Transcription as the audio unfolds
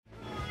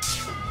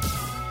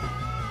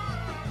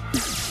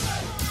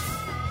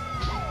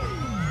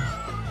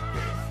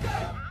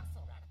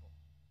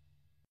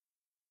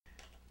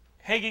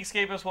Hey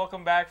Geekscapists,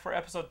 welcome back for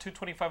episode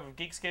 225 of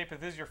Geekscape. If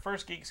this is your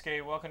first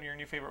Geekscape, welcome to your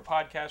new favorite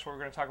podcast where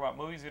we're going to talk about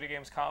movies, video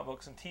games, comic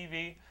books, and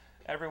TV.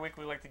 Every week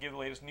we like to give the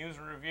latest news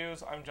and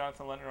reviews. I'm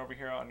Jonathan Lennon over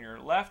here on your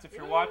left if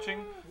you're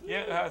watching.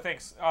 Yeah,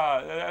 thanks.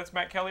 That's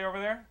Matt Kelly over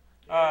there.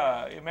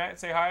 Matt,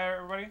 say hi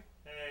everybody.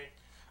 Hey.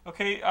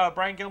 Okay,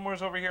 Brian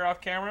Gilmore's over here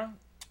off camera.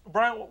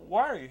 Brian,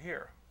 why are you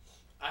here?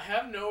 I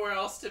have nowhere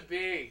else to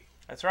be.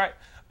 That's right.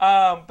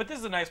 But this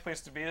is a nice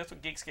place to be. That's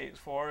what Geekscape is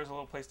for, is a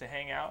little place to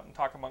hang out and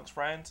talk amongst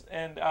friends.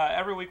 And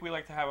every week we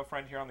like to have a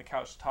friend here on the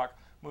couch to talk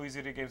movies,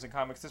 video games, and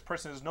comics. This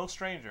person is no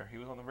stranger. He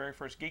was on the very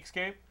first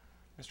Geekscape,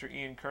 Mr.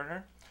 Ian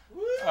Kerner.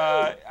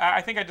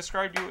 I think I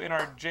described you in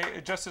our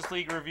Justice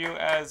League review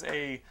as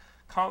a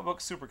comic book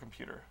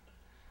supercomputer,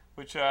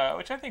 which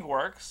I think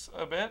works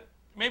a bit.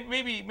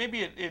 Maybe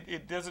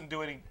it doesn't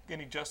do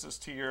any justice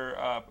to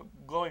your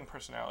glowing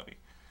personality.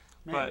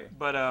 Maybe.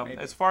 But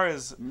as far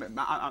as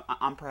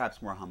I'm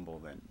perhaps more humble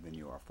than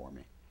you are for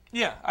me.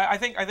 Yeah, I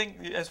think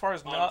as far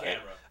as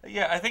camera.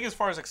 I think as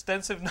far as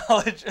extensive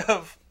knowledge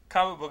of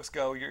comic books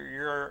go,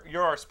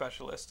 you're our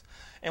specialist,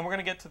 and we're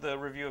gonna get to the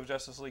review of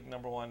Justice League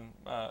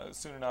 #1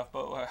 soon enough.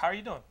 But how are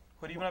you doing?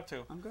 What have you been up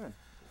to? I'm good.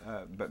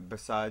 But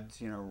besides,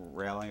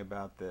 railing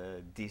about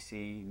the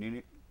DC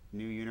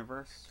new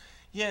universe.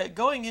 Yeah,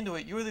 going into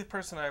it, you were the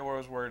person I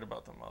was worried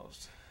about the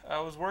most. I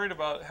was worried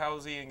about how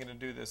is Ian going to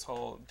do this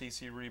whole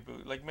DC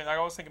reboot. Like, I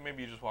was thinking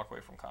maybe you just walk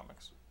away from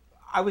comics.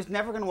 I was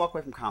never going to walk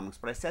away from comics,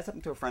 but I said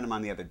something to a friend of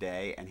mine the other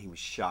day, and he was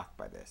shocked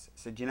by this. I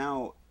said,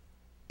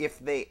 if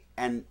they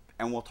and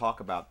we'll talk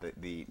about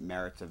the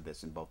merits of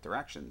this in both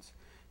directions,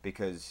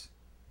 because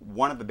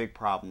one of the big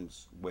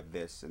problems with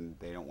this, and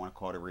they don't want to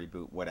call it a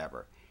reboot,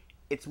 whatever.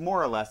 It's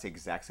more or less the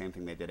exact same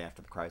thing they did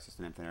after the Crisis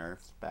on Infinite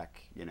Earths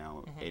back,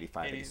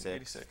 85,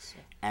 86.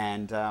 Yeah.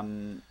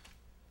 And,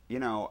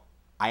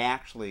 I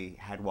actually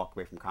had walked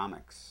away from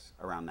comics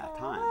around that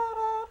time.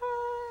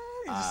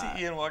 You just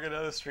see Ian walking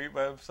down the street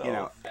by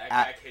himself.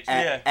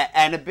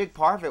 And a big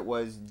part of it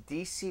was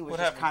DC was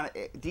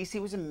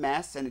DC was a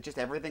mess, and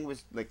everything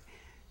was like.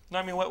 No,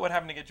 I mean, what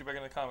happened to get you back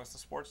into comics? The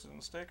sports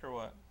didn't stick, or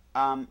what?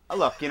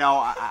 Look,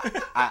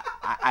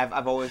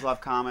 I've always loved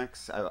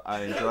comics.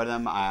 I enjoy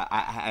them.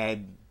 I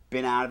had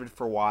been out of it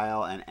for a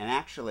while, and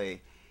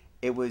actually,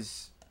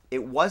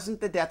 it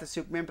wasn't the death of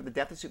Superman, but the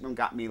death of Superman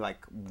got me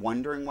like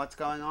wondering what's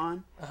going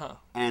on. Uh-huh.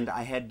 And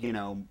I had,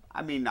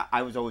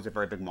 I was always a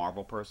very big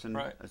Marvel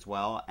person as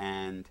well,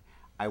 and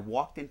I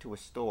walked into a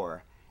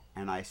store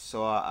and I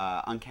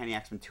saw Uncanny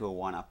X-Men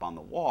 201 up on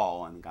the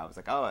wall, and the guy was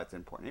like, "Oh, it's an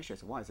important issue." I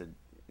said, "Why?"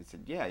 He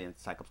said, "Yeah,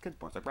 it's Cyclops Kid's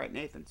born." I was like, "Right,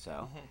 Nathan." So.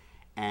 Mm-hmm.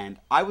 And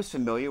I was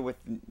familiar with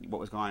what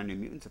was going on in New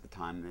Mutants at the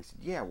time, and they said,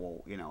 "Yeah,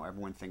 well,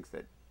 everyone thinks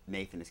that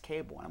Nathan is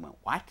Cable." And I went,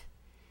 "What?"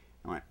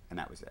 And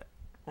that was it.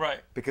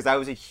 Right. Because I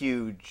was a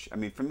huge,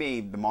 for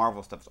me, the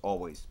Marvel stuff's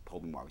always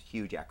pulled me more. I was a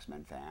huge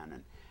X-Men fan,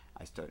 and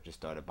I just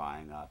started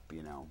buying up,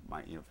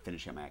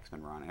 finishing my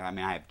X-Men run.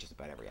 I have just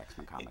about every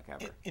X-Men comic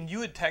ever. And you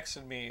had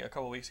texted me a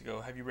couple weeks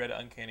ago, have you read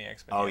Uncanny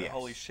X-Men? Oh, yes.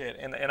 Holy shit.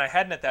 And I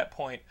hadn't at that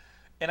point,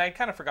 and I'd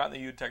kind of forgotten that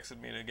you had texted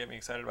me to get me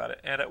excited about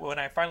it. And when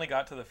I finally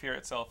got to the Fear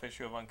Itself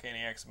issue of Uncanny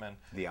X-Men.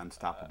 The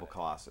Unstoppable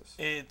Colossus.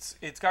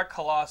 It's got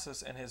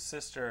Colossus and his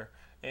sister,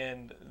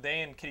 and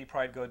they and Kitty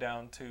Pryde go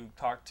down to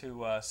talk to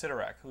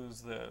Sidorak,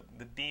 who's the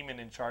demon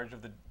in charge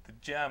of the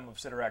gem of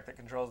Sidorak that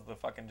controls the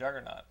fucking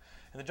Juggernaut.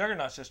 And the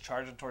Juggernaut's just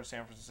charging towards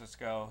San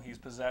Francisco. He's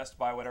possessed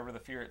by whatever the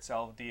Fear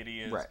Itself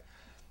deity is. Right.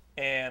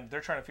 And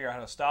they're trying to figure out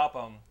how to stop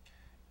him.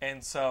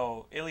 And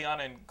so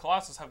Illyana and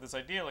Colossus have this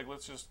idea, like,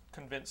 let's just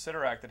convince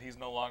Sidorak that he's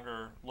no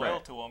longer loyal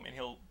to him, and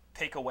he'll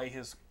take away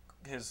his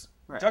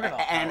Juggernaut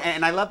powers.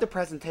 And I love the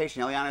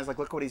presentation. Eliana's like,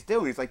 "Look what he's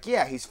doing." He's like,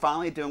 "Yeah, he's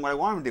finally doing what I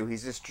want him to do.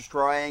 He's just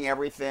destroying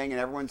everything, and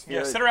everyone's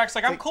feeling." Yeah, Sidorak's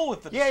like, "I'm cool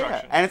with the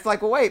destruction." Yeah. And it's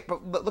like, "Well, wait,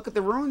 but look at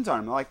the runes on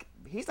him." They're like,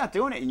 "He's not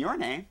doing it in your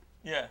name."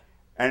 Yeah.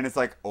 And it's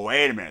like, oh,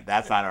 wait a minute,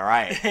 that's not all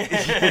right.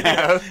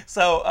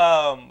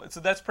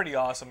 So that's pretty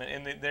awesome,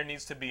 and there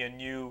needs to be a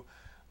new,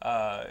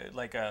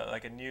 like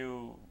a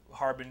new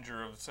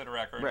harbinger of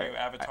Sidorak, or a new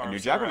avatar, a new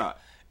of Juggernaut.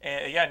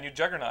 And, new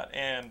Juggernaut,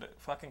 and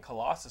fucking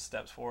Colossus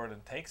steps forward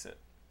and takes it.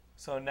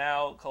 So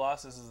now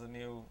Colossus is the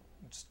new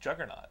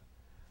Juggernaut,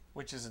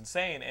 which is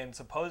insane. And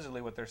supposedly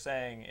what they're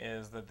saying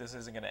is that this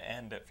isn't going to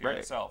end at Fear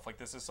itself. Like,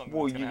 this is something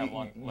that's going to have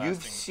long-lasting.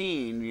 You've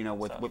seen,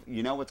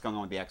 what's going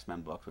on with the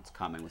X-Men books, what's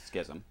coming with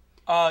Schism.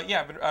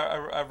 Yeah,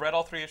 I've read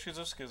all 3 issues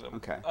of Schism.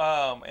 Okay.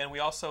 And we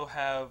also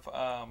have,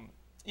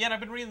 and I've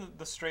been reading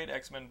the straight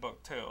X-Men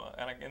book too,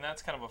 and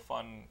that's kind of a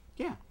fun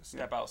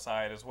step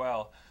outside as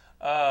well.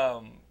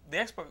 The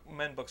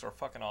X-Men books are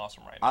fucking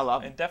awesome right now. I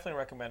love them. And definitely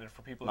recommended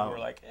for people who are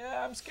like,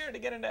 yeah, I'm scared to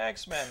get into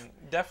X-Men.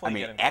 Definitely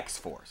get into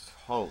X-Force.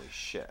 Holy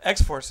shit.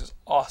 X-Force is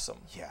awesome.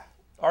 Yeah.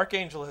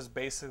 Archangel has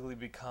basically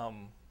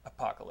become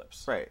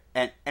Apocalypse. Right.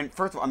 And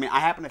first of all, I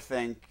happen to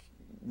think,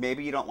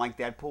 maybe you don't like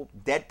Deadpool.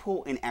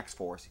 Deadpool in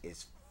X-Force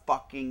is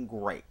fucking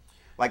great.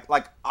 Like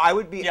I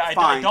would be fine.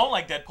 I don't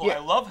like Deadpool. Yeah. I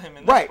love him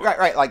in this book.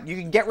 Right. Like, you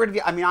can get rid of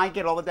the... I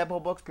get all the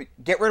Deadpool books, but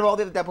get rid of all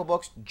the other Deadpool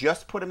books.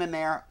 Just put them in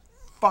there.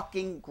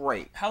 Fucking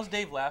great. How's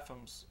Dave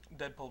Lapham's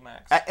Deadpool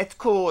Max? It's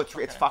cool. It's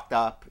Okay. it's fucked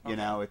up. You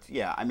Okay. know. It's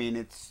I mean,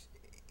 it's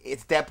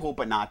Deadpool,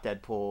 but not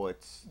Deadpool.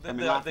 It's The, I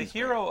mean, the Laufey's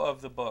hero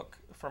of the book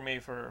for me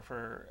for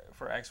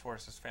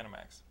X-Force is Phantom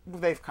X.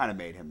 great. They've kind of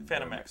made him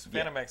Phantom X. Yeah,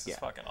 Phantom X is yeah.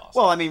 fucking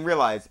awesome. Well, I mean,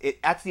 realize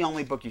that's the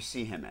only book you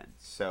see him in,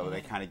 so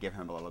they kind of give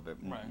him a little bit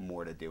Right.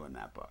 more to do in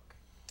that book.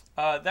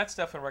 That's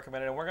definitely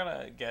recommended, and we're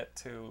gonna get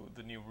to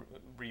the new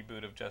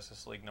reboot of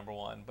Justice League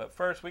 #1. But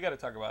first, we got to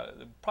talk about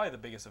probably the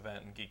biggest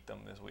event in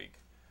geekdom this week: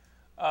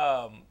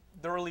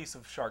 the release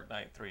of Shark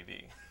Night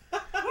 3D.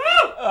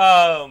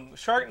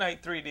 Shark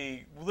Night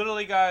 3D,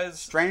 literally, guys.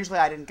 Strangely,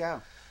 I didn't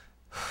go.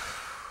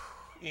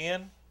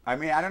 Ian. I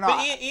mean, I don't know.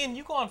 But Ian,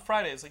 you go on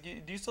Fridays. Like,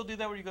 do you still do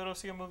that where you go to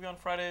see a movie on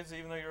Fridays,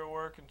 even though you're at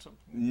work? And so,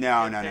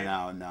 No. You can't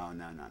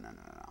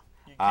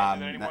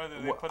do that anymore.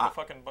 They put the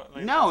fucking.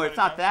 No, it's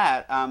not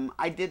that.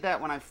 I did that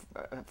when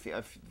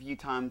a few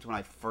times when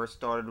I first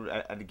started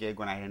at a gig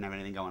when I didn't have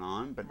anything going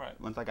on. But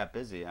once I got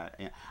busy,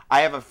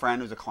 I have a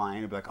friend who's a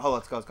client who'd be like, "Oh,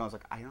 let's go." I was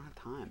like, "I don't have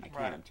time. I can't.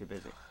 Right. I'm too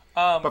busy."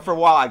 But for a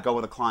while, I'd go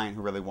with a client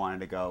who really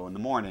wanted to go in the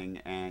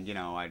morning, and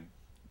I'd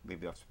leave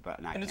the office, but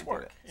I and it's can't do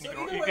work. that. And So you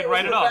either can way, it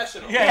write was it off.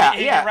 professional. Yeah.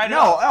 You can write it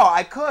off.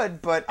 I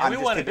could, but And I'm we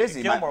just wanted too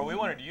busy. Gilmore. We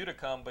wanted you to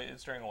come, but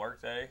it's during a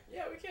work day.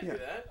 Yeah, we can't do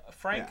that.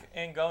 Frank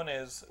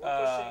Angones. We're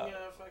pushing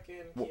fucking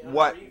Keanu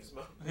what- Reeves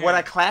mode. What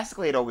I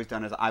classically had always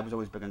done is I was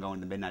always big on going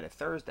to midnight at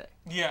Thursday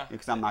Yeah.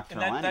 because I'm And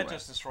nocturnal anyway. that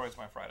just destroys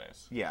my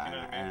Fridays. Yeah, You know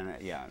what I mean?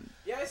 and yeah,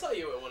 Yeah, I saw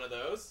you at one of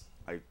those.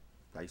 I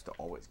used to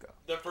always go.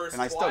 The first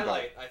And I still go.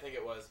 Twilight, I think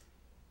it was.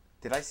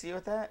 Did I see you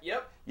at that?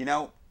 Yep.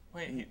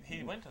 Wait,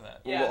 he went to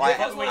that. Yeah, Well,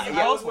 this was you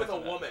I both was with a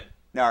went to that. woman.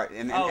 No,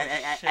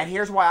 Shit. and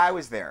here's why I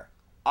was there.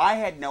 I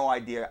had no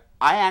idea.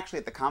 I actually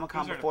at the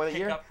Comic-Con These are to before the pick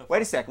year. up the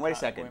Wait a fucking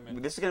second.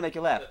 women. This is gonna make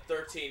you laugh. The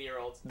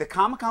 13-year-old. The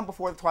Comic-Con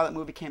before the Twilight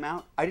movie came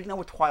out, I didn't know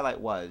what Twilight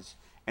was,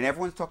 and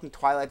everyone's talking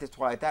Twilight this,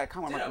 Twilight that.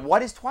 Come on, I'm like, Ditto.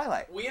 what is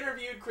Twilight? We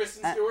interviewed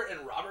Kristen Stewart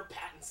and Robert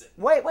Pattinson.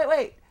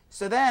 Wait.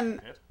 So then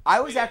Shit. I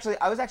was We did. actually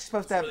supposed to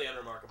It's have really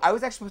unremarkable. I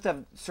was actually supposed to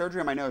have surgery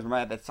on my nose. Remember I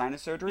had that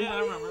sinus surgery? Yeah, I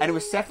remember. And it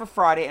was set for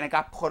Friday, and it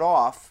got put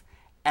off.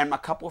 And a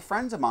couple of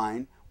friends of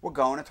mine were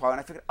going to Twilight,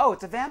 and I figured, oh,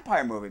 it's a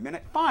vampire movie. I mean,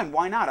 fine,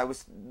 why not? I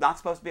was not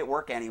supposed to be at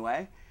work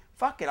anyway.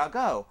 Fuck it, I'll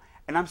go.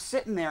 And I'm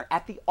sitting there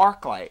at the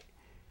ArcLight,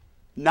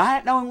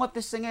 not knowing what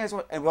this thing is,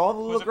 and with all the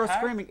little it girls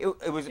packed? screaming.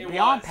 It was It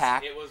beyond was.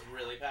 packed. It was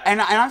really packed.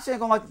 And I'm sitting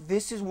going like,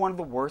 this is one of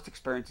the worst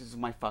experiences of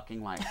my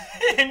fucking life.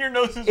 And your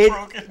nose is It-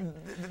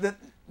 broken.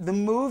 The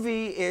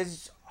movie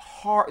is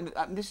hard.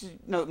 This is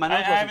no, my nose I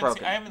wasn't haven't broken.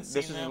 seen- I haven't This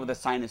seen is them. with a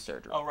sinus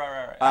surgery. Oh,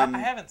 right. Um, I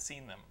haven't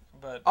seen them,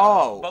 but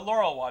Oh. but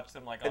Laurel watched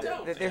them like.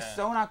 don't. They're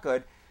so not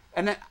good.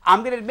 And then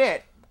I'm gonna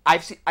admit, I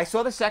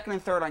saw the second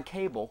and third on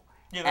cable.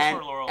 Yeah, that's and,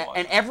 where Laurel and, watched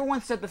and it.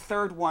 everyone said the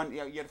third one,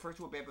 the first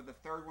two were bad, but the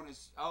third one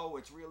is,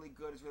 it's really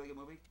good, it's a really good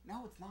movie.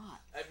 No, it's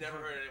not. I've never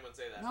heard anyone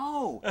say that.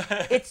 No,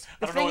 it's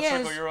the I don't know thing what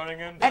circle is, you're running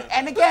in.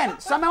 and again,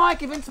 somehow I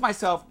convinced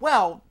myself,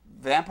 well,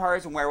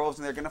 vampires and werewolves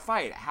and they're gonna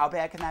fight. How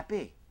bad can that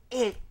be?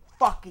 It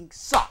fucking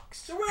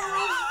sucks. The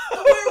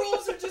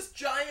werewolves are just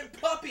giant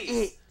puppies.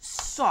 It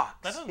sucks.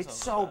 That doesn't It's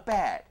sound so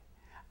bad.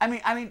 I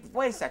mean,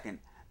 wait a second.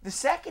 The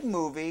second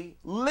movie,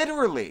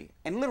 literally,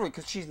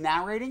 because she's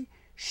narrating,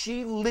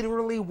 she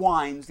literally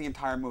whines the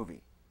entire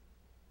movie.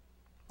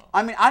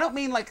 I mean, I don't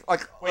mean like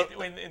wait,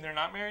 and they're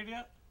not married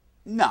yet?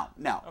 no.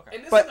 Okay.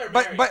 In this But one,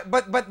 they're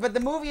married. but the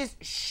movie is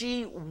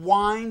she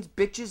whines,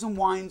 bitches and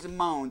whines and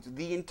moans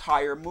the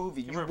entire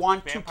movie. Give You her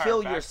want to vampire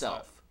kill back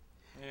yourself.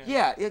 stuff.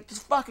 Yeah,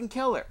 just fucking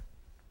kill her.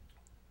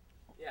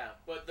 Yeah,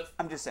 but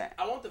I'm just saying.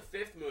 I want the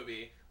fifth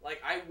movie.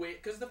 Like I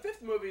wait, because the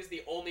fifth movie is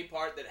the only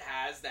part that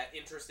has that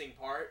interesting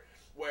part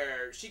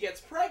where she gets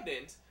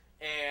pregnant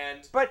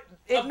and But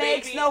it A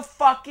makes baby- no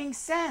fucking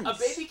sense. a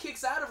baby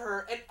kicks out of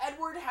her, and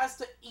Edward has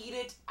to eat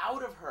it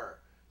out of her.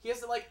 He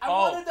has to I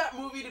Oh. wanted that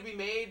movie to be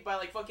made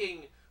by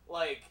fucking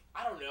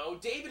I don't know,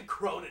 David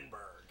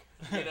Cronenberg,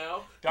 you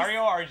know?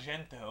 Dario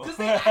Argento. Because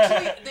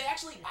they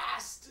actually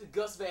asked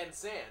Gus Van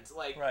Sant,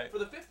 Right. for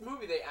the fifth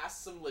movie, they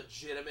asked some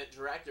legitimate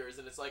directors,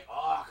 and it's like,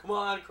 oh, come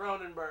on,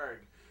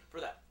 Cronenberg,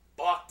 for that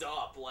fucked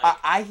up,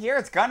 I hear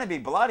it's gonna be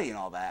bloody and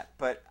all that,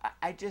 but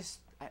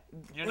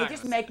You're they not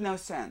just gonna make no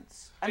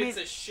sense. I mean, it's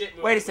a shit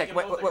movie. wait a We second. can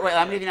Wait. both Let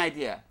agree. me give you an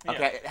idea. Yeah.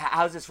 Okay,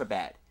 how's this for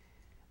bad?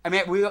 I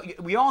mean,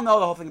 we all know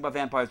the whole thing about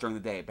vampires during the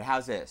day, but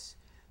how's this?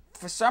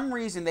 For some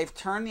reason, they've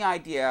turned the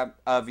idea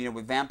of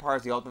with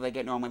vampires, the older they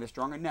get, normally they're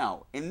stronger.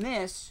 No, in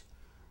this,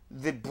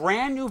 the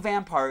brand new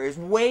vampire is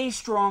way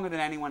stronger than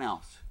anyone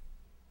else.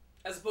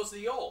 As opposed to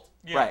the old.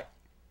 Yeah.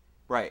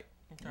 Right.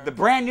 Okay. The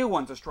brand new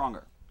ones are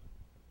stronger.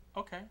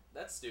 Okay.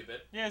 That's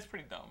stupid. Yeah, it's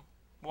pretty dumb.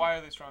 Why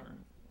are they stronger?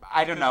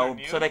 I don't Because know,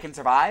 they're so new? they can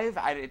survive.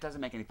 It doesn't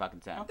make any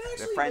fucking sense. That They're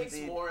actually makes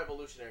frenzied. more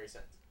evolutionary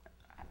sense.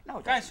 No,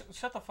 it Guys, doesn't.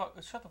 shut the fuck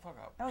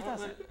up. No, it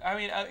doesn't. I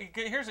mean,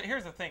 here's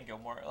the thing,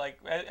 Gilmore. Like,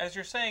 as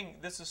you're saying,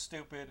 this is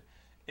stupid.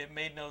 It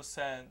made no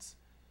sense.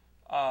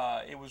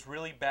 It was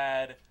really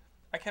bad.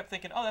 I kept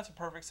thinking, oh, that's a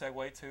perfect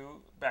segue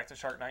to back to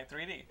Shark Night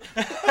 3D,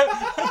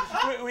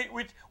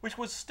 which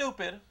was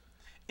stupid.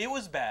 It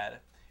was bad.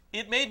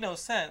 It made no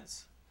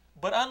sense.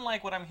 But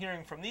unlike what I'm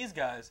hearing from these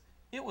guys,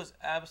 it was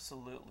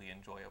absolutely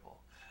enjoyable.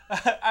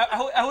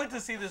 I went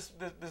to see this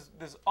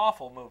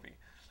awful movie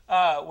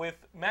with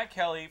Matt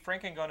Kelly,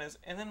 Frank Angones,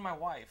 and then my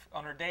wife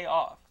on her day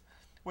off,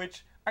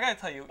 which I gotta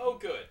tell you. Oh,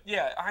 good.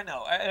 Yeah, I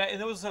know. And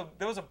there was a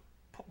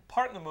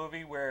part in the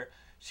movie where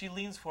she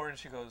leans forward and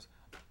she goes,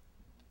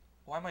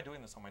 "Why am I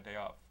doing this on my day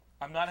off?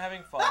 I'm not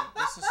having fun.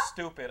 This is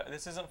stupid.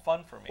 This isn't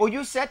fun for me." Well,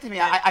 you said to me,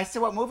 I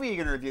said, "What movie are you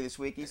going to review this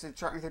week?" You said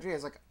Shark Night 3. I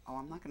was like, "Oh,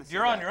 I'm not going to see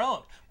You're that." on your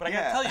own. But I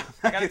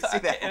got to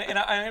tell you. And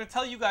I'm going to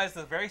tell you guys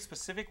the very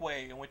specific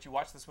way in which you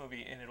watch this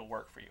movie, and it'll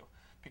work for you.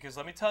 Because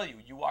let me tell you,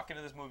 you walk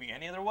into this movie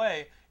any other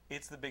way,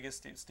 it's the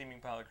biggest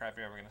steaming pile of crap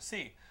you're ever going to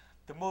see.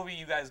 The movie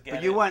you guys get.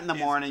 But you went in the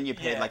morning. You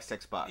paid like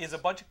 $6. Is a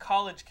bunch of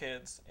college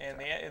kids, and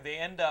they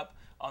end up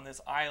on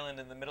this island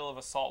in the middle of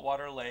a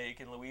saltwater lake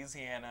in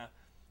Louisiana,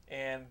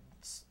 and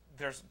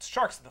there's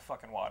sharks in the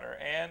fucking water,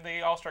 and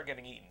they all start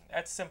getting eaten.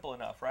 That's simple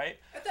enough, right?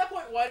 At that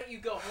point, why don't you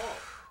go home?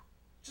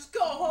 Just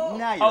go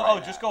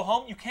home. Just go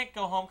home? You can't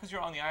go home because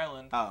you're on the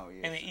island. Oh,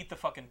 yeah. And they eat the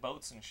fucking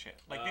boats and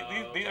shit. Like,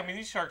 I mean,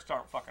 these sharks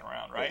aren't fucking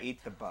around, right? They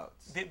eat the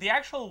boats. The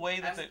actual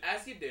way that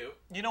as you do.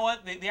 You know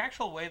what? The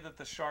actual way that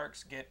the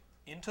sharks get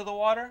into the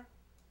water,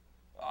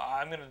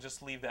 I'm going to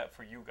just leave that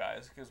for you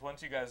guys, because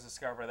once you guys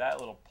discover that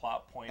little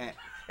plot point,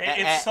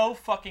 it's so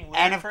fucking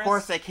ludicrous. And of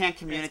course, they can't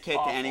communicate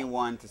to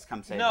anyone to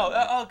come save them.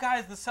 No,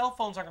 guys, the cell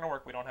phones aren't going to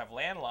work. We don't have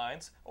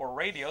landlines or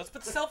radios,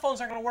 but the cell phones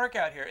aren't going to work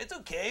out here. It's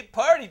okay,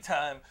 party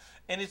time.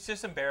 And it's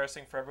just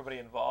embarrassing for everybody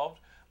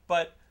involved.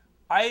 But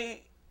I'm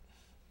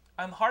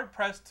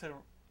hard-pressed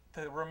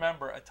to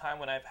remember a time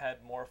when I've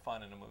had more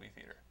fun in a movie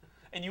theater.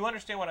 And you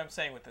understand what I'm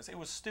saying with this. It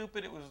was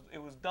stupid,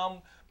 it was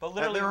dumb, but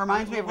literally... It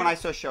reminds me of when I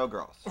saw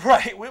Showgirls.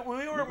 Right, we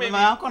were maybe...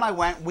 My uncle and I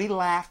went, we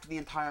laughed the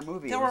entire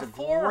movie. There were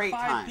 4 or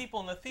 5 people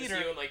in the theater.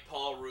 Just you and like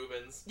Paul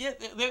Rubens. Yeah,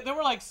 there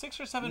were like 6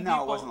 or 7 people.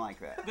 No, it wasn't like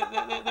that.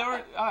 There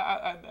were...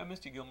 I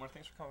missed you, Gilmore.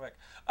 Thanks for coming back.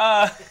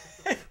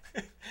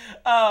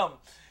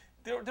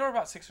 There were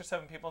about 6 or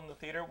 7 people in the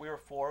theater. We were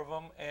 4 of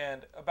them,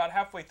 and about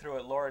halfway through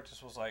it, Laura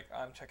just was like,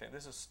 "I'm checking.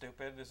 This is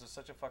stupid. This is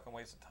such a fucking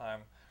waste of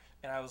time."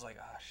 And I was like,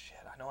 "Oh shit!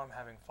 I know I'm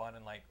having fun,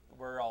 and like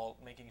we're all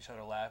making each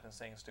other laugh and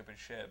saying stupid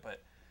shit,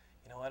 but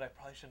you know what? I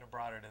probably shouldn't have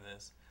brought her to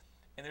this."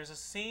 And there's a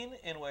scene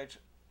in which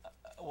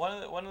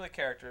one of the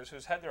characters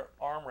who's had their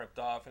arm ripped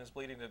off and is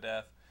bleeding to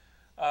death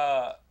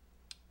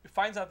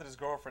finds out that his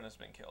girlfriend has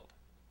been killed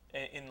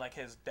in like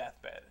his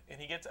deathbed, and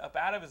he gets up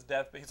out of his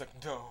deathbed. He's like,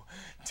 "No,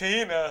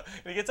 Tina!"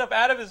 And he gets up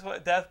out of his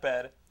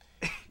deathbed.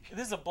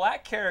 This is a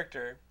black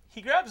character.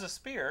 He grabs a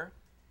spear.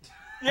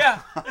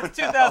 Yeah, it's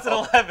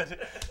 2011.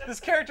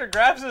 This character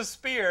grabs a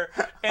spear,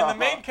 and the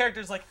main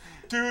character's like,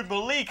 "Dude,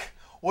 Malik,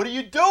 what are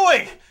you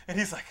doing?" And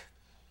he's like,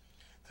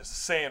 "There's a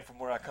saying from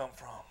where I come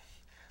from.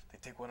 They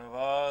take one of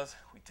ours,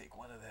 we take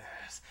one of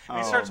theirs." And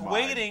he starts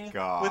wading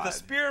with a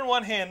spear in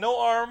one hand,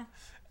 no arm,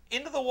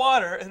 into the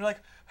water, and they're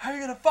like, "How are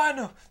you going to find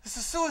them? This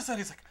is suicide."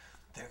 He's like,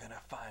 "They're going to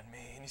find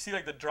me." And you see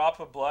like the drop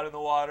of blood in the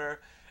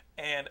water,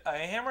 and a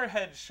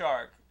hammerhead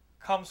shark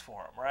comes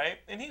for him, right?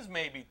 And he's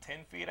maybe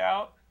 10 feet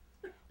out,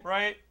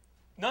 right?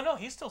 No,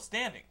 he's still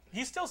standing.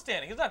 He's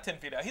not 10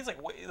 feet out. He's like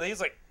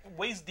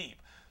waist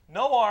deep.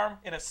 No arm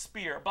and a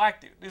spear.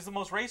 Black dude. This is the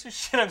most racist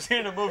shit I've seen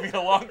in a movie in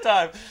a long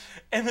time.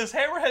 And this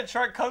hammerhead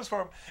shark comes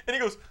for him, and he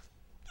goes,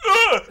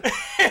 "Ugh!"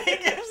 And he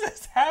gives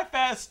this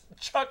half-assed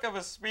chuck of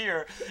a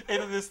spear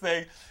into this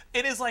thing.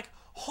 It is like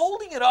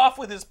holding it off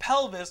with his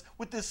pelvis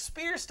with this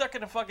spear stuck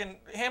in a fucking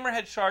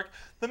hammerhead shark.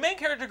 The main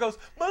character goes,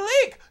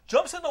 "Malik!"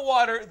 Jumps in the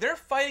water. They're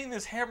fighting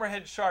this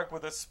hammerhead shark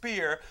with a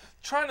spear,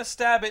 trying to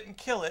stab it and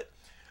kill it.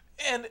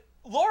 And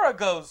Laura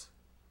goes,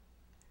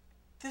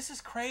 "This is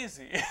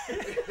crazy."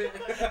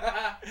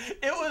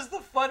 It was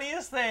the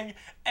funniest thing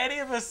any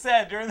of us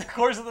said during the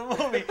course of the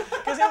movie,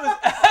 because it was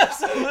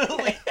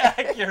absolutely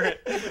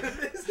accurate.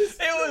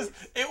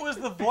 It was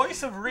the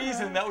voice of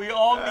reason that we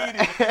all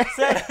needed.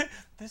 Said,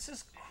 "This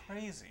is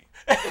crazy."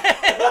 And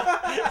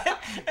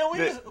we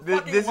just fucking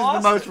This is the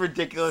lost most it.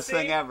 ridiculous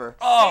thing ever.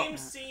 Same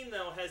scene,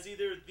 though, has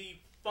either the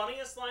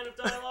funniest line of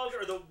dialogue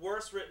or the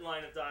worst written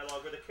line of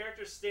dialogue, where the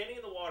character's standing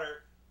in the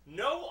water,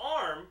 no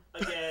arm,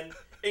 again,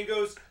 and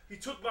goes, "He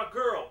took my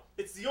girl.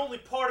 It's the only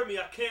part of me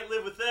I can't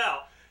live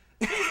without."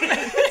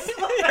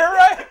 You're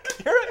right.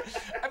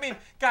 I mean,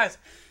 guys,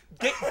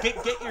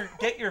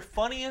 get your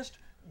funniest,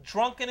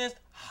 drunkenest,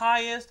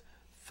 highest,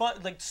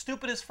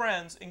 stupidest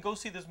friends and go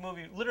see this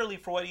movie. Literally,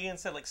 for what Ian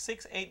said, like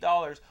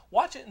 $6-8.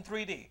 Watch it in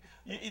 3D.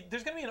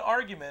 There's gonna be an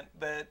argument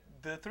that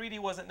the 3D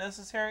wasn't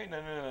necessary.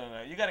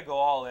 No. You got to go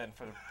all in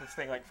for this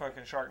thing, like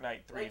fucking Shark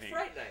Night 3D. Like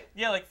Fright Night.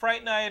 Yeah, like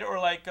Fright Night, or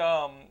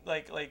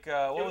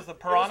what was the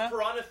Piranha? It was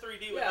Piranha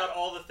 3D without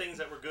all the things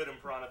that were good in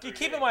Piranha 3D.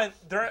 Keep in mind,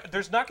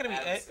 there's not going to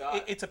be...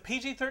 Scott. It's a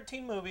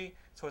PG-13 movie,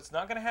 so it's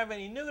not going to have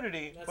any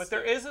nudity, but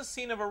there is a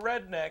scene of a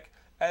redneck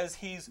as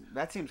he's...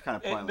 That seems kind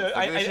of pointless.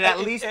 There should at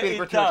least be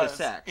gratuitous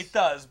sex. It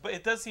does, but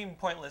it does seem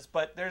pointless.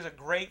 But there's a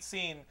great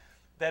scene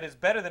that is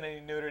better than any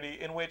nudity,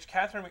 in which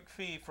Catherine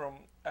McPhee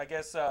from, I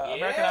guess,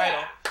 American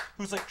Idol,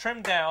 who's like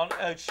trimmed down,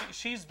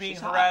 she's being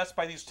harassed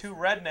by these 2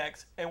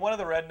 rednecks, and one of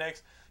the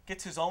rednecks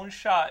gets his own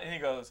shot, and he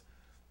goes,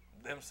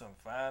 "Them some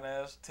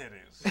fine-ass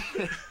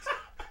titties."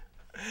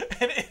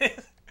 And it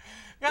is.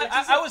 God, Which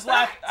is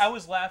I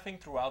was laughing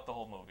throughout the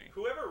whole movie.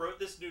 Whoever wrote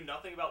this knew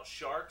nothing about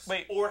sharks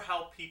Wait. or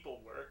how people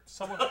work.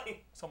 Someone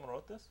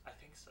wrote this? I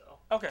think so.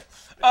 Okay.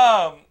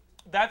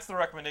 That's the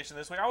recommendation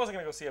this week. I wasn't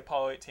going to go see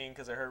Apollo 18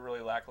 because I heard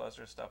really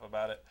lackluster stuff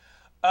about it.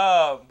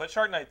 But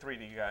Shark Night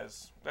 3D, you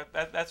guys.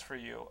 That's for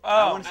you.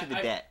 I want to see The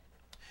Debt.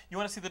 You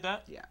want to see The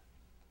Debt? Yeah.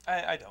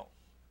 I don't.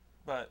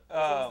 But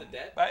The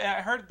Debt?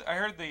 I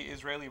heard the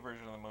Israeli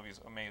version of the movie is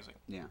amazing.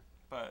 Yeah.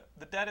 But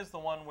The Debt is the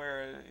one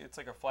where it's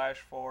like a flash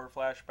forward,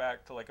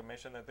 flashback to like a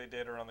mission that they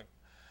did around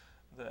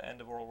the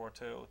end of World War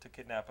II to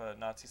kidnap a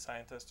Nazi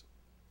scientist.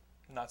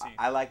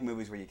 I like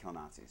movies where you kill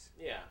Nazis.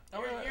 Yeah.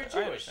 Oh, You're I Jewish.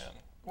 understand.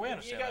 We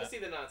understand. You gotta that. see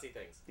the Nazi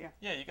things.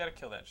 Yeah, you gotta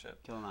kill that shit.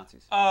 Kill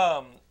Nazis.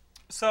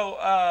 So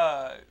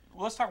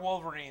let's talk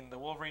Wolverine. The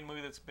Wolverine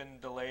movie that's been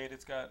delayed.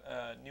 It's got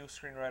a new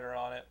screenwriter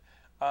on it.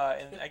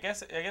 And I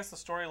guess the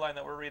storyline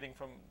that we're reading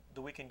from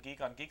the Weekend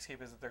Geek on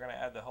Geekscape is that they're going to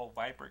add the whole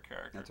Viper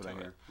character. That's what I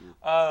hear.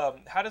 Yeah.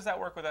 How does that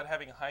work without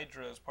having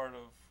Hydra as part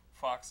of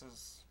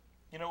Fox's?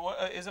 You know,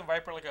 what isn't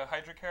Viper like a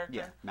Hydra character?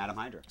 Yeah, Madame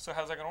Hydra. So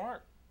how's that going to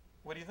work?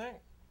 What do you think?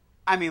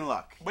 I mean,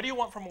 look. What do you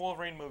want from a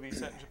Wolverine movie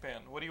set in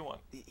Japan? What do you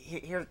want?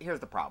 Here's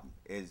the problem.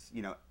 Is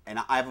and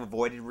I've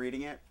avoided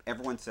reading it.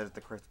 Everyone says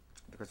the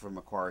Christopher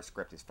McQuarrie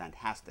script is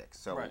fantastic.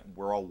 So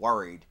we're all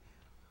worried.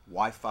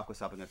 Why fuck with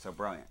something that's so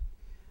brilliant?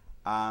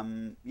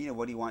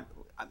 What do you want?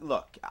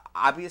 Look,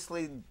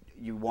 obviously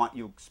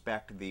you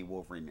expect the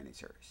Wolverine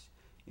miniseries.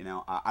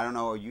 I don't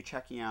know. Are you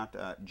checking out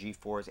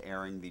G4's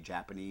airing the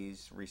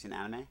Japanese recent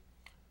anime?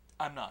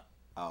 I'm not.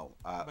 Oh,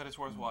 but it's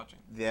worth watching.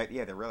 They're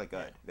really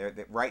good. Yeah.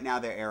 They're right now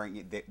they're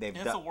airing. They've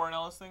done the Warren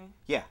Ellis thing.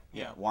 Yeah.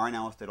 Warren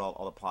Ellis did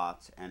all the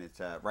plots, and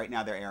it's right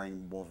now they're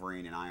airing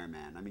Wolverine and Iron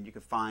Man. I mean, you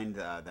can find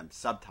them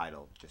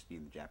subtitled, just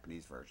in the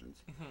Japanese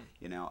versions.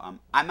 Mm-hmm.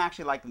 I'm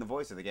actually liking the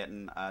voices. They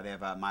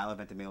have Milo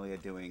Ventimiglia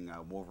doing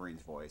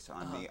Wolverine's voice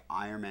on the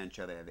Iron Man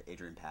show. They have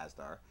Adrian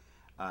Pasdar.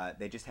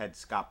 They just had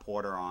Scott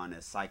Porter on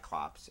as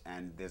Cyclops,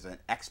 and there's an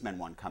X-Men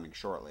one coming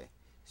shortly,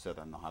 so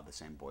then they'll have the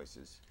same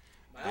voices.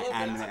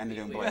 And they're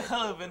doing voices.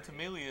 Milo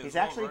Ventimiglia is He's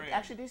Wolverine.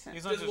 actually decent.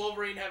 Does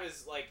Wolverine have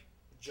his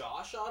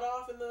jaw shot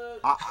off in the?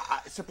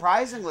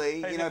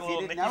 Surprisingly, Hey, if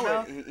you didn't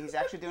know it, he's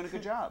actually doing a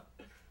good job.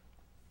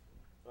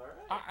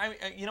 All right.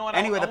 You know what?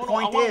 Anyway, the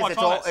point is,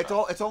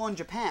 it's all in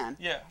Japan.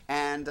 Yeah.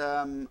 And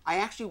I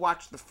actually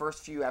watched the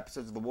first few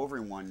episodes of the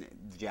Wolverine one,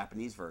 the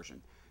Japanese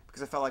version,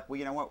 because I felt like, well,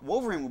 you know what,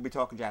 Wolverine will be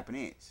talking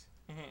Japanese.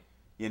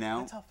 Mm-hmm.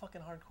 That's how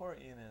fucking hardcore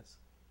Ian is.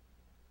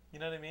 You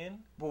know what I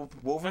mean? Well,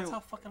 Wolverine. That's how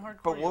fucking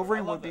hardcore. But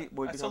Wolverine would be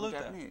talking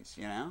Japanese.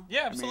 Yeah,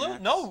 absolutely.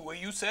 No, what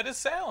you said is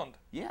sound.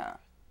 Yeah.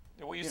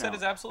 What you said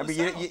is absolutely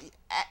sound.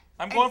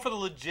 I'm going for the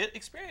legit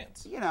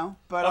experience.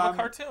 But of a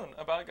cartoon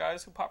about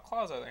guys who pop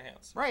claws out of their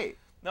hands. Right.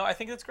 No, I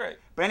think that's great.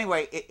 But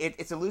anyway,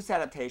 it's a loose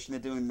adaptation.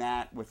 They're doing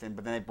that within,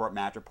 but then they brought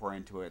Madripoor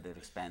into it. They've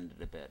expanded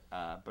it a bit.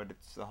 But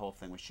it's the whole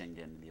thing with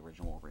Shingen, the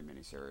original Wolverine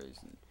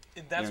miniseries,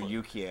 and that's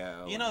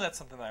Yukio. That's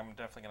something that I'm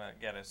definitely gonna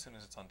get as soon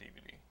as it's on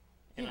DVD.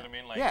 You know what I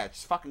mean? Yeah,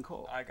 it's fucking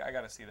cool. I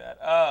gotta see that.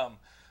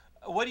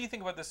 What do you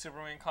think about the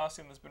Superman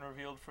costume that's been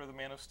revealed for the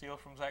Man of Steel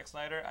from Zack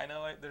Snyder? I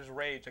know there's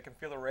rage. I can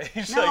feel the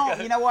rage. No,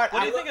 you know what?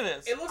 What do you think of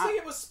this? It looks like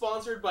it was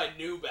sponsored by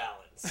New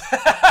Balance.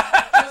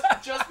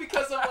 just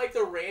because of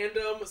the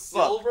random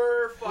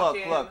silver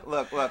fucking.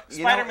 Look.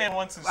 Spider-Man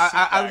wants his.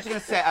 I was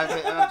just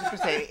gonna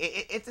say.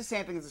 It's the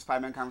same thing as the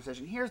Spider-Man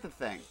conversation. Here's the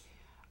thing.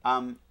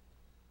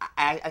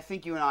 I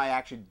think you and I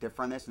actually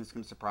differ on this, and it's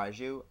going to surprise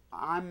you.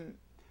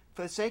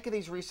 For the sake of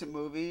these recent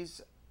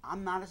movies,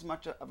 I'm not as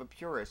much of a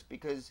purist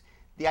because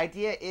the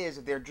idea is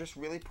if they're just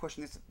really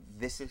pushing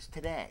this is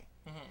today.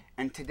 Mm-hmm.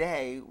 And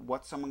today,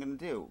 what's someone going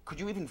to do? Could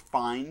you even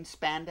find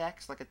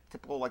spandex, like a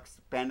typical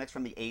spandex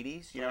from the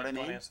 80s? You know what I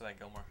mean? Don't answer that,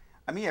 Gilmore.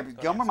 I mean,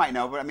 Gilmore might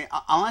know, but I mean,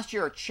 unless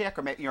you're a chick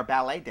or maybe you're a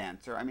ballet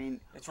dancer, I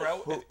mean... It's right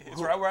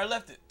where I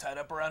left it, tied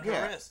up around her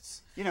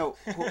wrists.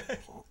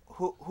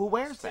 Who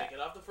wears that? Take it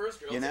off the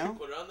first girl, so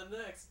put it on the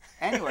next.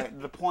 Anyway,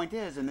 the point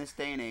is, in this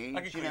day and age,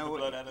 I can clean the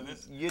blood out of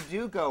this. You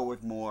do go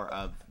with more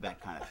of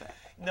that kind of thing.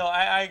 No,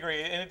 I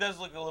agree, and it does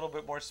look a little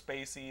bit more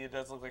spacey. It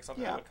does look like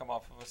something that would come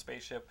off of a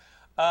spaceship.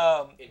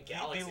 In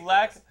Galaxy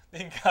Quest.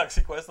 In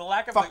Galaxy Quest, the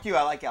lack of... Fuck you,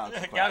 I like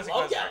Galaxy Quest. I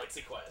love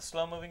Galaxy Quest.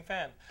 Slow-moving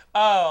fan.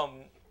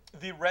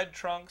 The red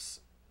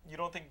trunks, you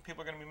don't think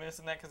people are going to be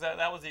missing that? Because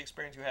that was the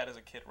experience you had as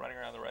a kid, running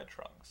around the red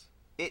trunks.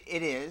 It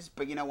is,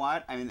 but you know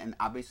what? I mean, and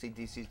obviously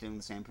DC's doing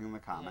the same thing in the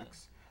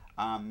comics.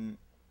 I mean,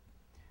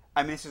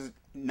 this is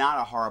not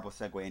a horrible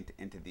segue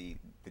into the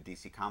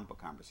DC comic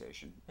book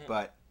conversation,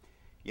 but...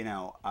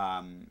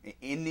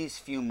 in these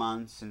few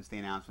months since the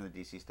announcement of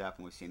the DC stuff,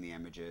 and we've seen the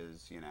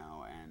images,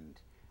 and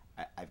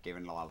I've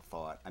given it a lot of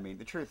thought. I mean,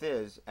 the truth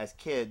is, as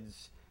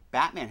kids,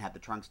 Batman had the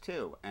trunks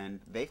too, and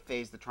they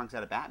phased the trunks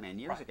out of Batman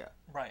years ago.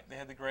 Right. They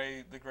had the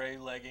gray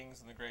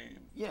leggings and the gray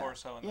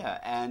torso.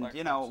 And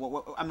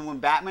I mean, when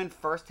Batman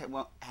first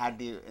had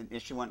the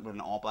issue went with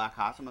an all black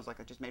costume, I was like,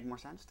 it just made more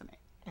sense to me.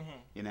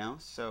 Mm-hmm.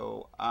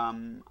 So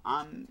I'm.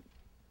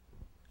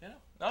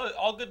 No,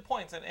 all good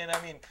points, and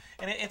I mean,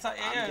 and it's not.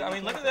 I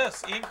mean, look at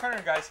this, Ian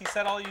Kerner, guys. He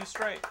set all you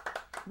straight.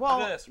 Well,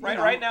 look at this.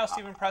 Right now,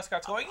 Stephen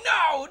Prescott's going,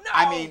 no,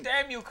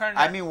 damn you, Kerner.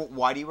 I mean,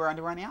 why do you wear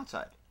underwear on the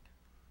outside?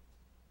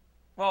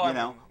 Well, you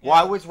know,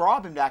 why was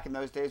Robin back in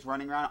those days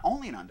running around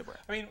only in underwear?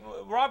 I mean,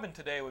 Robin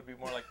today would be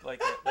more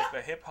like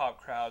the hip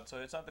hop crowd. So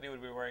it's not that he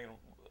would be wearing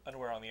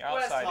underwear on the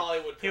outside. West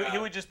Hollywood crowd. He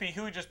would just be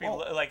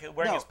like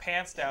wearing his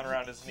pants down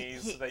around his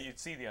knees so that you'd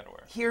see the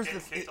underwear. Here's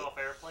Getting kicked off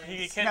airplanes.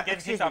 He can't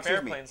get kicked off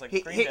airplanes like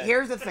Green Day.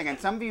 Here's the thing, and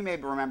some of you may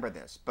remember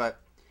this, but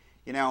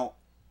you know,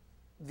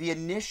 the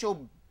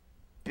initial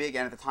big,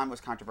 and at the time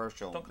was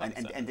controversial,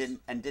 and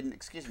didn't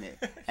excuse me,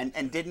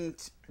 and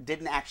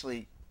didn't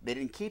actually, they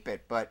didn't keep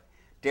it, but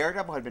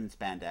Daredevil had been in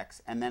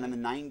spandex, and then in the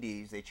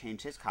 90s they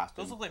changed his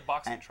costume. Those look like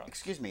boxing trunks.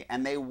 Excuse me,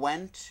 and they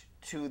went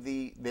to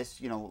this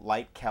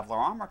light Kevlar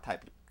armor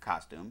type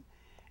costume,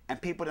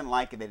 and people didn't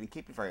like it. They didn't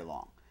keep it very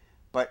long.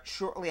 But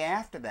shortly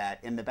after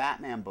that, in the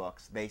Batman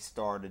books, they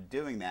started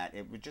doing that.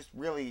 It was just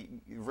really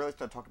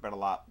started talking about it a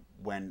lot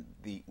when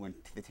the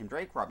Tim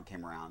Drake Robin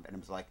came around, and it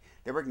was like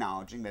they were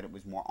acknowledging that it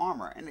was more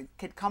armor, and it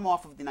could come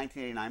off of the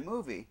 1989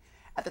 movie.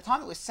 At the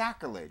time, it was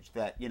sacrilege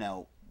that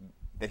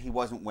that he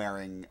wasn't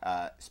wearing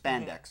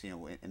spandex,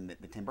 in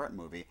the Tim Burton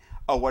movie.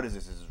 Oh, what is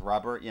this? This is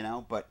rubber,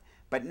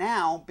 But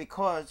now,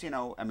 because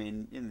I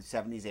mean, in the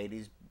 70s,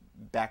 80s,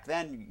 back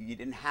then, you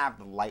didn't have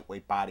the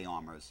lightweight body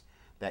armors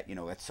that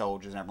that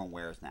soldiers and everyone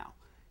wears now.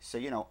 So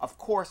of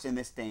course, in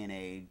this day and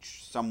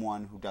age,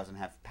 someone who doesn't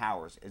have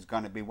powers is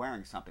going to be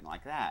wearing something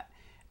like that.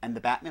 And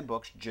the Batman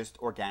books just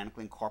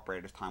organically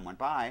incorporated as time went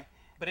by.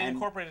 But it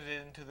incorporated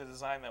it into the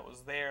design that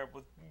was there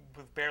with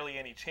barely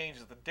any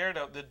changes. The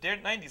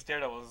 90s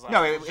Daredevil design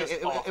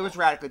it was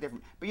radically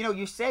different. But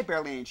you say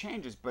barely any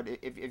changes, but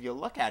if you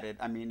look at it,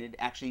 I mean, it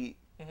actually,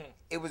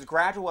 it was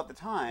gradual at the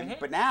time,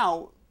 but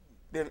now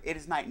it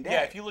is night and day.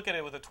 Yeah, if you look at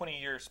it with a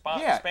 20-year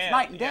span. It's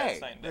night and day.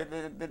 It's night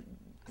and day.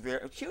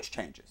 They're huge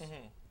changes.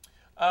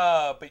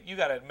 But you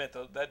got to admit,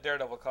 though, that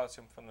Daredevil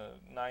costume from the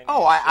 90s.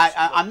 Oh,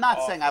 I'm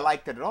not saying I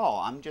liked it at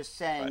all. I'm just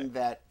saying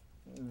that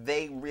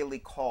they really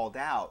called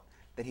out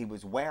that he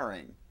was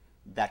wearing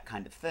that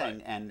kind of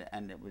thing, and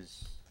it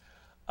was.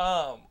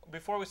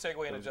 Before we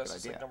segue into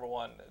Justice League number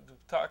 1,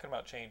 talking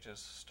about changes,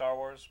 Star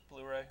Wars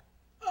Blu Ray.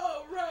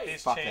 Oh right.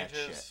 These Fuck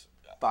changes. That shit.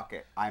 Fuck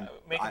it. I'm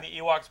making the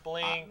Ewoks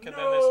blink, and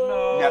then this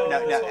no,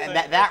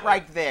 and that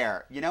right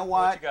there. You know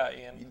what? What you got,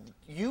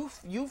 Ian?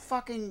 You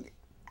fucking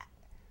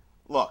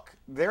look.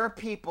 There are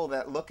people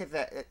that look at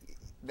that.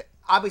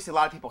 Obviously, a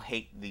lot of people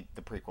hate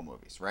the prequel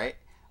movies, right?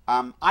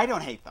 I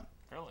don't hate them.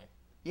 Really?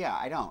 Yeah,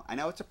 I don't. I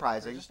know it's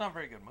surprising. They're just not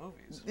very good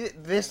movies.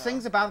 There's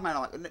things about them I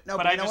don't like. No,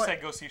 but I just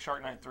said go see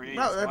Shark Night 3.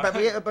 No,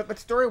 but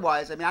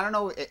story-wise, I mean, I don't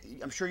know.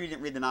 I'm sure you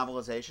didn't read the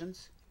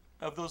novelizations.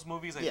 Of those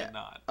movies, I did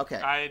not. Okay.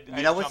 I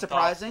you know what's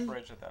surprising?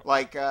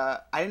 Like,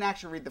 I didn't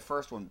actually read the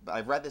first one, but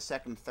I read the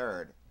second and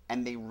third,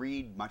 and they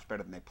read much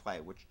better than they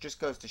play, which just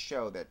goes to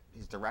show that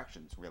his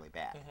direction's really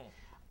bad.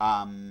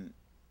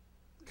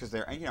 Because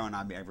they're, and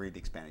I read the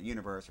expanded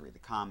universe, I read the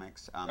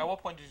comics. At what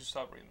point did you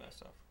stop reading that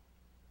stuff?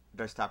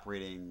 Did I stop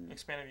reading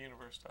expanded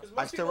universe stuff?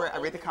 I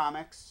read the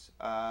comics.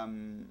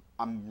 I'm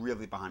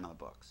really behind on the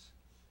books.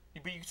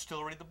 But you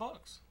still read the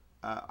books.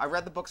 I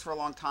read the books for a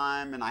long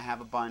time, and I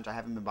have a bunch. I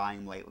haven't been buying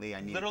them lately.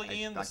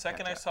 Ian, the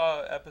second I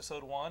saw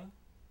episode 1,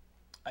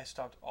 I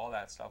stopped all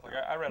that stuff. Like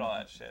I read all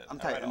that shit. I'm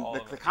telling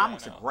you, the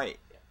comics are great.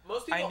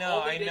 Most people I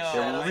know.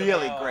 They're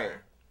really great.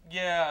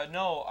 Yeah,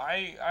 no,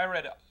 I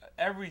read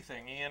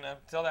everything, Ian,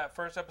 until that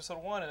first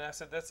episode 1, and I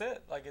said, that's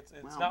it. Like, it's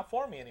not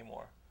for me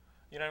anymore.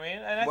 You know what I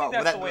mean? And I think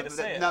that's the way to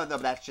say it. No,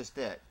 that's just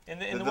it.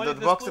 The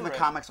books and the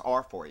comics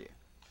are for you.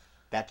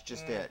 That's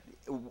just it.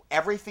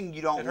 Everything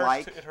you don't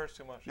like. It hurts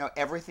too much. No,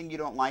 everything you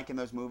don't like in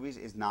those movies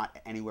is not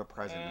anywhere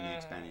present in the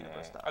expanded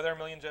universe stuff. Are there a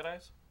million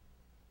Jedis?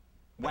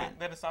 When?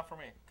 Then it's not for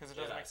me, because it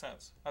doesn't make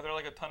sense. Are there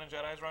like a ton of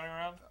Jedis running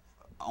around?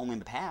 Only in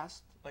the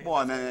past. Like, well,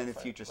 and then in the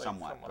future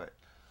somewhat. But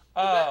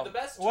the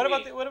best tweet,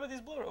 what about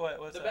these Blu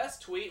Ray?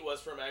 Best tweet was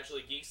from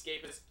actually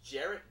Geekscape. It's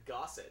Jarrett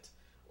Gossett.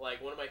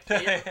 Like one of my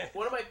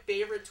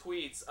favorite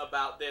tweets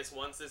about this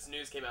once this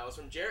news came out was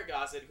from Jarrett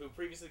Gossett, who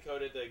previously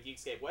coded the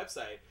Geekscape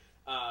website.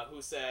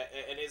 Who said,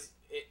 and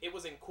it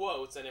was in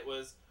quotes, and it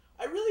was,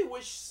 I really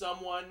wish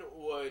someone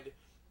would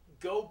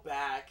go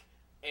back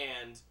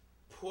and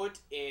put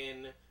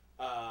in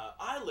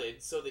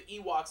eyelids so the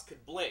Ewoks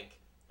could blink.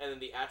 And then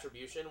the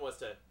attribution was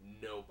to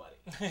nobody.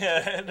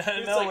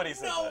 Nobody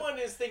said no one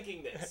is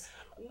thinking this.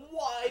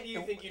 Why do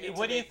you think you need to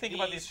What do you think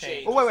about these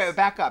changes? Oh, wait,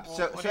 back up.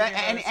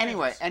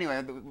 Anyway,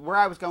 where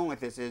I was going with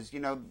this is,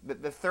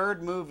 the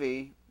third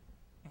movie,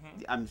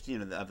 of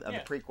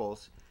the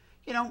prequels,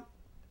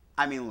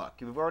 I mean, look,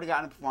 we've already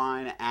gotten the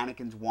line,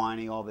 Anakin's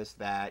whiny, all this,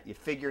 that. You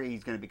figure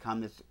he's going to become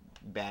this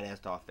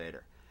badass Darth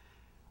Vader.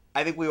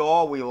 I think we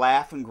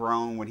laugh and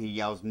groan when he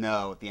yells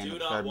no at the end of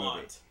the third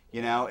movie.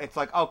 It's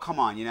like, oh, come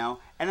on,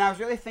 And I was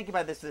really thinking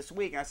about this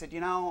week, and I said, you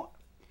don't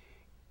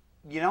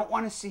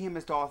want to see him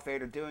as Darth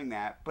Vader doing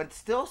that, but it's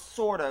still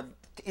sort of,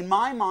 in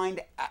my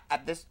mind,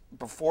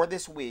 before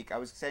this week, I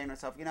was saying to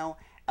myself,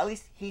 at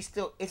least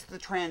it's the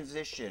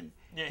transition.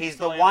 Yeah, he's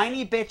the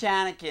whiny bitch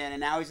Anakin, and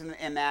now he's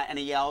in that, and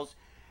he yells.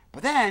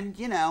 But then,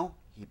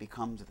 he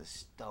becomes the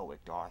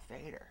stoic Darth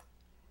Vader.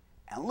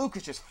 And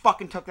Lucas just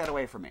fucking took that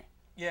away from me.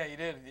 Yeah, he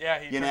did. Yeah,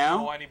 he you turned know?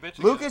 into a whiny bitch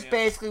again Lucas at the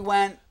end. basically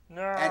went,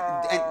 No.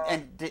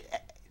 and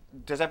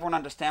does everyone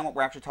understand what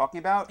we're actually talking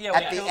about? Yeah,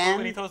 at the end,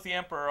 when he throws the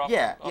Emperor off.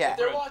 Yeah, off yeah. If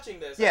they're watching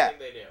this, Yeah. I think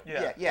they do.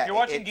 Yeah. If you're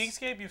watching it's-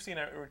 Geekscape, you've seen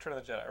Return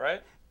of the Jedi,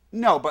 right?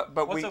 No, but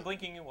What's we. the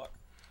blinking you what?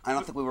 I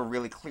don't think we were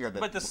really clear that.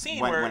 But the scene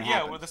when where, it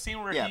happened. with the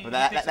scene where yeah, he but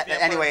that, thinks that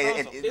the anyway,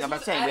 Emperor throws him. This I'm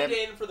was saying, added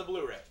in for the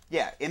Blu-ray.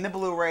 yeah, in the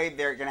Blu-ray,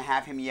 they're gonna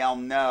have him yell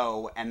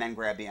no, and then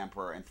grab the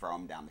Emperor and throw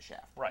him down the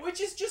shaft. Right.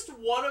 Which is just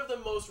one of the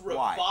most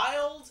Why?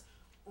 reviled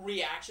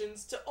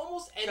reactions to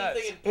almost anything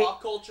Guys, in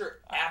pop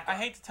culture ever. I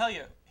hate to tell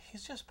you,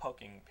 he's just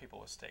poking people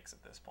with sticks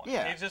at this point.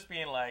 Yeah. He's just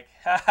being like,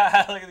 ha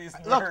ha, look at these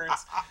Look,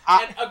 nerds.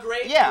 And a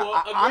great yeah, quote,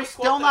 a great I'm quote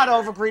still that not I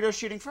over heard. Greedo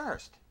shooting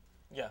first.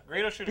 Yeah,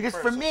 Greedo shooting Because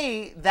first. for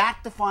me, that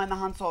defined the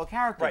Han Solo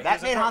character. Right, that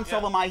he's a made drug- Han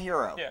Solo yeah. my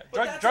hero. Yeah,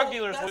 But drug that's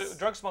dealers, all- that's-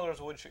 drug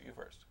smugglers would shoot you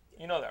first.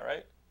 You know that,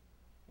 right?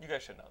 You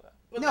guys should know that.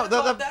 But No,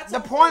 that's the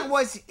all point it is.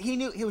 was he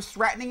knew he was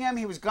threatening him.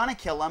 He was gonna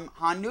kill him.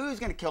 Han knew he was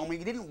gonna kill him.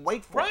 He didn't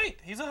wait for it. Right,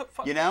 he's a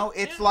fucking... You know,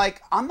 it's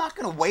like I'm not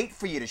gonna wait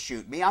for you to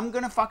shoot me. I'm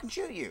gonna fucking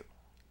shoot you.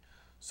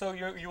 So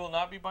you will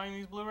not be buying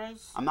these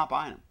Blu-rays? I'm not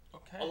buying them.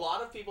 Okay. A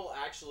lot of people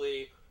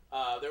actually.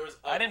 There was.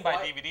 I didn't buy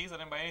DVDs. I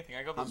didn't buy anything.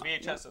 I got those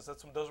VHSs.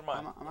 Those are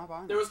mine. I'm not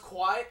buying There them. was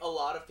quite a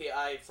lot of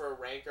for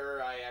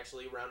Ranker. I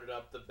actually rounded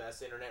up the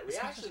best internet Is he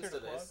reactions just to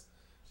here to this.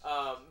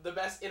 The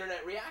best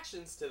internet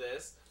reactions to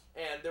this,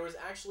 and there was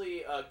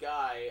actually a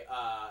guy,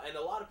 and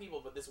a lot of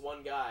people, but this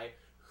one guy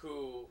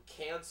who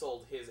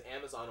canceled his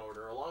Amazon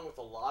order along with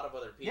a lot of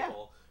other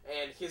people.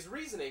 And his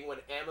reasoning when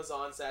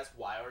Amazon says,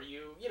 "Why are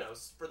you?"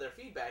 For their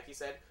feedback, he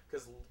said,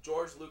 "Because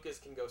George Lucas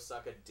can go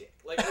suck a dick."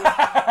 Like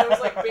it was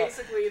like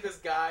basically this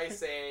guy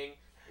saying,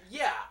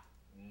 "Yeah,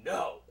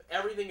 no,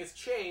 everything has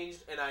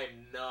changed, and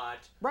I'm not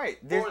Right.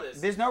 for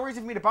this There's no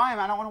reason for me to buy them.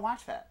 I don't want to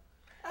watch that.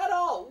 at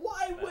all.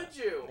 Why would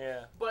you?"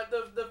 Yeah. But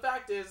the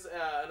fact is,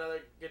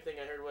 another good thing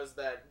I heard was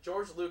that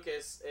George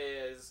Lucas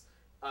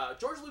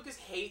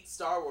hates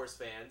Star Wars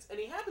fans, and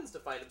he happens to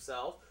find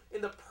himself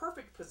in the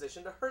perfect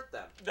position to hurt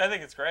them. I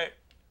think it's great.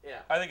 Yeah.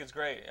 I think it's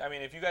great. I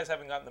mean, if you guys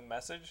haven't gotten the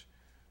message,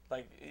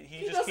 like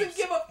he just doesn't keeps,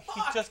 give a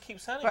fuck. He just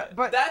keeps sending it.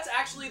 But That's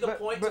actually the but-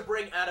 point but- to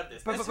bring out of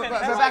this. but This but is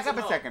back drives up him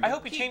a home. second. I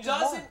hope he changes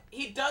more.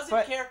 He doesn't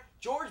But- care.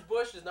 George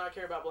Bush does not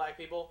care about black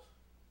people.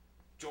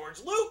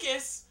 George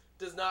Lucas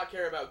does not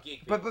care about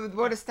geek people. But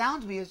what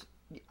astounds me is,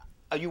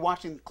 are you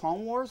watching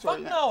Clone Wars? Fuck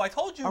no, I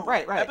told you. Oh,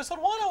 right. Episode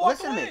 1, I walked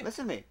Listen away. to me.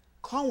 Listen to me.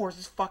 Clone Wars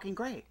is fucking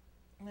great.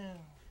 Man.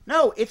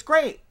 No, it's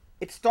great.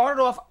 It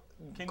started off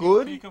Can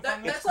good. You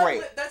confirm It's That's this?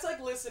 great. that's like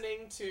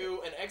listening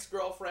to an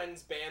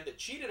ex-girlfriend's band that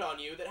cheated on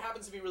you that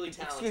happens to be really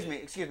talented.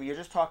 Excuse me. You're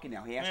just talking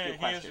now. He asked you a Yeah, he is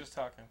question. just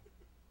talking.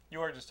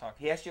 You are just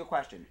talking. He asked you a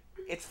question.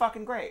 It's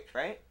fucking great,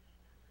 right?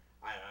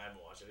 I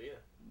haven't watched it either.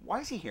 Why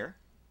is he here?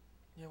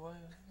 Yeah, why?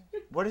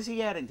 What is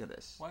he adding to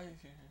this? Why is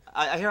he?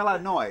 I hear a lot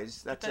of noise.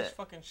 Get That's that it.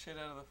 fucking shit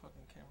out of the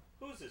fucking camera.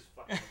 Who's this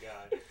fucking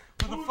guy?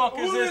 Who the fuck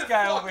is who this this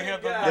guy over fucking here?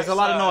 guy? There's a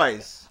lot of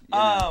noise. you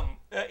know.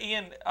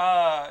 Ian,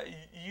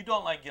 you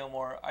don't like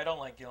Gilmore. I don't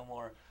like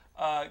Gilmore.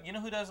 You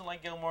know who doesn't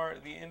like Gilmore?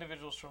 The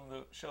individuals from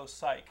the show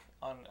Psych.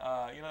 On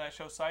you know that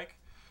show Psych?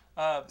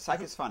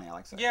 Psych is funny. I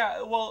like Psych.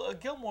 Yeah, well,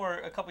 Gilmore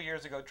a couple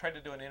years ago tried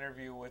to do an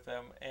interview with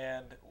them,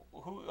 and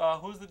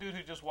who's the dude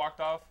who just walked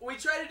off? We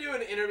tried to do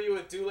an interview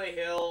with Dule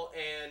Hill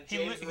and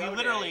James He Roday,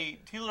 literally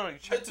the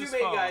checked two his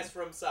main phone. guys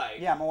from Psych.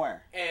 Yeah, I'm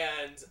aware.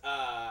 And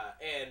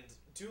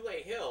Dule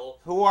Hill,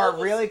 Who are all of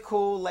us- really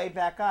cool,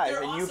 laid-back guys,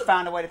 They're and you awesome.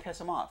 found a way to piss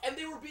them off. and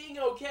they were being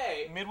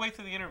okay. Midway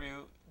through the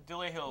interview,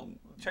 DeLay Hill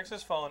checks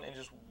his phone and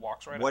just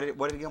walks right What up.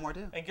 did Gilmore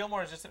do? And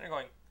Gilmore is just sitting there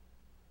going,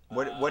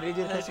 What did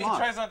he do to piss he him off?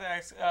 tries not to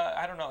ask,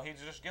 I don't know,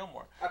 he's just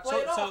Gilmore. I play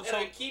it off, and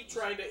I keep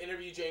trying to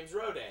interview James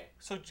Roday.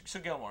 So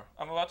Gilmore,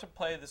 I'm about to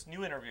play this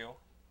new interview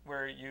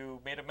where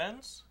you made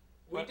amends.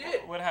 We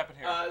did. What happened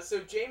here?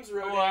 So James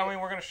Roday. well, I mean,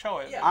 we're going to show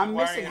it. Yeah. I'm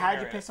Why are missing. you How did you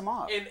hearing piss it? him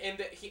off? And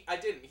I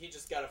didn't. He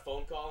just got a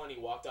phone call and he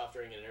walked off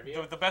during an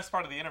interview. The best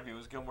part of the interview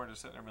was Gilmore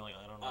just sitting there being like,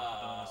 I don't know what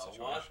to do in this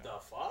situation. What the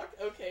fuck?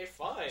 Okay,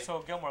 fine. So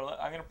Gilmore,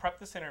 I'm going to prep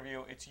this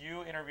interview. It's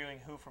you interviewing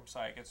who from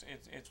Psych? It's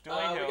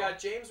DeLay Hill. We got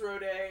James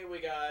Roday, we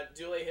got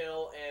Dule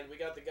Hill, and we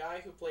got the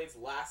guy who plays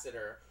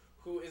Lassiter,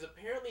 who is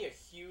apparently a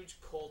huge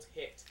cult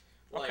hit.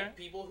 Like, Okay.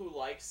 people who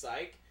like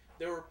Psych,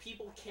 there were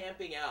people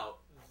camping out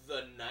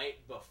the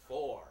night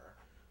before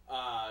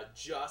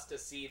just to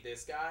see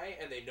this guy,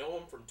 and they know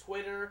him from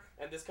Twitter,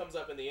 and this comes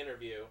up in the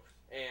interview.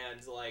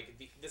 And, like,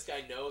 this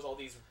guy knows all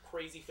these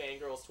crazy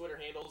fangirls' Twitter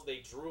handles. They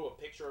drew a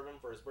picture of him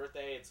for his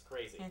birthday. It's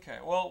crazy. Okay,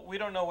 well, we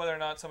don't know whether or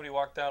not somebody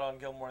walked out on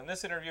Gilmore in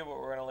this interview, but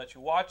we're going to let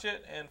you watch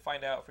it and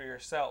find out for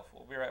yourself.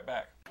 We'll be right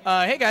back.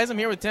 Hey guys, I'm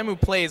here with Tim, who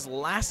plays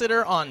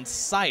Lassiter on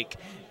Psych,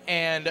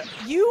 and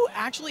you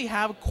actually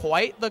have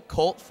quite the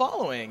cult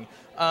following.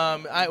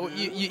 What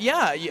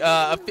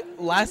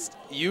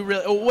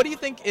do you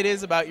think it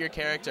is about your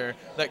character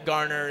that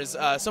garners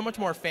so much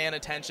more fan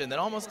attention than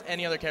almost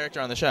any other character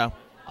on the show?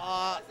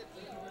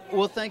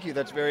 Well, thank you.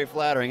 That's very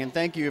flattering. And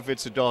thank you if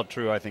it's at all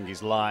true. I think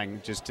he's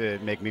lying just to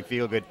make me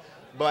feel good.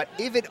 But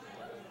if it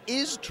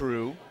is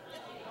true,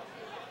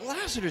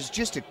 Lasseter's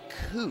just a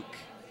kook.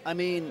 I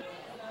mean,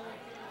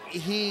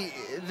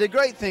 the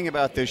great thing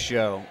about this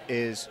show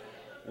is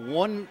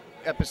one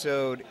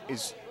episode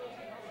is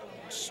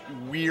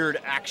weird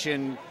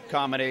action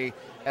comedy,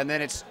 and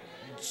then it's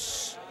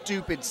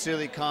stupid,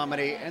 silly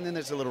comedy, and then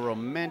there's a little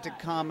romantic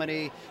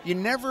comedy. You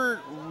never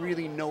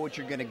really know what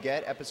you're going to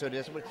get episode to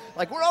episode.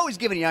 Like, we're always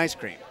giving you ice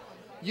cream.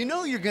 You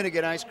know you're going to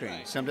get ice cream.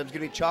 Sometimes it's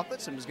going to be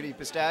chocolate, sometimes it's going to be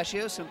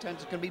pistachio,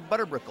 sometimes it's going to be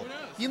butterbrickle.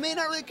 You may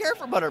not really care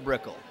for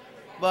butterbrickle,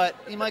 but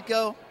you might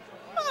go,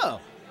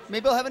 oh,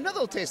 maybe I'll have another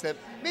little taste of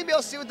that. Maybe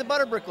I'll sit with the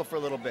butterbrickle for a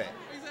little bit.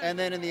 Exactly. And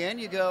then in the end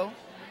you go,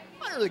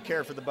 I don't really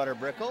care for the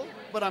butterbrickle,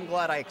 but I'm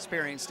glad I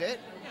experienced it.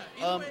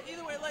 Yeah,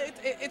 either way,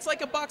 it's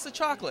like a box of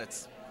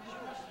chocolates.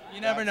 You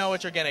never know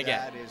what you're going to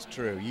get. That is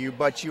true.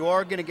 But you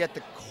are going to get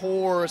the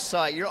core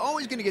Psych. You're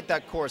always going to get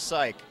that core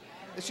Psych.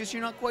 It's just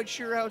you're not quite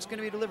sure how it's going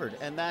to be delivered.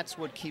 And that's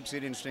what keeps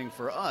it interesting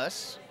for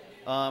us.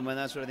 And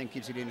that's what I think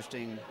keeps it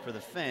interesting for the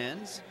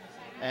fans.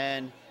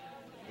 And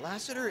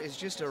Lasseter is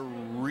just a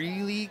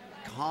really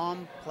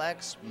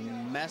complex,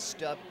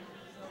 messed up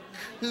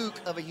kook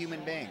of a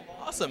human being.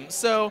 Awesome.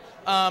 So,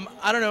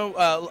 I don't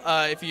know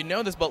if you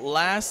know this, but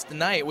last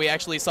night we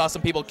actually saw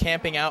some people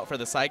camping out for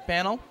the Psych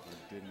panel.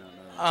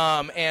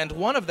 And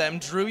one of them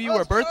drew you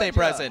a birthday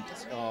present.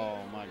 Oh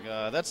my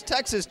God, that's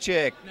Texas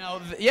Chick. Now,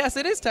 yes,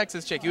 it is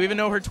Texas Chick. You even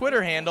know her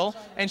Twitter handle,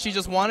 and she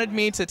just wanted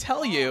me to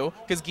tell you,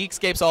 because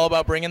Geekscape's all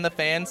about bringing the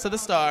fans to the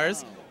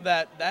stars,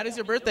 that is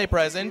your birthday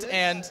present,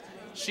 and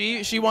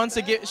she wants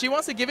to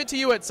give it to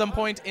you at some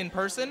point in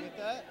person,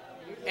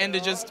 and to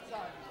just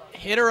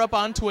hit her up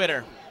on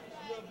Twitter.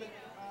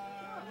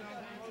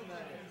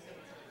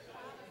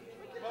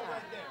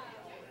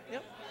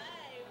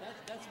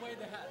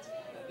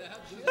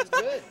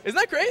 Isn't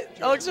that great?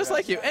 It looks just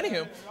like you.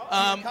 Anywho,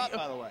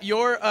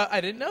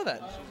 I didn't know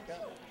that.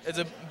 It's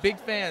a big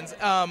fans.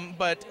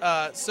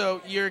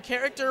 So your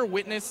character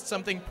witnessed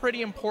something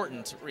pretty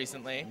important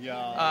recently.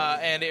 Yeah.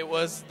 And it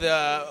was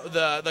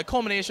the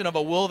culmination of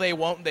a will they,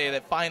 won't they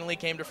that finally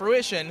came to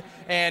fruition,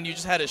 and you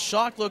just had a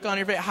shocked look on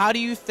your face. How do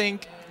you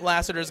think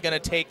Lasseter's going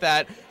to take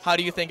that? How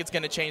do you think it's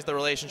going to change the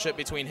relationship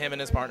between him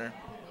and his partner?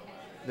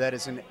 That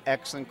is an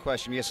excellent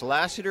question. Yes,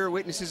 Lasseter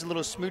witnesses a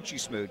little smoochy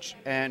smooch,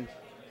 and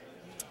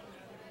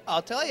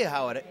I'll tell you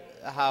how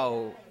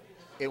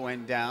it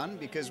went down,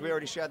 because we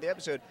already shot the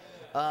episode.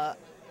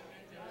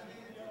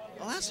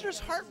 Lasseter's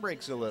heart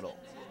breaks a little.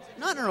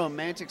 Not in a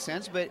romantic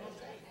sense, but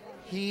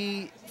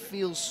he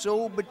feels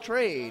so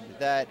betrayed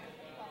that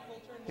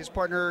his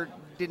partner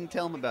didn't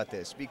tell him about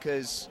this,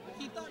 because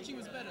he thought she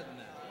was better than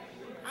that.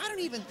 I don't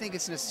even think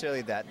it's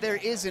necessarily that. There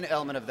is an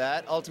element of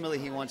that. Ultimately,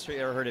 he wants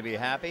her to be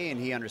happy, and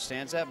he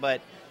understands that,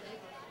 but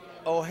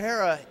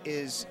O'Hara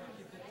is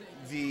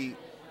the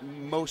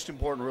most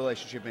important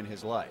relationship in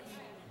his life.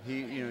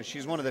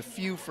 She's one of the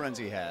few friends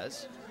he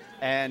has,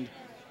 and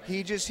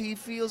he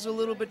feels a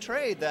little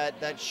betrayed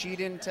that she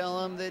didn't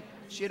tell him that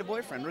she had a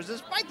boyfriend,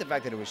 despite the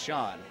fact that it was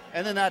Sean.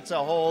 And then that's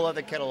a whole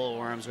other kettle of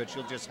worms, which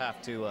you'll just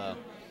have to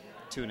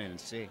tune in and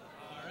see.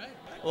 All right.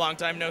 Long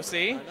time no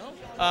see.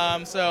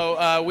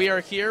 So we are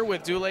here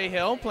with Dule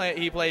Hill.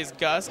 He plays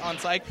Gus on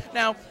Psych.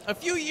 Now, a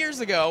few years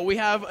ago, we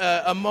have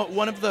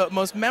one of the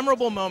most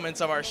memorable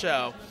moments of our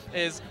show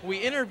is we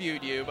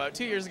interviewed you about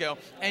 2 years ago,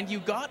 and you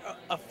got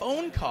a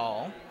phone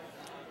call,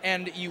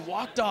 and you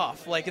walked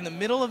off, like, in the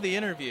middle of the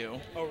interview.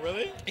 Oh,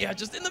 really? Yeah,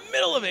 just in the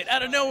middle of it,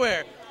 out of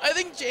nowhere. I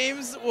think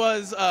James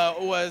was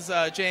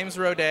James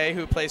Roday,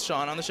 who plays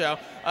Sean on the show,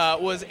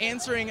 was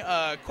answering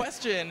a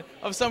question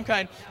of some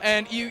kind,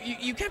 and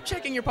you kept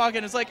checking your pocket,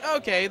 and it's like,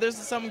 okay, there's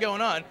something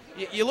going on.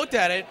 You looked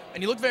at it,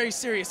 and you looked very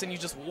serious, and you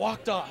just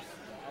walked off.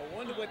 I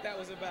wonder what that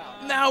was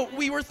about. Now,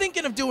 we were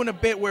thinking of doing a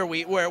bit where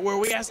we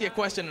ask you a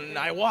question, and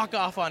I walk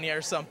off on you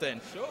or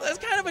something. Sure. That's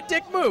kind of a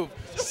dick move.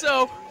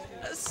 So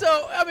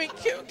I mean,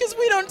 because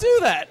we don't do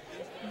that.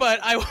 But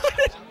I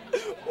wanted,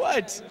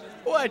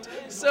 what?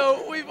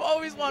 So we've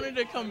always wanted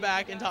to come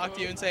back and talk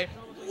to you and say,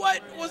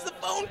 what was the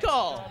phone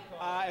call?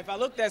 If I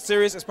looked that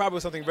serious, it's probably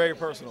something very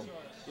personal.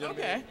 You know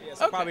what I mean? Yeah,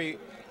 so okay. Probably,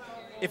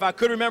 if I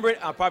could remember it,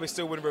 I probably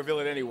still wouldn't reveal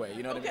it anyway.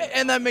 You know what I mean?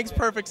 And that makes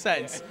perfect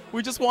sense.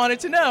 We just wanted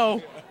to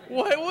know,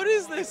 what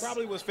is this? It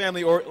probably was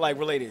family or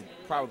related,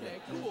 probably.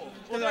 Okay,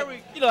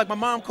 cool. Like my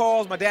mom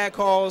calls, my dad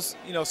calls,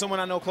 someone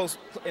I know close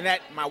in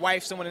that, my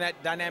wife, someone in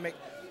that dynamic,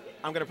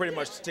 I'm going to pretty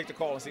much take the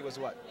call and see what's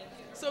what.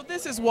 So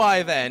this is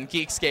why then,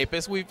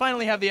 Geekscapists, we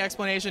finally have the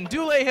explanation.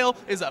 Dule Hill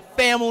is a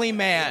family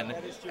man,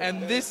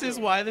 and this is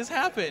why this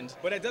happened.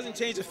 But it doesn't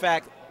change the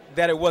fact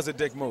that it was a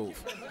dick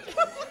move.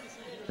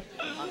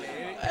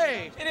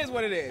 Hey, it is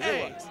what it is.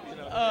 Hey. It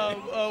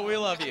was. We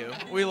love you.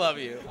 We love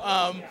you.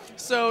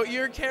 So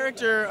your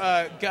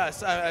character,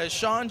 Gus,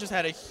 Sean just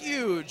had a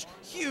huge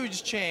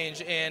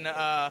change in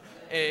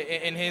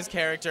his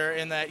character,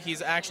 in that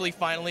he's actually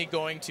finally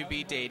going to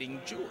be dating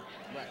Jewel.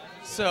 Right.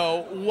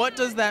 So what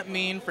does that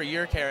mean for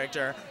your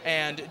character?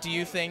 And do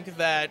you think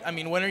that,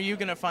 when are you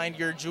going to find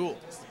your Jewel?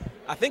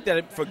 I think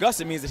that for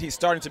Gus, it means that he's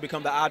starting to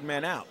become the odd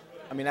man out.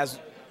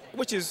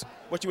 Which is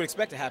what you would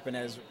expect to happen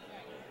as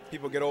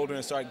people get older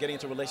and start getting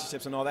into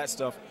relationships and all that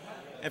stuff.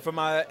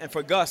 And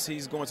for Gus,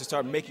 he's going to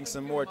start making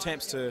some more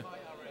attempts to,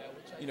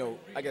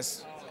 I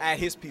guess, add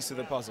his piece to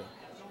the puzzle.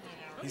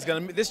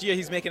 This year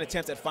he's making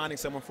attempts at finding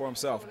someone for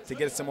himself to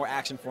get some more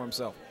action for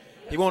himself.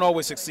 He won't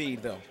always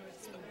succeed though.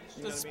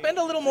 So spend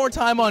a little more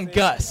time on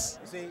Gus.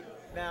 See,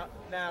 now,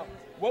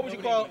 what would you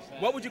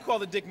call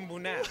the Dick Moo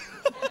now?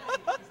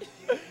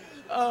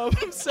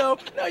 So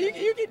no, you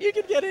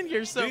can get in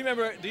here. So do you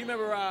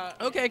remember?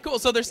 Okay, cool.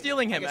 So they're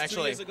stealing him. I guess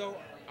Actually, 2 years ago,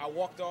 I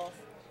walked off.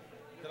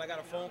 Then I got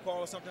a phone call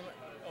or something.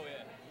 Oh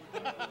yeah. You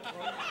do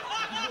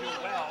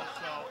well,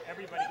 so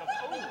everybody goes,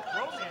 oh,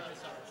 romance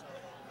is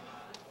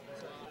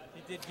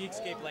He did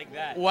Geekscape like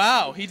that.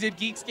 Wow, he did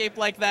Geekscape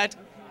like that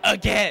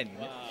again.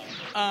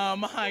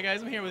 Hi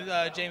guys, I'm here with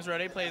James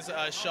Rode, plays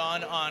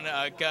Sean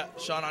on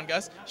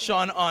Gus.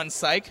 Sean on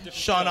Psych.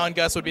 Sean on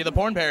Gus would be the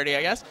porn parody,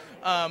 I guess.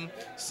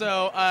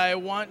 So I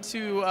want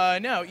to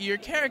know, your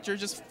character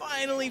just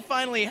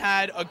finally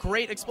had a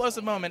great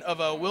explosive moment of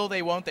a will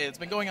they, won't they. It's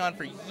been going on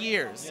for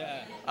years.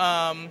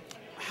 Yeah.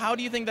 How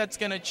do you think that's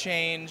going to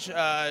change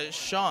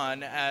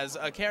Sean as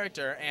a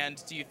character?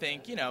 And do you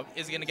think,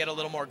 is he going to get a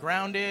little more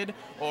grounded,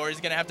 or is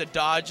he going to have to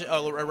dodge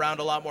around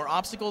a lot more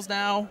obstacles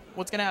now?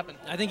 What's going to happen?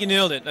 I think you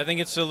nailed it. I think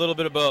it's a little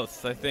bit of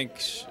both. I think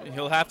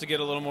he'll have to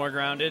get a little more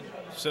grounded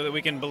so that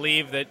we can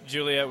believe that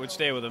Juliet would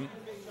stay with him.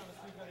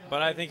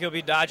 But I think he'll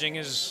be dodging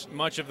as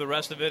much of the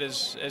rest of it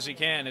as he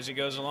can as he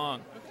goes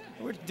along.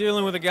 We're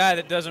dealing with a guy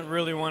that doesn't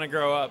really want to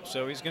grow up,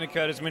 so he's going to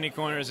cut as many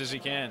corners as he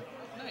can.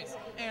 Nice.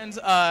 And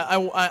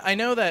I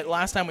know that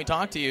last time we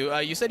talked to you,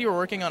 you said you were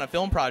working on a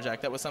film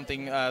project that was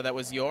something that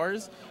was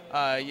yours.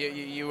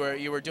 You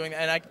were doing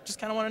that, and I just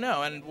kind of want to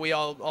know, and we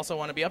all also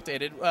want to be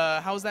updated.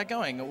 How's that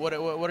going? What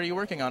are you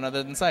working on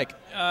other than Psych?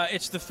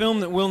 It's the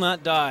film that will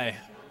not die.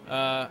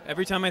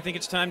 Every time I think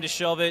it's time to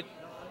shelve it,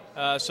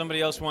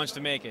 somebody else wants to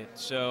make it.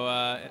 So,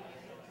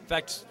 in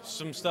fact,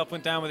 some stuff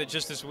went down with it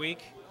just this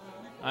week.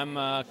 I'm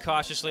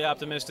cautiously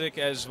optimistic,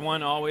 as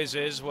one always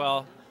is,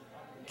 while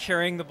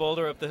carrying the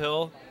boulder up the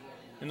hill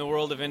in the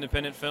world of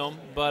independent film.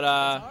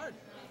 But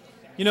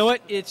you know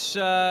what?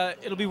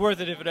 It'll be worth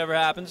it if it ever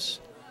happens.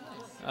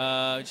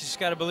 Just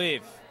got to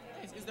believe.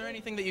 Is there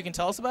anything that you can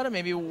tell us about it?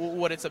 Maybe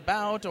what it's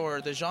about or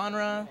the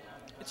genre?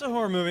 It's a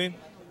horror movie.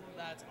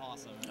 That's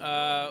awesome.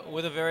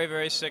 With a very,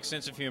 very sick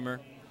sense of humor.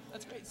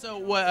 That's great.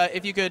 So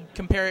if you could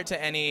compare it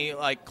to any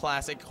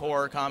classic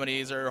horror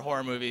comedies or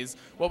horror movies,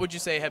 what would you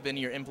say have been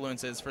your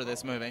influences for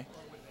this movie?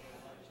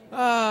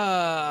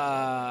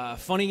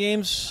 Funny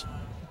Games.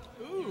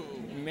 Ooh,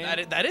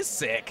 that is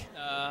sick.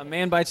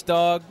 Man Bites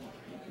Dog,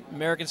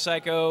 American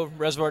Psycho,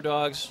 Reservoir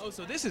Dogs. Oh,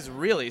 so this is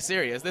really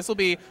serious. This will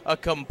be a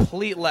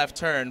complete left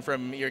turn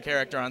from your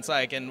character on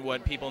Psych and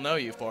what people know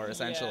you for,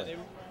 essentially.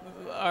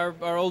 Yeah,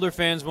 our older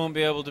fans won't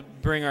be able to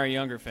bring our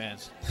younger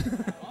fans.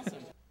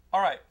 Awesome.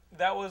 All right.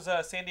 That was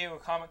San Diego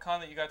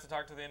Comic-Con that you got to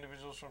talk to the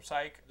individuals from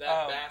Psych.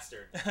 That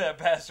bastard. That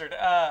bastard.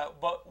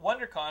 But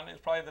WonderCon is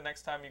probably the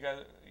next time you guys,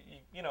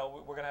 we're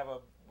going to have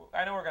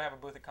I know we're going to have a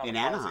booth at Comic In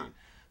Anaheim.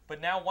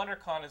 But now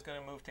WonderCon is going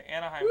to move to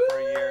Anaheim for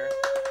a year.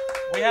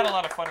 We had a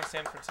lot of fun in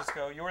San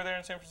Francisco. You were there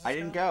in San Francisco? I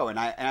didn't go, and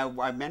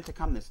I meant to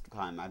come this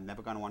time. I've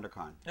never gone to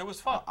WonderCon. It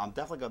was fun. I'll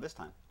definitely go this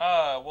time.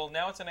 Well,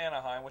 now it's in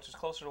Anaheim, which is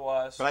closer to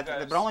us.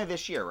 But only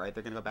this year, right?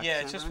 They're going to go back Yeah,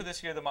 to it's just for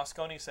this year. The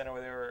Moscone Center,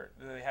 where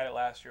they had it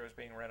last year, was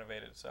being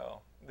renovated.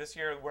 So this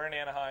year, we're in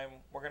Anaheim.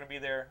 We're going to be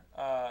there.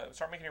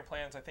 Start making your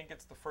plans. I think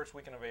it's the first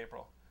weekend of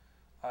April.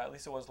 At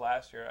least it was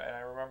last year, and I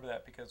remember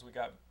that because we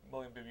got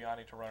William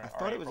Bibiani to run I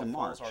thought it was in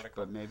March,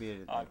 article but maybe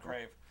on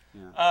Crave.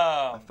 Yeah.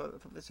 I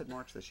thought they said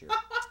March this year.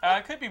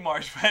 It could be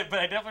March, but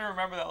I definitely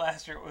remember that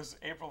last year it was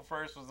April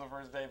 1st was the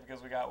first day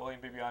because we got William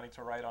Bibiani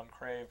to write on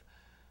Crave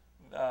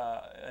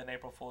an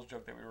April Fool's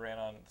joke that we ran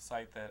on the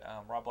site that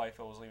Rob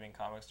Liefeld was leaving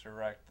comics to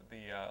direct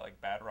the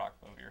Bad Rock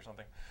movie or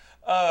something.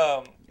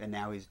 And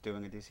now he's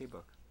doing a DC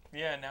book.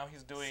 Yeah, now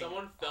he's doing.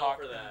 Someone fell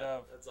Hawk for that. and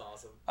Dove. That's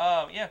awesome.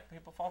 Yeah,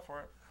 people fall for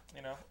it.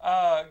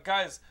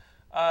 Guys,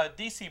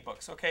 DC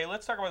books. Okay,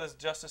 let's talk about this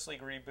Justice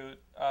League reboot.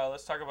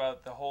 Let's talk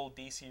about the whole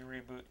DC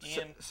reboot.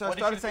 Ian, so I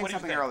started saying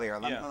something earlier.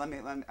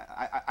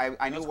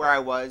 I knew where I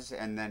was,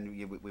 and then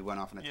we went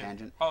off on a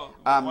tangent. Oh,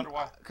 I wonder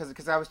why.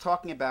 Because I was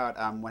talking about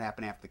what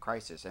happened after the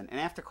Crisis, and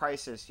after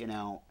Crisis,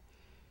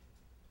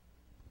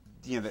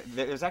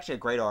 there's actually a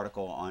great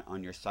article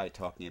on your site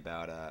talking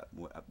about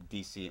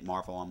DC,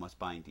 Marvel almost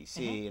buying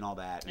DC and all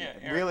that.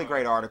 Yeah, really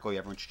great article.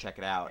 Everyone should check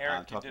it out.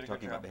 Eric,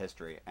 talking about the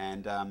history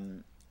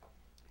and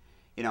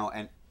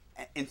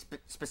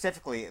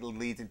specifically it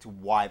leads into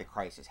why the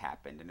Crisis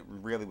happened, and it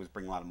really was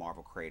bringing a lot of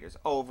Marvel creators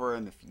over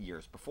in the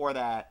years before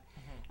that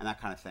and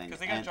that kind of thing. Because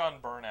they got John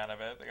Byrne out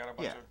of it. They got a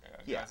bunch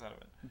of guys out of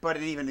it.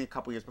 But even a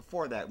couple years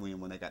before that,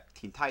 when they got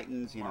Teen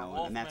Titans,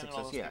 and that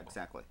success. Yeah,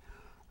 exactly.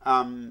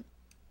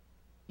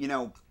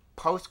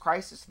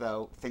 Post-Crisis,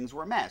 though, things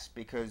were a mess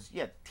because,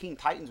 Teen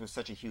Titans was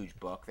such a huge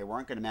book. They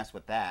weren't going to mess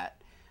with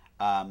that.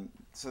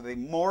 So they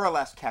more or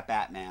less kept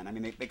Batman. I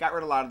mean, they got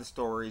rid of a lot of the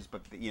stories,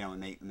 but,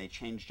 and they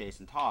changed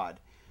Jason Todd.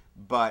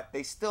 But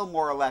they still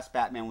more or less,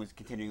 Batman was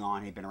continuing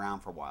on. He'd been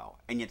around for a while.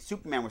 And yet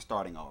Superman was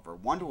starting over.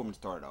 Wonder Woman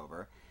started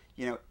over.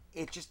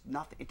 it just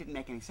nothing. It didn't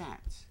make any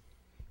sense.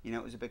 You know,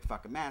 it was a big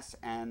fucking mess,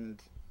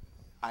 and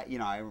I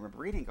remember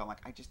reading, going like,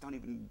 I just don't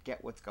even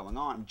get what's going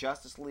on.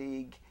 Justice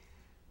League,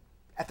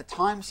 at the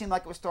time, seemed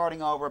like it was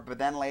starting over, but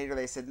then later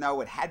they said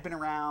no, it had been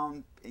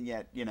around, and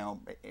yet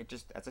it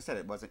just, as I said,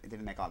 it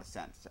didn't make a lot of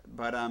sense.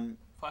 But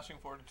flashing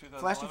forward to 2011.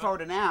 Flashing forward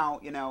to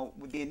now,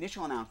 with the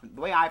initial announcement,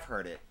 the way I've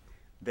heard it,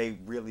 they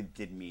really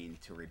did mean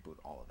to reboot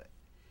all of it.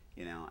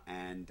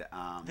 And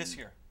this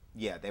year.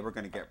 Yeah, they were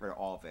going to get rid of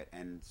all of it,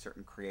 and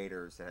certain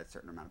creators that had a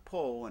certain amount of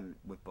pull, and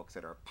with books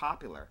that are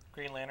popular.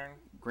 Green Lantern,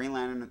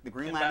 the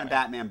Green Lantern and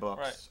Batman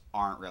books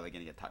aren't really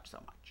going to get touched so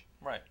much.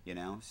 Right.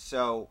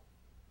 So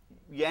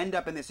you end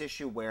up in this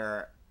issue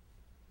where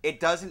it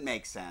doesn't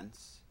make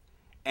sense,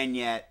 and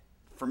yet,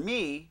 for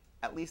me,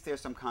 at least there's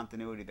some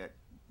continuity that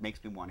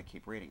makes me want to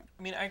keep reading it.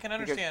 I mean, I can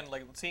understand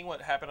seeing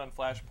what happened on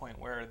Flashpoint,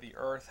 where the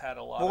Earth had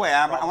a lot. Well, wait,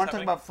 I want to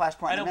talk about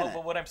Flashpoint in a minute.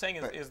 But what I'm saying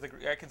is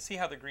I can see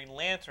how the Green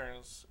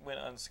Lanterns went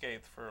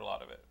unscathed for a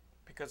lot of it,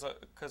 because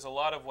a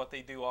lot of what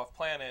they do off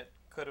planet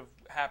could have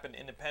happened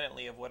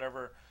independently of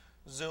whatever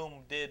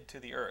Zoom did to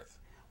the Earth.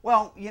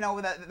 Well,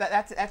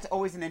 that's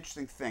always an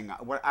interesting thing.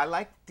 What I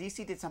like,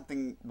 DC did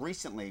something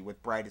recently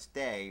with Brightest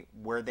Day,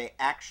 where they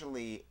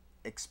actually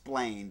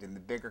explained in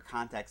the bigger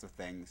context of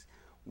things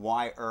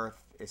why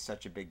Earth is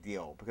such a big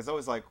deal. Because I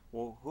was like,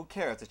 well, who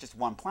cares? It's just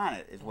one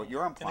planet, is what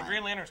you're implying. And the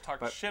Green Lanterns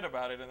talked shit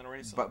about it in the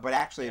recent. But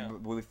actually,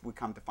 we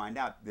come to find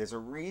out, there's a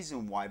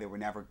reason why there were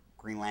never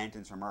Green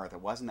Lanterns from Earth.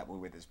 It wasn't that we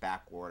were this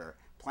backwater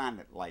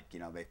planet. Like,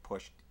 they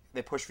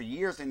pushed for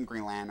years in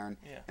Green Lantern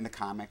in the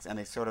comics, and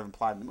they sort of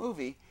implied in the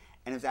movie.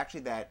 And it was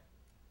actually that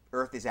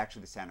Earth is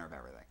actually the center of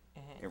everything.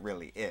 It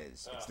really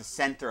is. It's the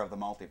center of the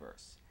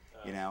multiverse.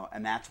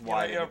 And that's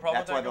why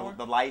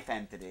the life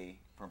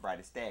entity from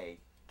Brightest Day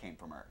came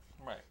from Earth.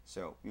 Right.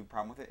 So, you have a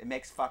problem with it? It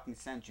makes fucking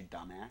sense, you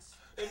dumbass.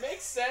 It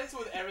makes sense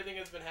with everything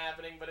that's been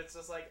happening, but it's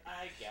just like,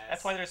 I guess.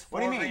 That's why there's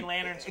 4 Green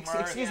Lanterns from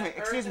Earth. Excuse me.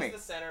 Earth is the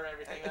center of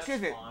everything.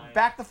 Excuse me. Fine.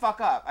 Back the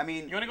fuck up. I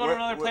mean, you want to go to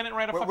another planet and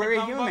write a fucking we're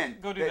comic human.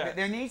 book? Go do that.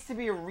 There needs to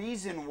be a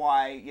reason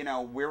why,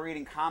 we're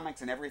reading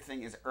comics and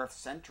everything is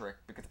Earth-centric,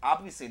 because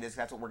obviously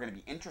that's what we're going to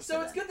be interested in.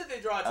 So it's good that they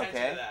draw attention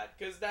to that,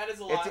 because that is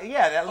a lot. At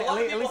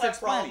people least have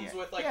problems it.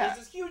 with, there's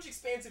this huge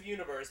expansive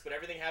universe, but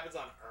everything happens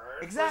on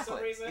Earth for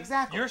some reason.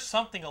 Exactly. You're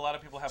something a lot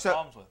of people have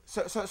problems with.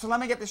 So let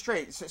me get this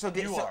straight.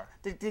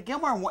 Did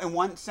Gilmore in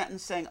one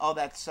sentence saying, "Oh,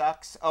 that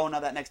sucks. Oh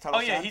no, that makes total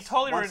sense." Oh yeah, he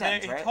totally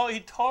right? he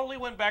totally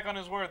went back on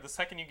his word the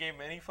second you gave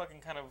him any fucking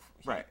kind of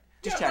right.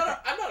 Just check it.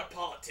 I'm not a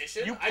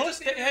politician. I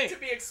just need it to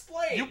be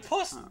explained. You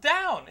pussed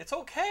down. It's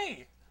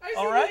okay.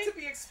 All right. To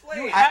be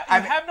explained. You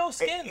have no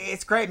skin.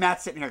 It's great.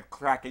 Matt's sitting here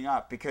cracking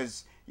up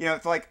because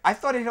it's like I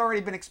thought it had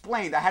already been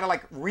explained. I had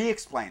to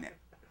re-explain it.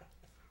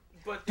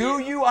 But do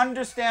you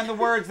understand the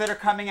words that are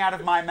coming out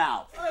of my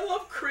mouth? I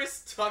love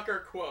Chris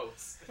Tucker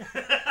quotes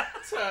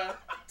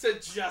to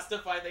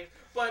justify things.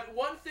 But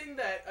one thing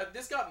that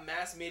this got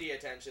mass media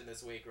attention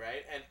this week,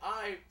 right? And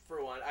I,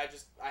 for one,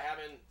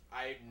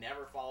 I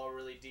never follow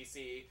really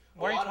DC.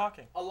 Why are you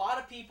talking? A lot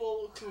of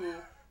people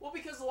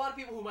because a lot of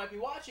people who might be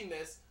watching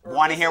this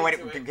want to hear what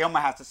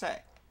Gilmore has to say.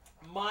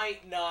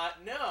 Might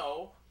not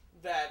know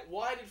that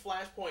why did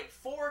Flashpoint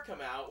 4 come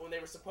out when they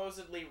were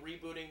supposedly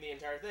rebooting the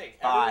entire thing?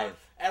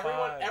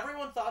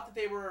 Everyone thought that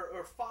they were,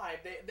 or 5.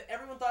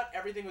 Everyone thought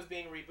everything was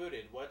being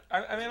rebooted. What?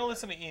 I'm going to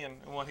listen to Ian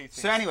and what he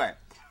thinks. So anyway,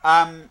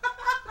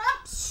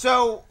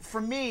 so for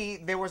me,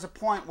 there was a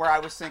point where I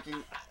was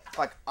thinking,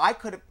 I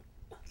could have.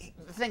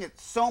 The thing is,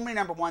 so many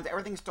number ones,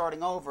 everything's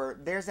starting over.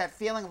 There's that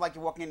feeling of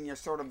you're walking in and you're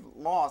sort of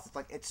lost.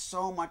 It's it's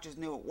so much is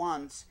new at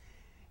once.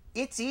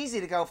 It's easy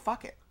to go,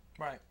 fuck it.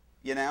 Right.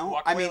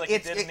 Walk away like you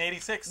did in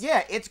 86.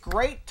 Yeah, it's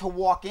great to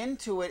walk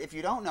into it if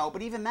you don't know,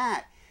 but even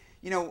that,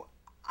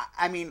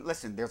 I mean,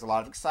 listen, there's a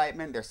lot of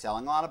excitement. They're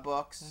selling a lot of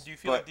books. Do you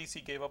feel like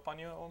DC gave up on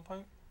you at one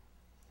point?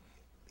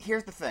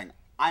 Here's the thing.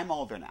 I'm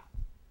older now.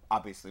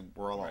 Obviously,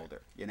 we're all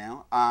older, In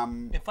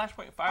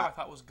Flashpoint 5, I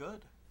thought was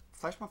good.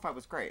 Flashpoint 5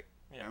 was great.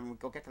 Yeah. And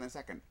we'll get to that in a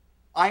second.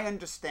 I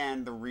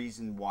understand the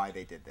reason why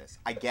they did this.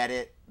 I get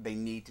it. They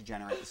need to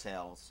generate the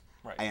sales.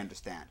 Right. I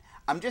understand.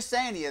 I'm just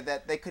saying to you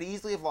that they could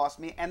easily have lost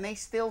me, and they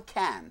still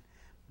can.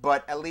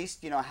 But at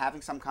least,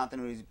 having some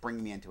continuity is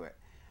bringing me into it.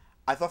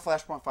 I thought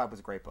Flashpoint 5 was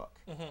a great book.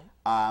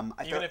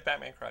 Mm-hmm. Even if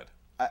Batman cried.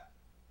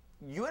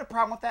 You had a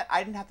problem with that?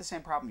 I didn't have the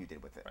same problem you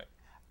did with it. Right.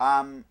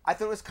 I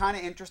thought it was kind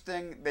of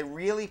interesting. They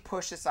really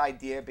pushed this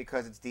idea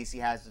because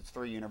DC has its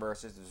 3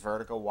 universes. There's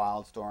Vertigo,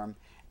 Wildstorm,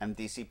 and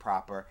DC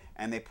proper.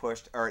 And they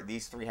pushed, or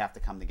these 3 have to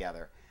come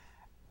together.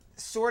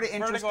 Sort of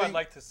interesting. Vertigo I'd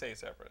like to stay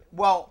separate.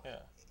 Well... Yeah.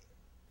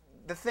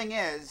 The thing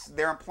is,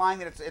 they're implying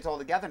that it's all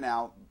together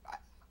now.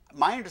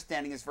 My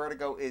understanding is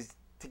Vertigo is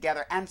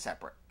together and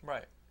separate.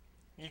 Right.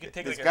 You can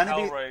take there's a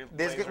Hellray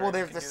there's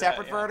the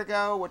separate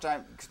Vertigo,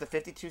 because the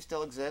 52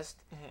 still exist,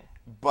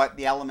 but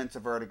the elements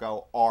of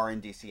Vertigo are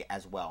in DC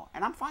as well,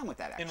 and I'm fine with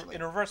that actually.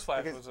 In Reverse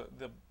Flash was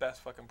the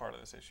best fucking part of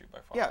this issue by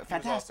far. Yeah,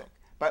 fantastic.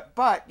 Awesome.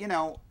 But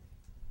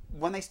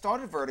when they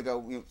started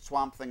Vertigo,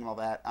 Swamp Thing and all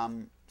that,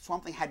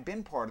 Swamp Thing had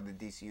been part of the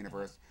DC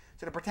universe,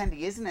 so to pretend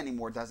he isn't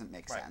anymore doesn't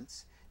make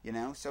sense. You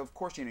know, so of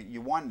course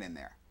you want it in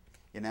there.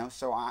 You know,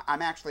 so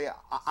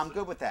I'm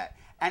good with that.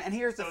 And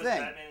here's the thing. So is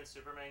Batman and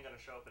Superman going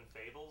to show up in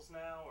Fables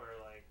now, or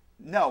like?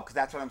 No, because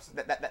that's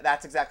what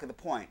that's exactly the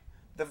point.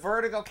 The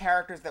Vertigo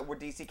characters that were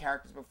DC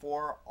characters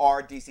before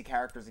are DC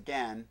characters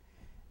again.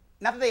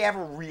 Not that they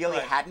ever really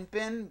hadn't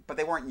been, but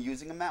they weren't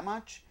using them that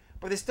much.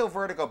 But there's still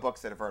Vertigo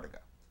books that are Vertigo,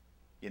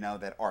 you know,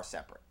 that are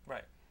separate.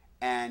 Right.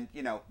 And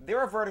you know, there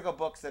are Vertigo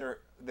books that are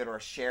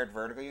a shared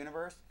Vertigo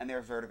universe, and there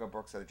are Vertigo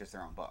books that are just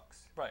their own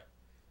books. Right.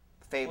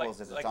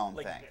 Fables is its own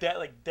thing.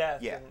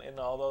 Death and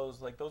all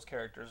those those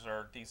characters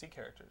are DC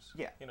characters.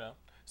 Yeah. You know,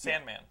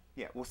 Sandman.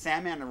 Yeah. Well,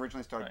 Sandman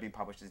originally started being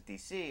published as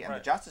DC, and the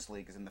Justice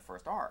League is in the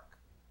first arc.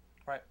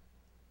 Right.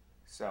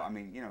 So I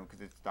mean, you know, because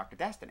it's Dr.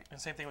 Destiny.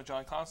 And same thing with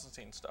John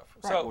Constantine stuff.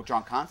 Right. So, well,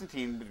 John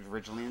Constantine was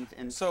originally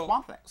in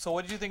Swamp Thing. So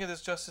what did you think of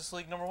this Justice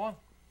League #1?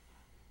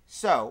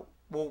 So,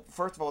 well,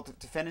 first of all,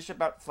 to finish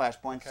about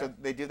Flashpoint, so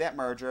they do that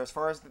merger. As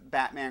far as the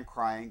Batman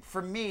crying,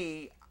 for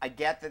me, I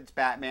get that it's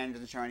Batman,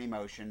 doesn't show any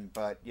emotion,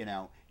 but, you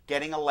know,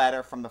 getting a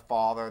letter from the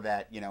father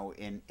that, you know,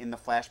 in the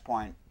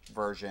Flashpoint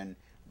version,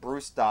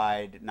 Bruce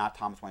died, not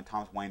Thomas Wayne.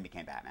 Thomas Wayne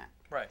became Batman.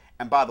 Right.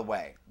 And by the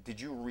way, did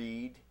you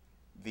read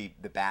the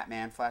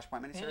Batman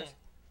Flashpoint miniseries?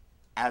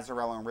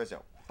 Azzarello and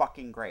Rizzo,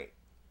 fucking great.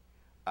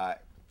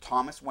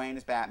 Thomas Wayne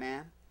is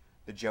Batman.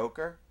 The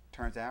Joker,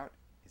 turns out,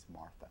 is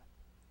Martha.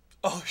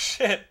 Oh,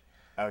 shit.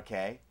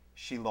 Okay.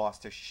 She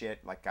lost her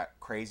shit, like got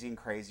crazy and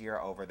crazier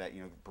over that,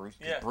 you know, Bruce.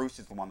 Yeah. Bruce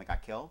is the one that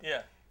got killed.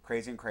 Yeah.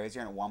 Crazy and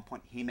crazier, and at one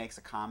point he makes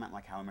a comment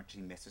like how much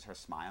he misses her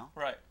smile.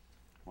 Right.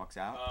 Walks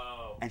out.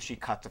 Oh. And she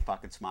cuts a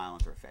fucking smile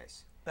into her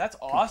face. That's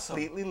awesome.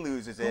 Completely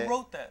loses it. Who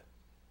wrote that?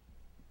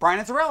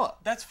 Brian Azzarello.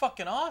 That's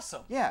fucking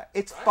awesome. Yeah,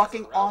 it's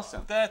fucking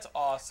awesome. That's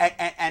awesome.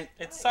 And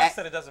it sucks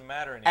that it doesn't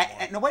matter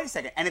anymore. No, wait a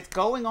second. And it's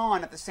going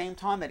on at the same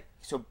time that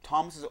so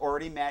Thomas has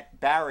already met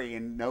Barry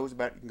and knows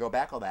about can go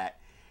back all that.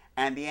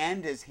 And the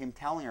end is him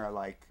telling her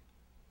like,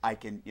 I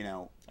can, you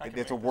know,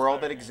 there's a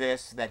world that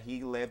exists that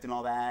he lived and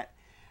all that,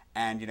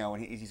 and you know,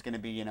 and he's going to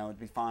be, you know,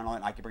 be fine.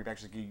 And I can bring back.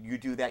 She's like, you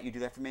do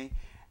that for me.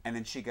 And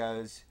then she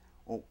goes,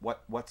 well,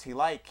 what's he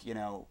like? You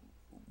know,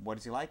 what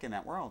is he like in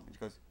that world? And she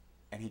goes,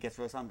 and he gets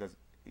really something. Goes,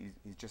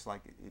 he's just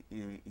like,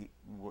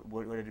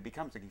 what did he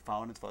become? It's like he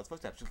followed his father's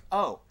footsteps. She goes,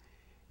 oh,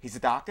 he's a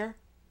doctor? And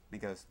he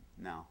goes,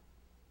 no.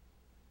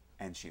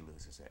 And she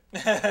loses it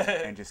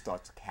and just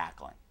starts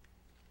cackling.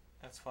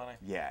 That's funny.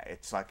 Yeah,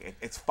 it's like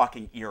it's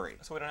fucking eerie.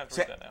 So we don't have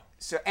to read that now.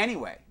 So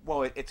anyway,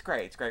 well, it's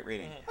great. It's great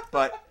reading.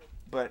 But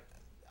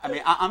I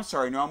mean, I'm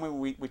sorry.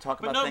 Normally we talk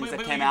about things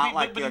that came out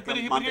like a month or two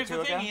ago. But here's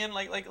the thing, Ian.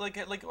 Like,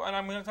 and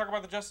I'm going to talk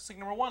about the Justice League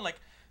 #1. Like,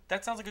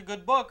 that sounds like a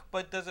good book,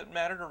 but does it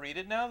matter to read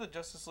it now that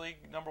Justice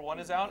League #1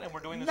 is out and we're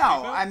doing this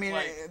reboot? No, I mean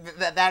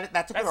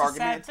that's a good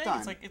argument. It's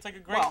done. It's like a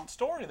great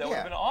story that would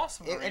have been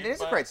awesome to read. It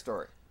is a great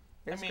story.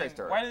 I mean,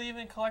 why do they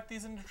even collect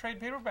these into trade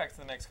paperbacks in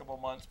the next couple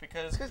of months?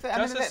 Because I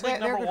mean, Justice League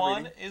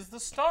 #1 is the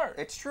start.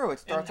 It's true. It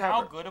starts and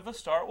how good of a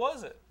start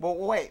was it? Well,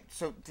 wait.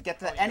 So to get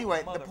to that,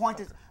 anyway, the point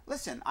is,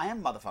 listen, I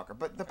am a motherfucker,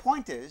 but the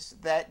point is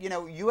that, you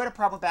know, you had a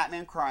problem with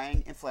Batman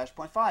crying in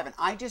Flashpoint 5, and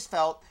I just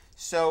felt,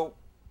 so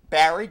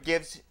Barry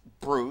gives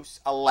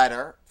Bruce a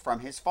letter from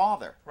his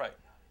father. Right.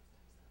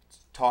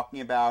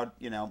 Talking about,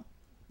 you know,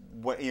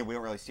 what, you know, we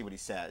don't really see what he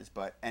says,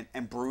 but,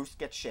 and Bruce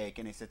gets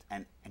shaken, he says,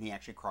 and he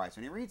actually cries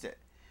when he reads it.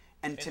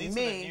 And to me,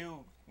 the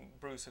new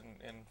Bruce in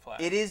Flash.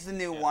 It is the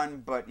new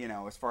one, but you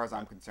know, as far as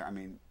I'm concerned, I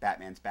mean,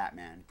 Batman's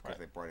Batman because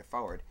they brought it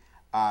forward.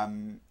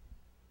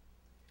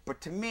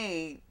 But to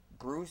me,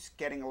 Bruce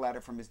getting a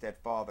letter from his dead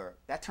father,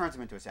 that turns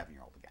him into a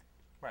 7-year-old again.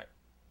 Right,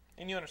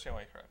 and you understand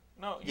why he cried.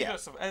 No,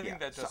 I think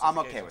that so I'm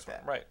okay with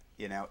that. Right.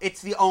 You know,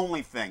 it's the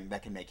only thing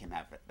that can make him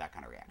have that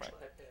kind of reaction.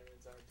 Right.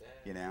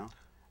 You know,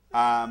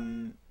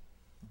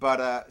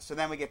 so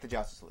then we get the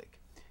Justice League.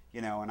 You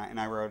know, and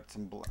I wrote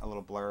a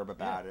little blurb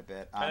about it a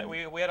bit.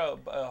 We had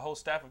a whole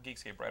staff of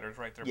Geekscape writers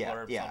write their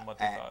blurbs on what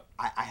they thought.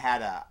 I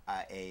had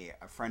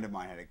a friend of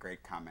mine had a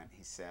great comment.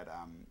 He said,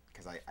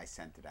 because I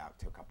sent it out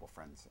to a couple of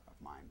friends of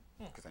mine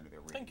because I knew they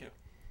were reading. Thank you.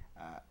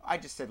 I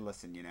just said,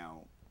 listen, you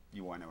know,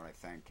 you want to know what I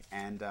think.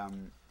 And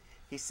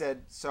he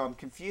said, so I'm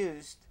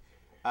confused.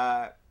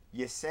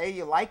 You say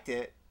you liked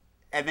it,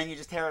 and then you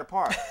just tear it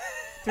apart.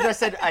 Dude, I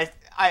said,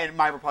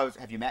 my reply was,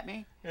 have you met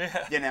me?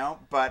 Yeah. You know,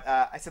 but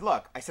I said,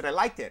 look, I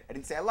liked it. I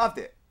didn't say I loved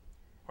it.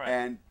 Right.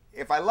 And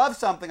if I love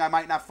something, I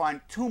might not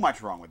find too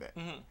much wrong with it.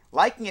 Mm-hmm.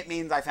 Liking it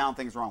means I found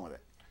things wrong with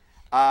it.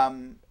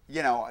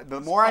 You know, the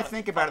more I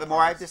think about it, the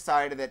more I've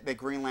decided that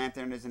Green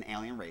Lantern is an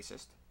alien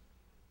racist.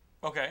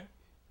 Okay.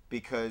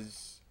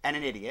 And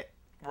an idiot.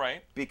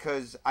 Right.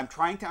 Because I'm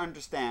trying to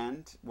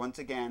understand, once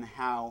again,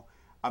 how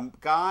a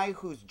guy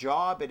whose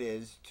job it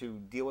is to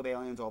deal with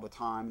aliens all the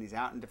time, and he's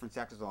out in different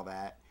sectors and all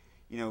that,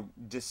 you know,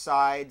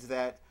 decides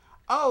that,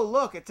 oh,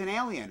 look, it's an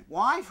alien.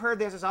 Well, I've heard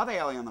there's this other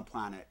alien on the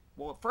planet.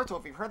 Well, first of all,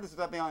 if you've heard there's this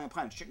other alien on the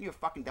planet, shouldn't you have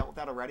fucking dealt with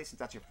that already since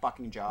that's your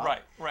fucking job?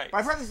 Right. But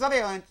I've heard there's this other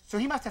alien, so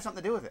he must have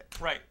something to do with it.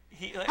 Right.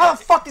 How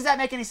the fuck does that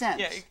make any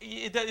sense?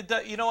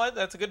 Yeah, you know what?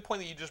 That's a good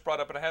point that you just brought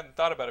up, and I hadn't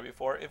thought about it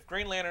before. If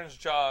Green Lantern's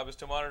job is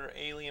to monitor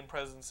alien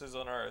presences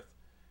on Earth,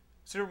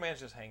 Superman's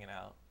just hanging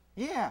out.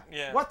 Yeah.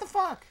 Yeah. What the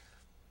fuck?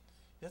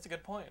 That's a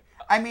good point.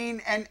 I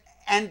mean,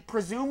 and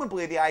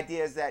presumably the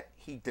idea is that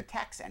he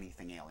detects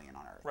anything alien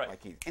on Earth. Right.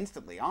 Like he's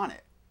instantly on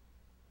it.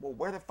 Well,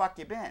 where the fuck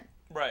you been?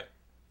 Right.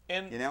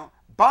 And You know?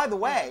 By the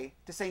way,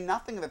 to say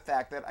nothing of the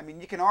fact that, I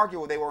mean, you can argue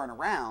well, they weren't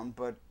around,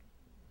 but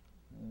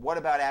what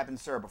about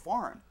Abin-Sur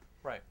before him?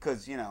 right.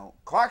 Because, you know,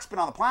 Clark's been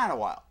on the planet a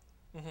while.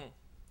 Mm-hmm.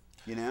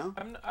 You know?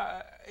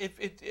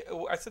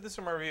 I said this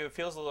in my review. It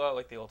feels a lot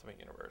like the Ultimate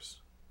Universe,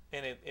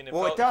 and it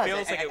Well, felt, it does.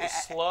 feels like And- it was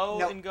and- slow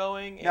no, in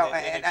going. No,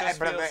 and it just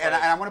but feels and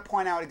like, I want to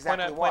point out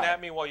exactly why. point at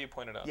me while you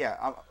point it out. Yeah,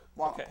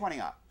 Okay. I'm pointing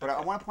out. But Okay.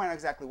 I want to point out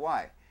exactly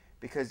why.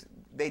 Because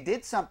they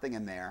did something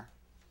in there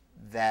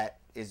that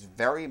is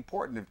very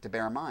important to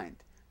bear in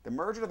mind. The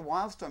merger of the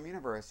Wildstorm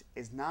universe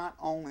is not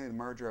only the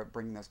merger of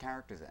bringing those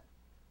characters in.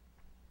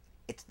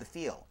 It's the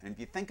feel. And if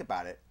you think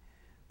about it,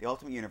 the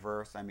Ultimate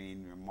Universe, I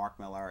mean, Mark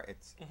Millar,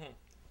 it's...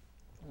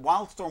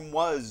 Wildstorm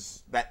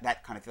was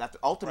that kind of thing.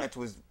 Ultimate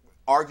was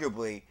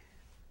arguably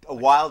a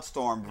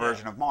Wildstorm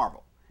version of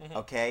Marvel.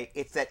 Okay?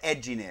 It's that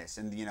edginess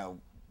and, you know,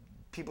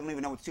 people don't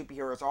even know what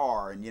superheroes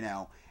are and, you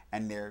know,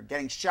 and they're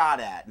getting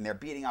shot at and they're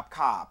beating up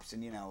cops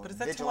and, you know, But is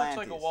that too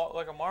vigilantes. much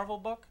like a Marvel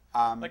book?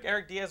 Like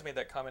Eric Diaz made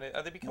that comment.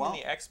 Are they becoming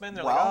the X-Men?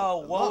 They're like,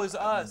 oh, woe is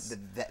us.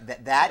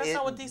 That's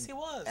not what DC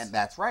was. And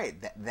that's right.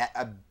 That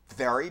a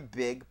very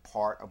big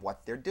part of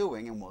what they're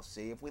doing, and we'll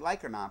see if we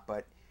like it or not,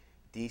 but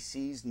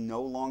DC's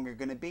no longer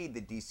going to be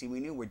the DC we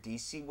knew, where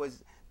DC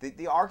was...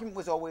 The argument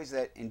was always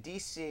that in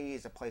DC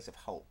is a place of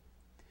hope.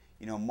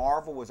 You know,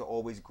 Marvel was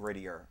always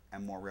grittier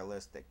and more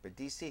realistic, but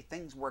DC,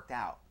 things worked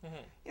out.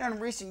 You know, in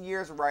recent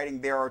years of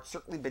writing, there have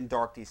certainly been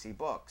dark DC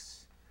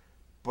books,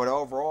 but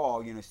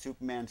overall, you know,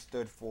 Superman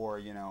stood for,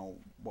 you know,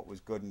 what was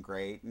good and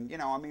great. And, you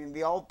know, I mean,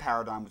 the old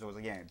paradigm was always,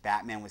 like, yeah,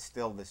 Batman was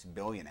still this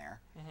billionaire.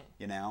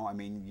 You know, I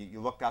mean, you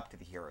looked up to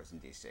the heroes in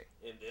DC.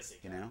 In this economy.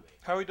 You know?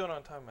 How are we doing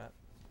on time, Matt?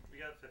 We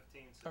got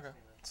 15, 16 Okay.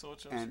 minutes. So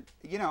what's yours? And,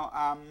 you know,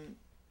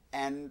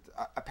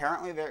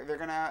 apparently they're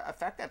going to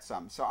affect that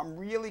some. So I'm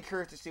really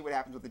curious to see what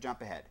happens with the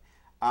jump ahead.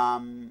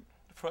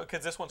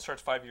 Because this one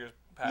starts 5 years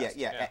past.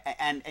 Yeah.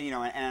 And you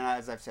know, and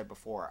as I've said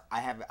before,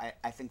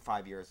 I think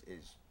 5 years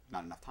is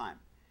not enough time.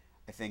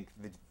 I think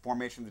the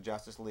formation of the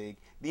Justice League,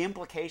 the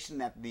implication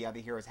that the other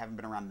heroes haven't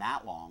been around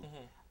that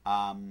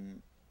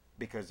long,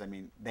 because I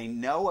mean they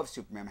know of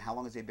Superman. How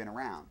long has he been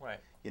around? Right.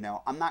 You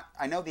know,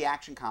 I know the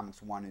Action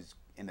Comics one is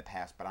in the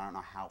past, but I don't know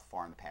how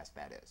far in the past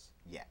that is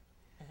yet.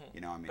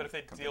 You know, I mean, but if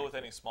they deal with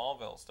any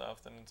Smallville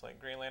stuff, then it's like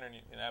Green Lantern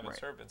and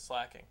Abin-Sur have been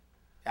slacking.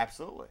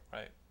 Absolutely.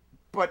 Right.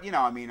 But, you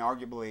know, I mean,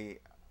 arguably,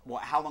 well,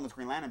 how long has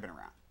Green Lantern been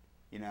around?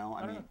 You know,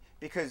 I mean, know.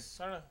 because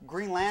I don't know.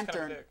 Green Lantern,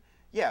 kind of a dick.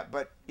 yeah,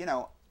 but, you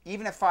know,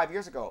 even if 5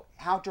 years ago,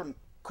 Hal Jordan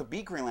could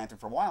be Green Lantern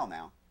for a while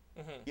now.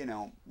 You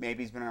know,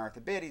 maybe he's been on Earth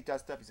a bit, he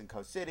does stuff, he's in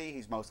Coast City,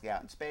 he's mostly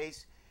out in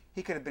space.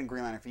 He could have been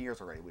Green Lantern for years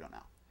already, we don't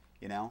know.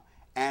 You know?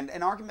 And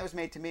an argument that was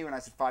made to me when I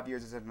said 5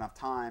 years isn't enough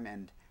time,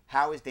 and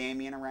how is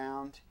Damian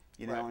around?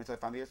 You know, Right. and it's like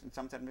 5 years, and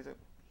someone said to me,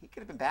 he could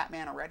have been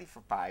Batman already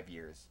for 5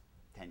 years,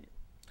 10 years.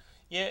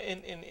 Yeah,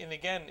 and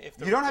again, if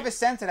You don't have a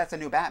sense that that's a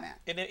new Batman.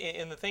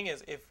 And the thing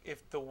is,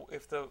 if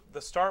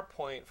the start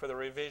point for the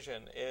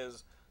revision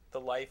is the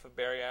life of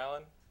Barry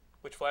Allen,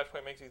 which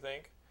Flashpoint makes you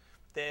think,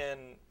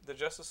 then the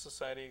Justice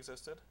Society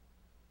existed.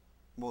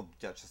 Well,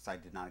 Justice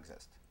Society did not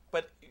exist.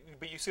 But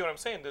you see what I'm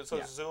saying? So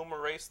Yeah. Zoom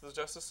erased the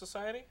Justice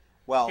Society?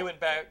 Well, He went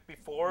back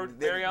before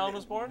Barry Allen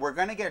was born? We're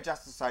going to get a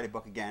Justice Society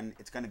book again.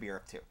 It's going to be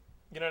Earth 2.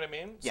 You know what I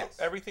mean? Yes.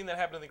 So everything that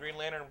happened in the Green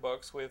Lantern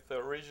books with the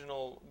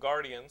original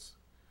Guardians,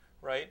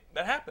 right?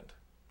 That happened.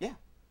 Yeah.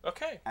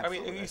 Okay.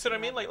 Absolutely. I mean, you see what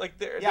I mean? Like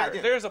Yeah, I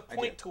did. there's a I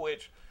point did. to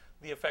which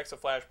the effects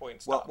of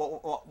Flashpoint Well,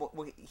 stop.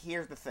 well,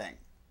 here's the thing.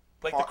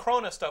 like part- the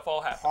Krona stuff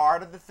all happened.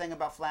 Part of the thing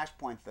about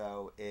Flashpoint,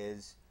 though,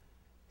 is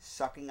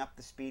sucking up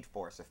the Speed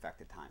Force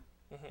affected time.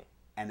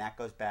 And that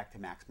goes back to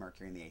Max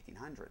Mercury in the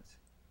 1800s.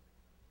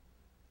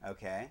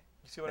 Okay?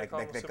 You see what I call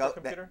a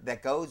supercomputer?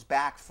 That goes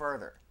back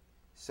further.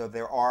 So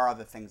there are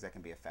other things that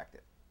can be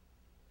affected.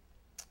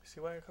 See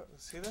what I call,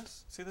 see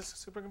this? See this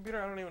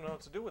supercomputer? I don't even know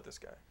what to do with this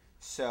guy.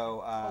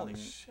 So, Holy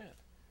shit.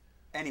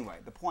 anyway,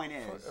 the point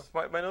is...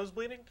 My nose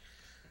bleeding?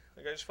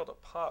 Like I just felt a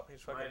pop.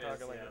 He's fucking Mine is,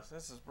 talking like yeah. this.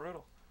 This is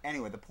brutal.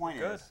 Anyway, the point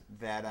Good. is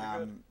that,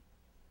 You're good.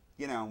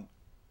 you know,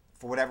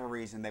 for whatever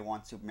reason, they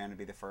want Superman to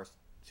be the first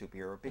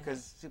superhero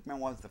because Superman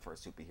was the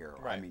first superhero.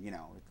 I Right. mean, you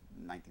know,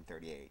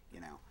 1938, you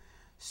know.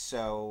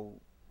 So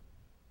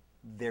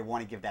they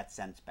want to give that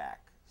sense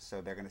back.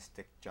 So they're going to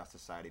stick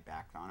Justice Society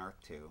back on Earth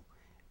 2.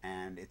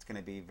 And it's going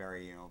to be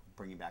very, you know,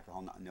 bringing back the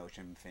whole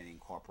notion of Infinity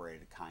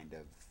Incorporated kind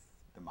of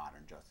the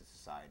modern Justice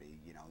Society.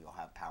 You know, you'll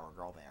have Power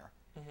Girl there.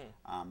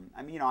 I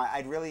mean, you know,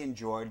 I really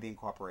enjoyed the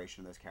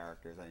incorporation of those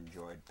characters. I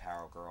enjoyed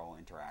Power Girl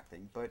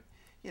interacting, but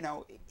you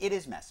know, it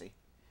is messy.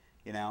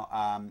 You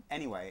know,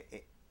 anyway,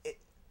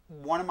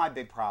 one of my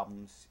big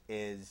problems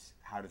is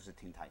how does the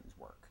Teen Titans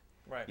work?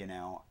 Right. You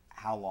know,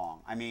 how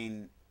long? I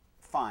mean,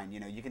 fine. You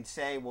know, you can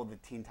say, well, the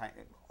Teen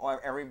Titans,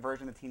 every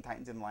version of the Teen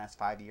Titans in the last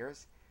 5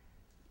 years.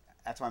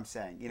 That's what I'm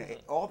saying. You know,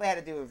 all they had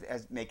to do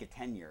is make it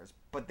 10 years,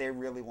 but they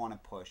really want to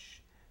push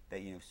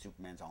that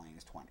Superman's only in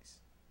his 20s.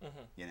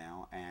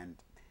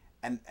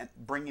 And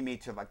bringing me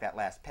to like that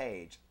last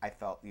page, I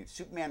felt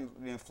Superman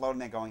floating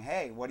there going,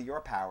 "Hey, what are your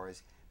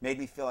powers?" made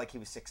me feel like he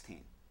was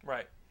 16.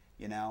 Right.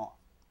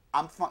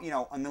 I'm fun.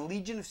 On the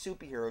Legion of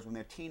Superheroes when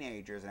they're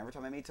teenagers, and every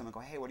time I meet someone, I go,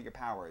 "Hey, what are your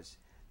powers?"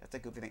 That's a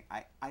goofy thing.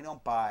 I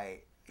don't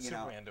buy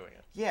Superman doing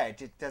it. Yeah, it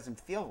just doesn't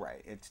feel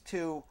right. It's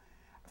too.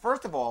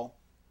 First of all,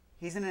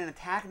 he's in an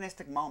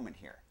antagonistic moment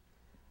here.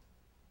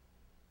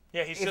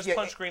 Yeah, he's just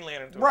punched Green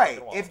Lantern into a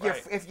right. wall.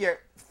 If you're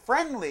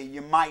friendly,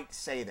 you might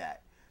say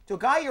that. To a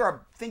guy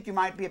think you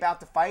might be about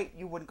to fight,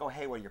 you wouldn't go,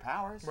 "Hey, what are your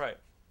powers?" Right.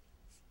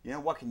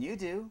 What can you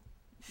do?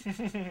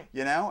 And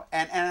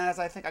as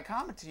I think I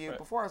commented to you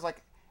before, I was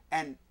like,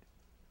 and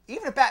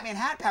even if Batman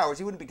had powers,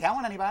 he wouldn't be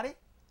telling anybody.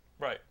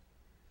 Right.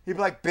 He'd be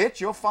like, "Bitch,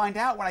 you'll find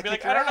out when I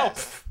kick your I don't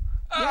ass."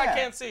 know. I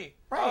can't see.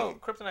 Right. Oh,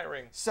 kryptonite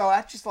ring. So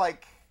that's just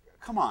like,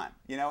 come on,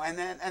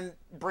 and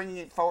bringing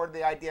it forward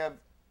the idea of,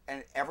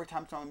 and every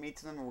time someone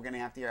meets them, we're gonna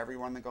have to hear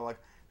everyone that go like,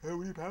 "Hey,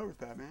 what are your powers,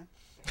 Batman?"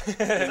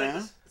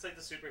 It's like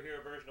the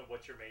superhero version of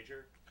 "What's your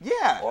major?"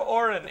 Yeah.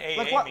 Or an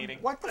AA meeting.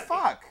 What the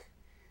fuck?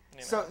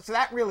 So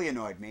that really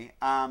annoyed me.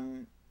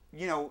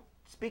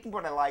 Speaking of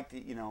what I liked,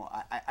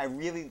 I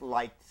really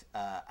liked.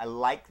 I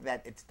liked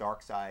that its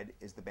Darkseid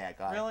is the bad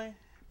guy. Really?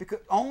 Because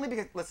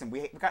listen,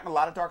 we've gotten a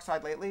lot of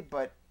Darkseid lately,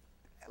 but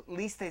at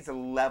least there's a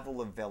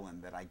level of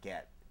villain that I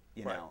get.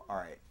 All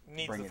right.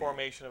 Needs the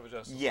formation of a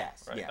Justice League.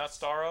 Yes. Right? Yes. Not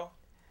Starro.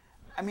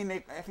 I mean, I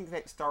think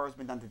that Star Wars has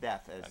been done to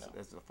death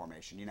as a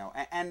formation.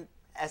 And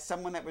as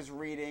someone that was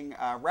reading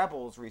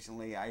Rebels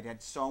recently, I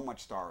had so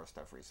much Star Wars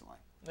stuff recently.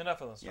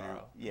 Enough of the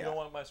Starro. Yeah. You don't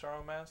want my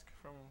Starro mask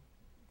from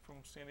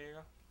San Diego?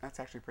 That's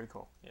actually pretty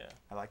cool. Yeah.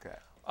 I like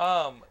that.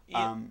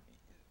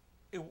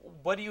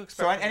 What do you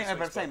expect? So from anyway, this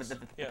but I'm saying week's that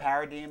books? the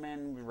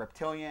Parademon, the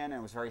Reptilian, and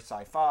it was very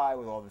sci-fi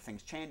with all the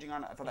things changing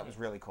on it. I thought that was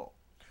really cool.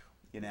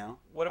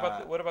 What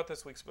about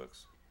this week's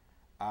books?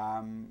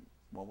 Well,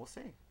 we'll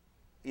see.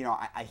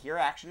 I hear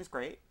action is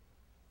great.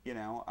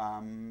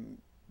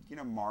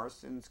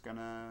 Morrison's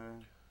gonna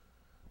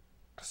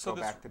go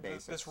back to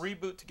basics. This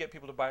reboot to get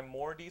people to buy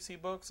more DC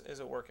books, is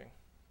it working?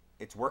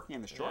 It's working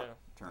in the short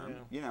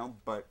term,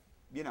 but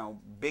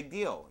big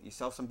deal. You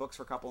sell some books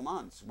for a couple of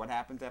months. What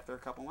happens after a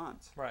couple of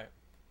months? Right.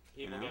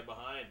 People get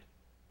behind.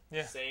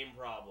 Yeah. Same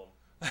problem.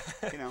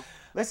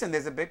 Listen,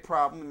 there's a big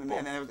problem,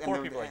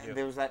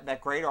 there was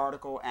that great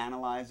article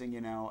analyzing,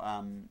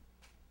 I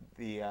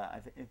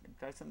think,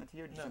 did I send that to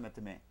you or did you send that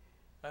to me?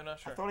 I'm not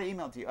sure. I thought I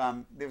emailed to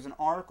you. There was an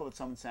article that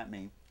someone sent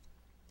me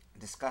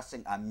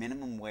discussing a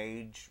minimum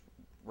wage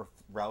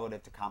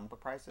relative to comic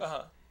book prices,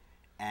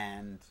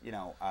 and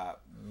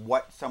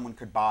what someone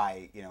could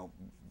buy, in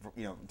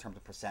terms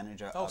of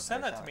percentage of. Oh,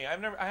 send that to me.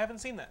 I haven't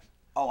seen that.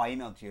 Oh, I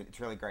emailed it to you. It's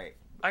really great.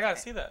 I gotta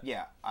see that.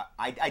 Yeah,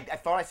 I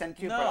thought I sent it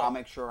to you, but I'll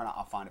make sure and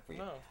I'll find it for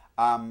you.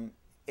 No.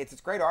 It's a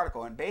great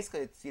article, and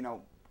basically, it's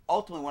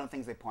ultimately one of the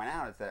things they point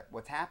out is that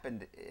what's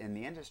happened in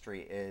the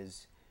industry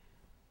is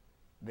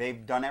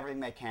they've done everything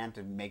they can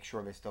to make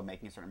sure they're still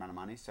making a certain amount of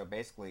money. So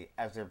basically,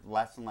 as there's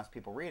less and less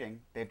people reading,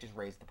 they've just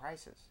raised the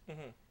prices.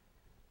 Mm-hmm.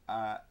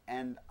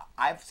 And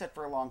I've said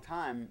for a long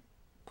time,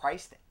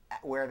 priced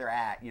at where they're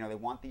at, they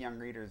want the young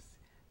readers.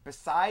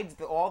 Besides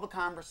all the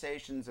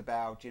conversations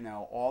about,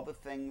 all the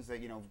things that,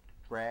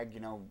 drag,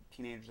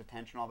 teenagers'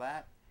 attention, all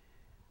that.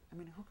 I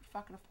mean, who could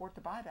fucking afford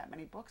to buy that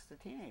many books as a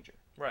teenager?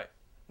 Right.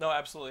 No,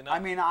 absolutely not. I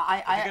mean,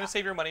 if you're going to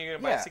save your money, you're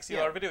going to buy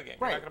a $60 video game.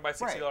 Right, You're not going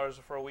to buy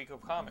 $60 for a week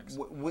of comics.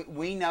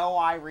 We know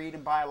I read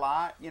and buy a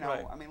lot.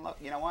 Right. I mean, look,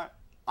 you know what?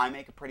 I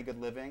make a pretty good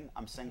living.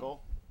 I'm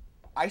single.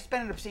 I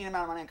spend an obscene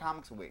amount of money on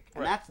comics a week.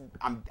 And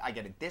I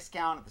get a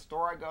discount at the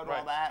store I go to,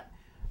 all that.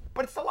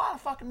 But it's a lot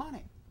of fucking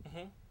money.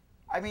 Mm-hmm.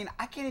 I mean,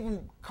 I can't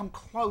even come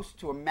close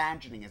to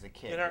imagining as a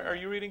kid. And are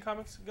you reading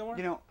comics, Gilmore?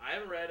 I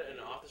haven't read an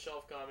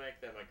off-the-shelf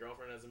comic that my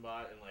girlfriend hasn't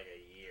bought in like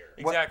a year.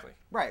 Exactly.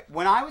 Right.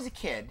 When I was a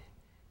kid,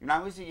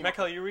 Matt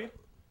Kelly, you read?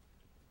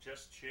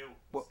 Just Chew.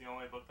 It's the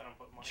only book that I'm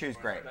putting my Chew's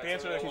great. The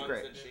answer to Chew's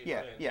great.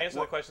 Yeah. Answer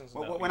the questions.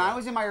 When I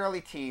was in my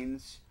early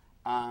teens,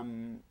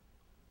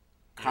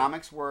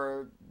 comics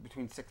were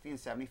between 60 and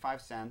 75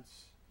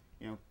 cents.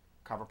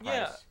 Cover price.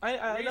 Yeah, I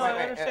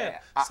understand.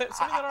 Send me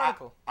that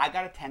article. I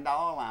got a $10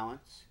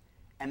 allowance.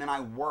 And then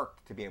I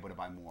worked to be able to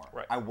buy more.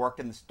 Right. I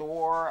worked in the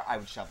store. I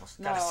would shovel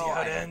snow. Gotta see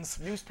how it ends.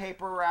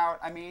 Newspaper route.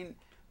 I mean,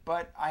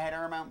 but I had a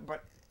amount.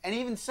 And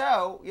even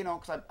so,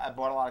 because I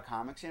bought a lot of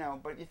comics,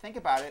 But you think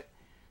about it,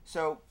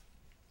 so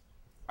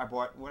I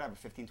bought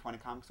 15, 20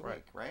 comics a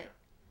week, right?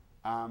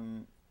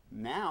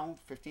 Now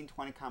 15,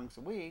 20 comics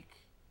a week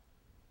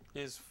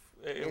is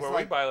where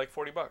we buy like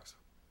 $40,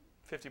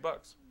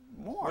 $50.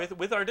 More.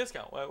 With our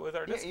discount. With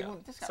our discount. Even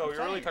with discount. So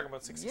you're really talking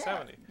about 60,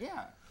 70.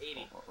 Yeah.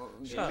 80.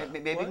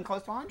 Maybe even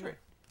close to 100.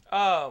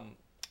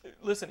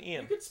 Listen,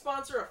 Ian. You could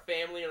sponsor a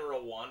family in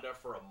Rwanda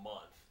for a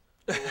month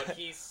for what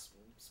he's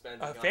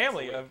spending. A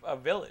family, a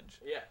village.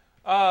 Yeah.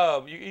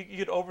 You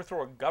could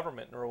overthrow a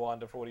government in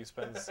Rwanda for what he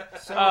spends.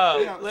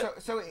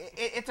 So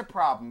it's a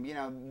problem.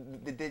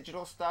 The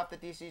digital stuff that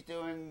DC's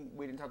doing,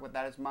 we didn't talk about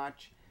that as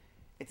much.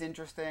 It's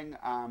interesting.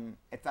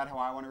 It's not how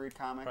I want to read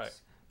comics. Right.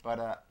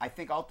 But I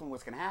think ultimately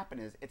what's going to happen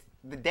is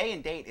the day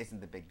and date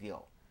isn't the big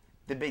deal.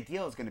 The big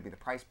deal is going to be the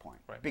price point.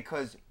 Right.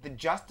 Because the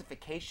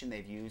justification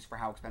they've used for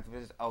how expensive it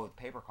is, the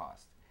paper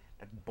cost.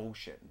 That's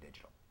bullshit in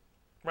digital.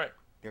 Right.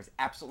 There's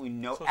absolutely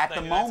no... So At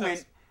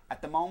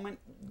the moment,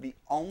 the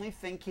only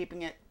thing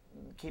keeping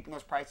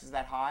those prices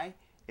that high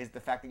is the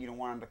fact that you don't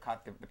want them to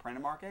cut the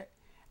printed market.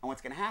 And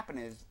what's going to happen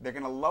is they're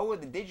going to lower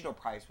the digital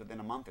price within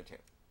a month or two.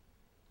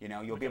 You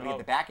know, you'll be able to get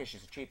the back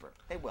issues cheaper.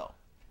 They will.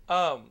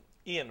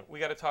 Ian, we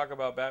got to talk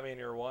about Batman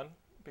Year One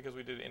because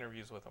we did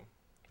interviews with him.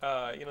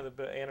 You know,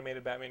 the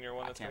animated Batman Year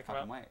One that's going to come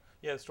out? Wait.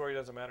 Yeah, the story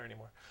doesn't matter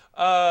anymore.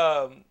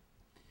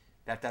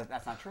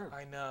 That's not true.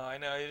 I know.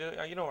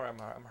 You know where I'm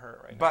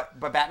hurt right now.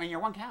 But Batman Year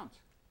One counts.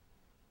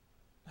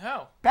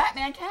 How?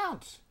 Batman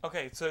counts.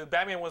 Okay, so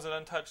Batman wasn't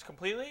untouched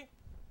completely?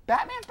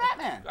 Batman's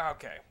Batman.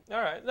 Okay. All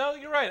right. No,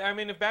 you're right. I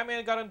mean, if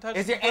Batman got untouched...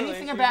 Is there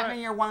anything in Batman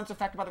Year One that's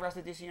affected by the rest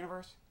of the DC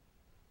Universe?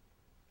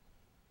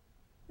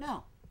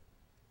 No.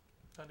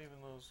 Not even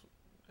those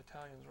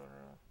Italians running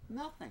around.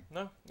 Nothing.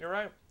 No, you're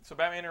right. So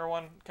Batman Year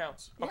One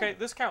counts. Yeah. Okay,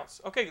 this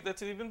counts. Okay,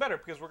 that's even better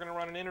because we're going to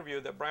run an interview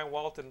that Brian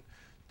Walton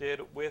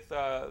did with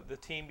the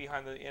team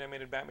behind the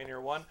animated Batman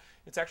Year One.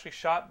 It's actually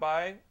shot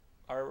by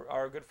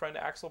our good friend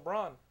Axel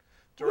Braun,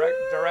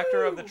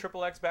 director of the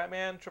XXX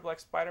Batman, XXX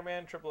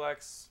Spider-Man,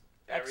 XXX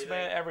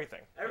X-Men,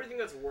 everything. Everything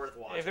that's worth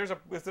watching.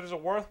 If there's a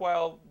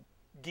worthwhile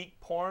geek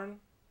porn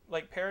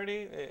like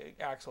parody,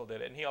 Axel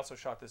did it, and he also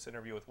shot this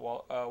interview with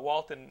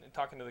Walton,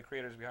 talking to the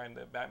creators behind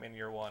the Batman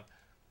Year One.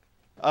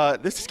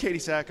 This is Katee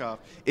Sackhoff.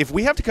 If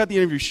we have to cut the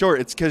interview short,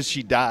 it's because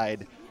she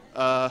died.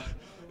 How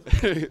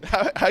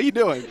you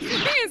doing?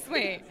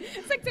 Seriously,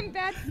 it's like some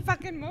bad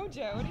fucking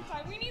mojo. What are you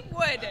talking? We need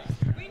wood.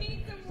 We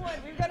need some wood.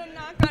 We've got to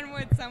knock on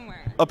wood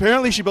somewhere.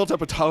 Apparently, she built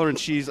up a tolerance.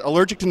 She's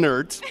allergic to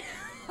nerds.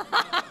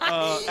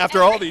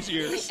 After all these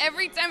years.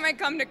 Every time I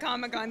come to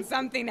Comic-Con,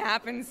 something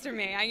happens to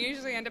me. I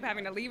usually end up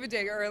having to leave a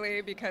day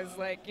early because,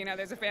 like, you know,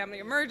 there's a family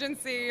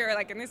emergency, or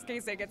like in this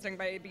case, I get stung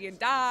by a bee and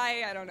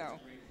die. I don't know.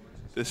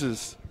 This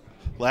is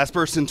last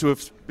person to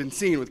have been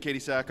seen with Katee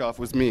Sackhoff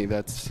was me.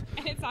 That's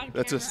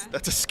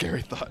a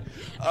scary thought.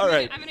 All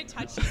right. I'm gonna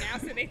touch you now,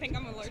 so they think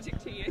I'm allergic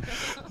to you.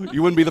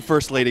 You wouldn't be the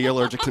first lady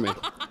allergic to me.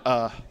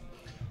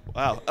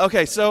 Wow.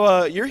 Okay,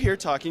 so you're here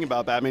talking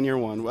about Batman Year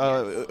One.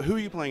 Who are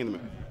you playing in the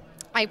movie?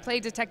 I play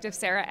Detective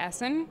Sarah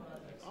Essen.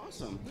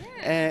 Awesome.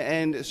 Yeah.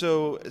 And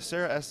so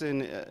Sarah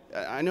Essen,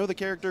 I know the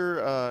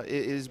character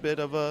is a bit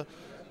of a,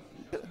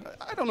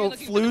 I don't know,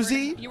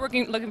 floozy. You're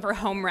looking for a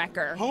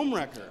homewrecker.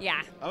 Homewrecker.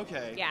 Yeah.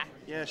 Okay. Yeah.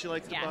 Yeah, she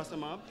likes to bust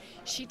them up.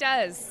 She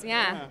does.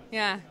 Yeah.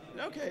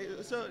 Okay,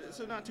 so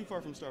not too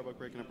far from Starbuck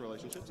breaking up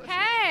relationships.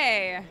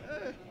 Hey.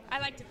 I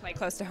like to play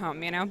close to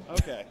home, you know.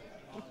 Okay.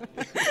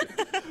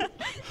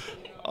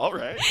 All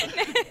right.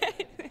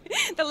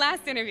 The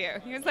last interview,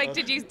 he was like,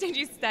 "Did you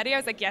study?" I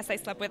was like, "Yes, I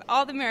slept with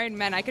all the married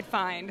men I could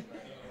find."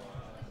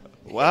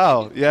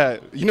 Wow. Yeah.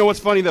 You know what's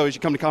funny though? You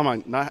should come to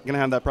Comic-Con. Not gonna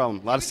have that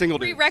problem. A lot of single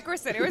dudes.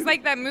 Prerequisite. It was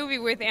like that movie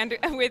with Adam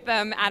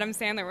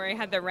Sandler where he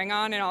had the ring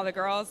on and all the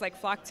girls like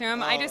flocked to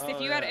him.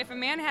 If a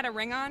man had a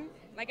ring on,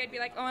 like I'd be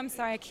like, "Oh, I'm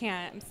sorry, I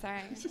can't. I'm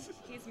sorry.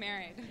 He's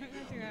married."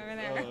 Over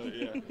there.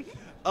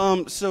 Oh,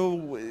 yeah.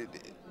 So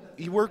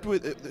you worked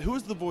with who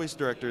was the voice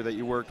director that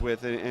you worked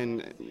with,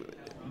 and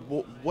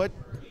what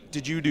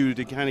did you do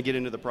to kind of get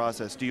into the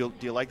process? Do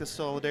you like the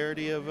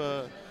solidarity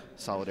of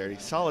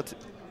solitude?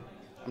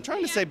 I'm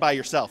trying to say by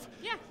yourself.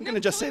 Yeah, I'm gonna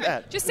just say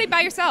that. Just say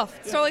by yourself.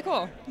 It's totally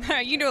cool.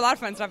 You do a lot of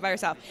fun stuff by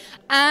yourself.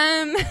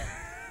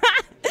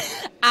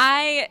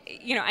 I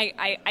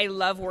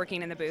love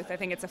working in the booth. I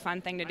think it's a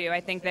fun thing to do. I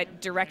think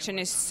that direction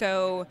is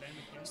so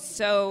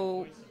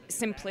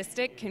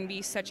simplistic, can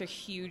be such a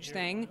huge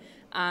thing.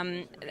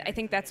 I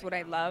think that's what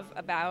I love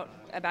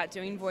about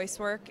doing voice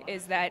work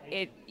is that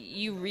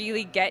you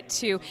really get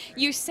to,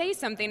 you say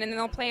something and then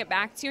they'll play it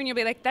back to you and you'll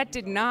be like, that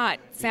did not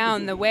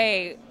sound the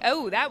way,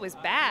 oh, that was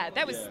bad.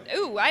 That was,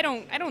 ooh, I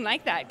don't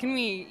like that. Can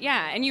we,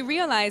 and you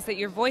realize that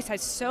your voice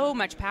has so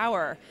much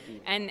power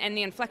and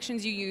the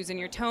inflections you use and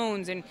your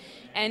tones and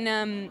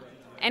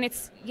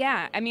it's,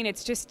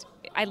 it's just,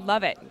 I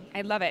love it.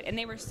 And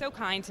they were so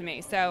kind to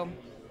me. So,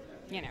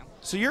 you know.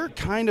 So you're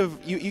kind of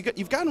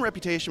you've gotten a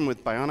reputation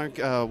with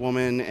Bionic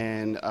Woman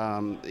and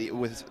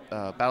with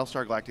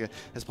Battlestar Galactica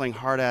as playing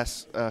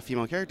hard-ass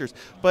female characters,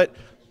 but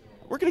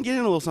we're gonna get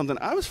into a little something.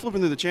 I was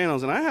flipping through the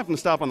channels and I happened to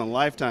stop on the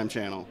Lifetime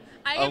channel.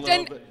 I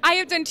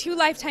have done 2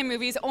 Lifetime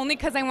movies only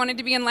because I wanted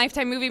to be in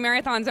Lifetime movie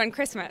marathons on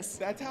Christmas.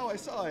 That's how I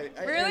saw it.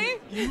 Really?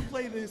 You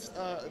play this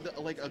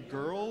like a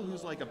girl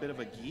who's like a bit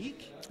of a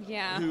geek.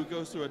 Yeah. Who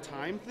goes through a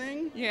time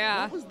thing.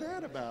 Yeah. What was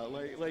that about?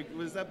 Like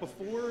was that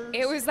before?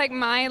 It was like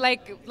my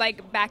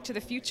like Back to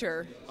the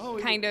Future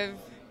kind of.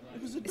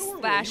 It was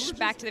adorable. /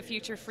 Back to the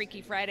Future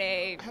Freaky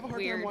Friday. I have a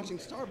hard time watching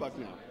Starbuck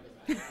now.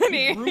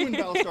 You ruined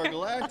Battlestar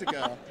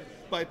Galactica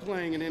by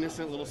playing an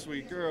innocent little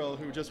sweet girl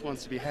who just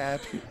wants to be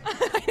happy.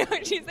 I know,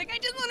 she's like, I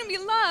just want to be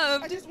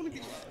loved. I just want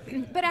to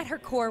be. But at her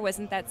core,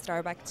 wasn't that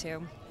Starbuck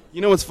too? You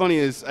know what's funny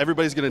is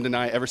everybody's going to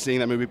deny ever seeing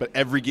that movie, but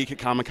every geek at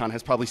Comic-Con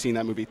has probably seen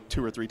that movie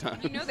 2 or 3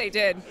 times. You know they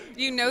did.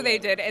 You know they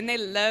did, and they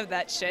love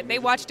that shit. They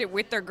watched it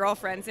with their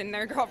girlfriends, and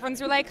their girlfriends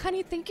were like,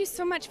 honey, thank you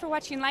so much for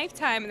watching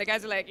Lifetime. And the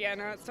guys are like, yeah,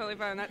 no, it's totally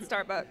fine. That's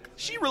Starbucks.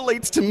 She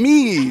relates to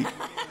me. No,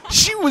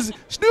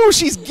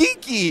 she's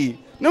geeky.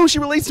 No, she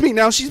relates to me.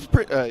 Now she's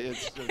now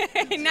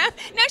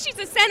she's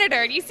a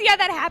senator. Do you see how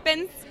that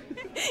happens?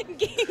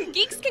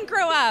 Geeks can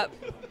grow up.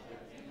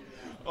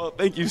 Oh,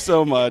 thank you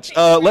so much.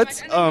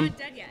 Let's. I'm not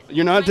dead yet.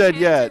 You're not dead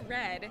yet.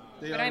 Red,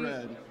 they but are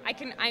red. I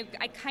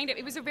kind of.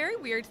 It was a very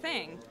weird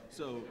thing.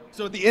 So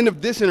at the end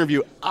of this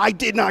interview, I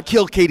did not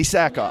kill Katee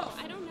Sackhoff.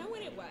 No, I don't know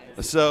what it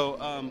was. So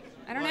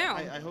I don't know.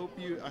 I hope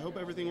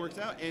everything works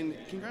out, and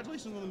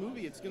congratulations on the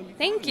movie. It's going to be.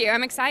 Thank you.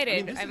 I'm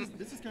excited.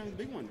 This is kind of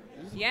the big one.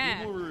 Yeah.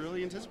 People were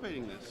really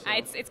anticipating this. So.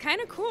 It's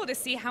kind of cool to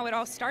see how it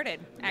all started.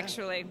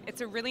 Actually,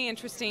 it's a really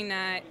interesting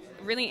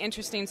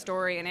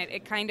story, and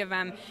it kind of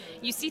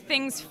you see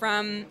things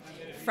from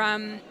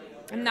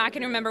I'm not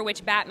going to remember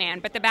which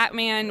Batman, but the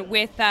Batman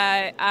with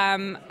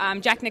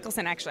Jack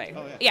Nicholson, actually.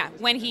 Oh, yeah,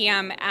 when he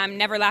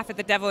Never Laugh at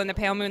the Devil in the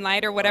Pale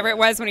Moonlight, or whatever it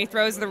was, when he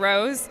throws the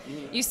rose.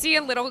 You see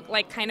a little,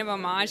 kind of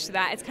homage to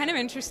that. It's kind of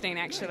interesting,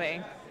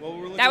 actually.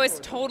 Well, that was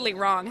totally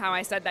wrong how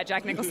I said that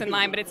Jack Nicholson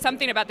line, but it's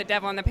something about the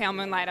devil in the Pale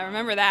Moonlight. I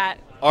remember that.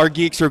 Our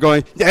geeks are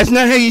going, that's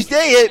not how you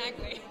say it.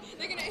 Exactly.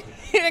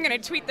 They're gonna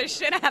tweet the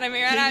shit out of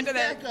me right after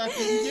this.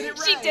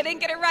 She didn't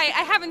get it right.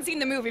 I haven't seen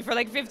the movie for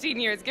 15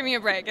 years. Give me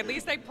a break. At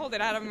least I pulled it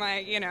out of my,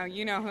 you know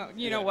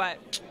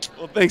what.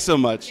 Well, thanks so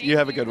much. Thank you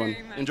have a good you one.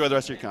 very much. Enjoy the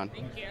rest of your con.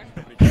 Thank you.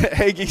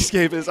 Hey,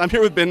 Geekscape, I'm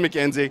here with Ben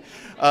McKenzie.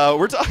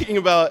 We're talking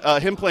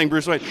about him playing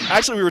Bruce Wayne.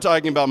 Actually, we were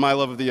talking about my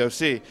love of the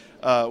OC,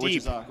 which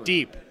is awkward.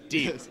 Deep.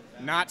 Yes.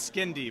 Not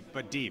skin deep,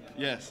 but deep.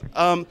 Yes.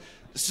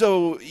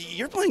 So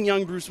you're playing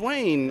young Bruce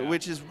Wayne,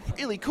 which is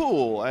really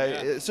cool.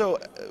 So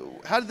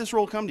how did this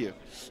role come to you?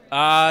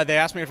 They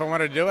asked me if I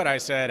wanted to do it. I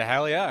said,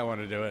 hell yeah, I want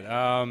to do it.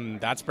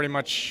 That's pretty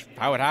much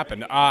how it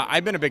happened.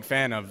 I've been a big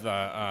fan of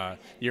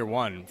Year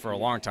One for a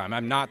long time.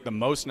 I'm not the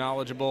most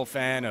knowledgeable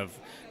fan of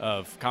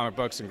comic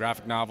books and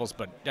graphic novels,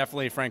 but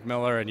definitely Frank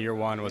Miller and Year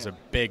One was a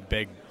big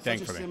thing for me.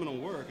 Such a seminal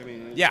work. I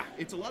mean, yeah.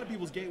 It's a lot of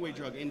people's gateway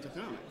drug into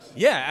comics.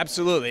 Yeah,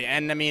 absolutely.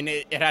 And I mean,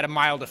 it had a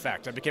mild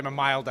effect. I became a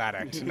mild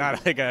addict,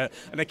 not like an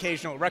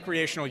occasional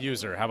recreational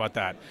user. How about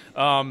that?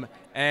 When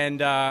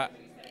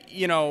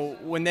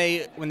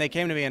they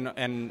came to me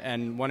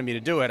and wanted me to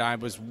do it, I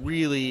was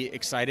really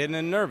excited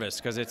and nervous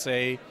because it's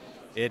a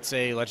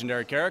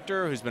legendary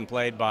character who's been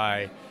played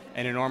by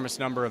an enormous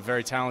number of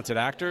very talented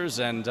actors,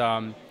 and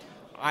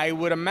I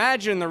would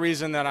imagine the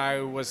reason that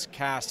I was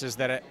cast is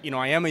that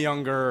I am a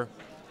younger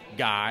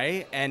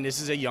guy, and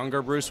this is a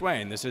younger Bruce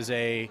Wayne. This is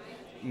a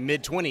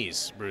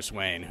mid-20s Bruce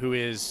Wayne who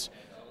is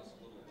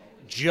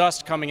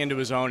just coming into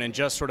his own and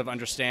just sort of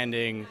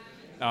understanding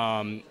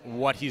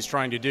what he's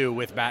trying to do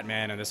with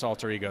Batman and this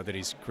alter ego that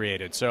he's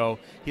created. So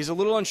he's a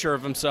little unsure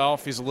of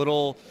himself. He's a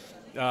little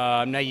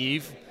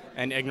naive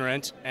and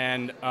ignorant,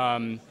 and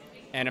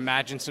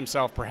imagines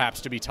himself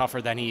perhaps to be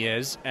tougher than he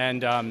is.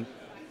 And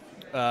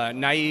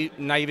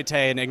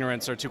naivete and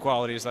ignorance are two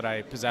qualities that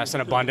I possess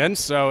in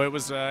abundance. So it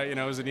was, it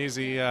was an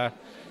easy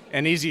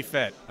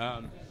fit.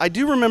 I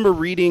do remember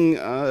reading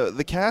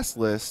the cast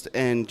list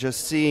and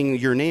just seeing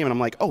your name, and I'm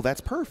like, oh,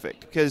 that's perfect,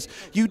 because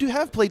you do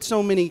have played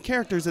so many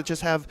characters that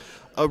just have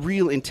a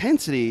real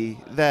intensity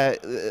that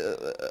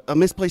a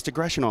misplaced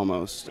aggression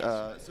almost.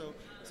 So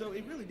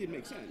it really did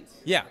make sense.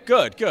 Yeah,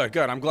 good.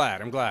 I'm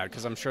glad,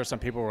 because I'm sure some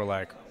people were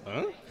like,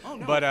 huh? Oh,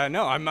 no. But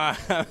no, I'm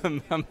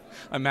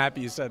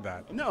happy you said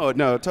that. No,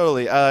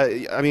 totally.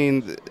 I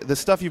mean, the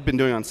stuff you've been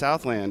doing on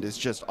Southland is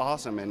just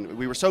awesome, and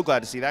we were so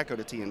glad to see that go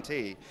to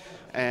TNT.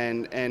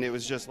 And it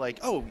was just like,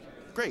 oh,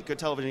 great, good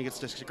television gets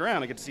to stick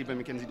around. I get to see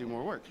Ben McKenzie do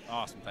more work.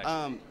 Awesome,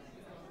 thanks.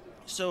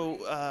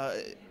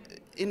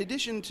 In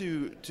addition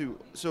to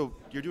so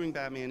you're doing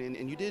Batman,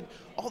 and you did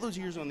all those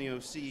years on the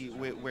OC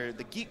where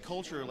the geek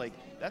culture,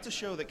 that's a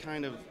show that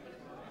kind of,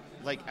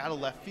 out of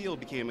left field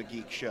became a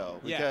geek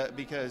show.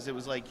 Because it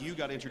was like you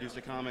got introduced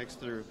to comics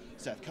through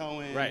Seth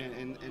Cohen right.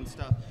 and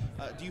stuff.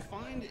 Do you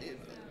find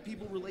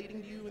people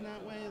relating to you in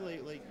that way?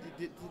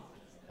 You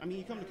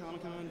come to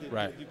Comic-Con,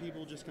 do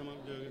people just come up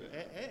and go,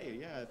 hey,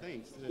 yeah,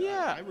 thanks.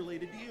 Yeah. I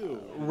related to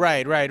you.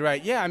 Right.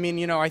 Yeah,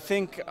 I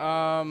think...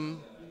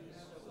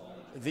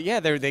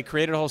 they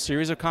created a whole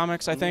series of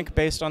comics, I think,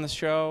 based on the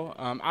show.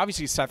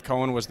 Obviously, Seth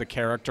Cohen was the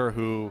character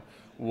who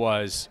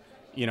was,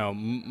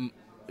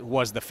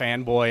 was the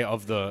fanboy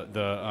of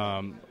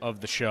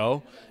the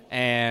show,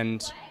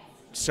 and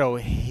so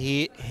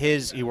he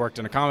worked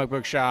in a comic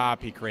book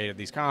shop. He created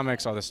these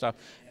comics, all this stuff.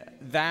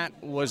 That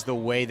was the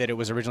way that it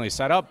was originally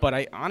set up. But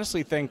I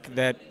honestly think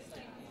that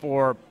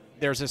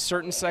there's a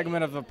certain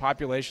segment of the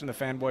population, the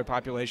fanboy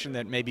population,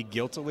 that maybe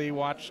guiltily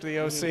watched the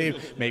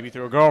OC, maybe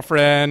through a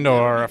girlfriend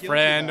or a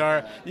friend,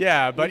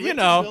 but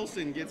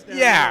Wilson gets down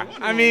you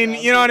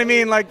know what I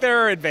mean?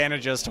 There are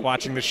advantages to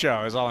watching the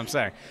show, is all I'm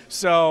saying.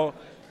 So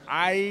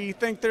I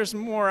think there's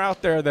more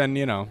out there than,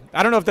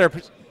 I don't know if there are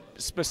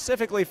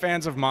specifically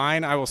fans of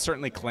mine, I will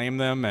certainly claim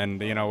them and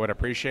would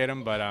appreciate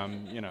them. But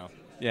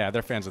yeah,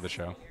 they're fans of the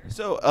show.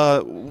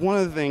 So one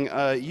other thing,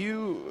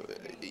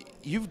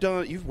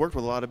 you've worked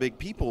with a lot of big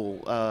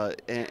people,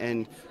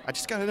 and I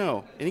just gotta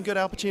know, any good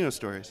Al Pacino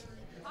stories?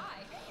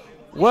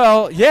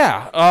 Well,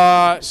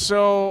 yeah.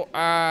 So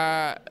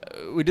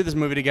we did this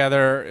movie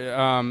together,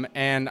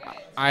 and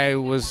I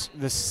was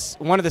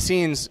one of the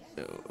scenes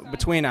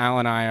between Al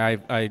and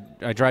I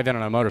drive in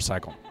on a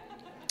motorcycle,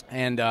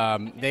 and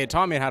they had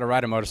taught me how to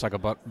ride a motorcycle,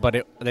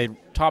 but they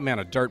taught me on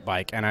a dirt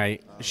bike, and I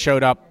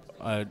showed up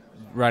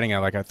riding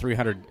like a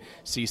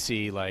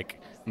 300cc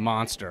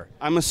monster.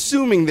 I'm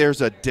assuming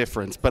there's a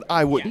difference, but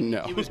I wouldn't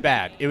know. It was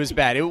bad. It was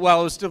bad. It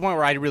was to the point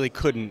where I really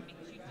couldn't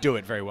do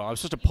it very well. I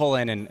was supposed to pull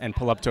in and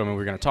pull up to him, and we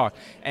were going to talk.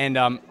 And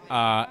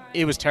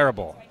it was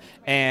terrible.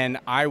 And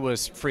I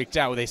was freaked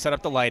out. They set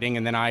up the lighting,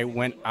 and then I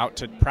went out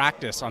to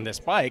practice on this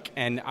bike,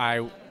 and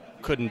I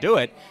couldn't do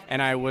it.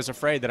 And I was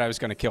afraid that I was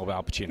going to kill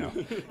Al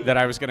Pacino, that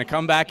I was going to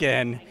come back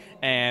in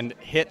and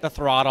hit the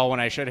throttle when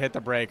I should hit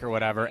the brake or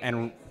whatever,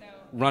 and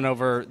run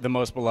over the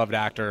most beloved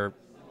actor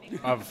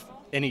of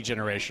any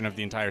generation of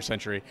the entire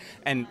century,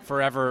 and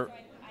forevermore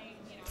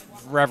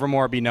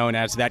be known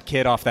as that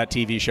kid off that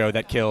TV show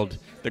that killed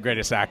the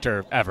greatest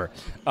actor ever.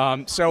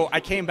 So I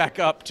came back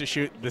up to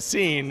shoot the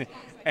scene,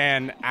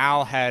 and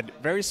Al had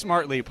very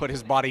smartly put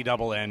his body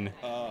double in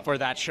for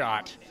that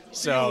shot.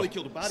 So you only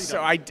killed a body double?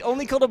 So I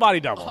only killed a body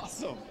double.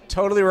 Awesome.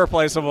 Totally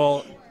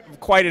replaceable.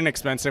 Quite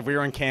inexpensive. We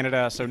were in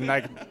Canada, so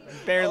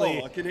barely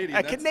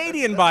a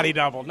Canadian body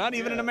double, not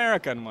even an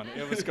American one.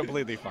 It was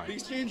completely fine. The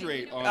exchange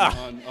rate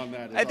on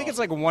that is I think it's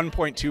like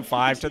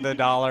 1.25 to the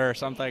dollar or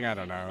something. I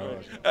don't know.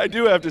 I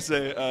do have to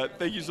say,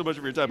 thank you so much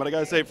for your time. But I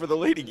got to say, for the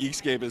lady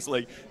Geekscape, it's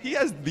like, he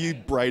has the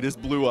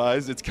brightest blue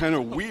eyes. It's kind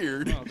of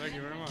weird. Oh, thank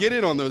you very much. Get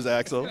in on those,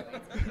 Axel.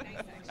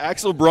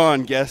 Axel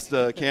Braun, guest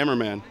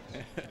cameraman.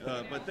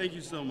 But thank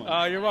you so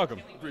much. You're welcome.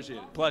 Appreciate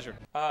it. Pleasure.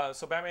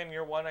 So Batman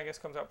Year One, I guess,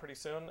 comes out pretty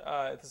soon.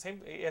 At the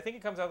same, I think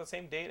it comes out the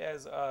same date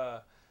as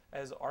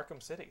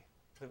Arkham City,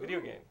 the video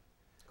game,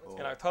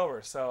 in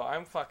October. So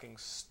I'm fucking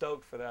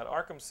stoked for that.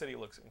 Arkham City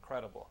looks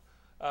incredible.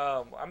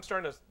 I'm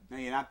starting to. No,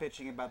 you're not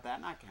bitching about that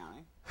not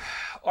counting.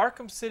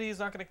 Arkham City is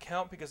not going to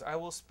count because I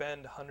will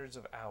spend hundreds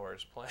of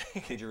hours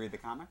playing. Did you read the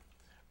comic?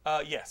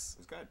 Yes. It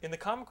was good. And the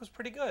comic was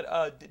pretty good.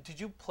 Did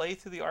you play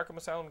through the Arkham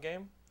Asylum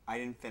game? I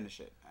didn't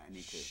finish it. I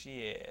need to.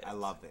 Shit. I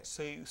love this.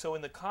 So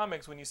in the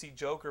comics, when you see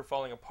Joker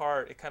falling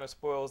apart, it kind of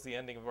spoils the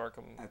ending of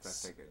Arkham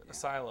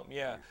Asylum.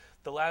 Yeah.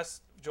 The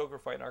last Joker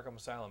fight in Arkham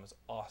Asylum is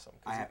awesome.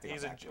 I have to go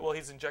back to it.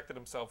 He's injected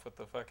himself with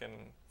the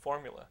fucking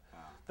formula,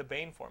 the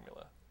Bane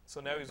formula. So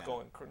now he's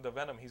going the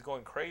Venom. He's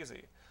going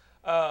crazy.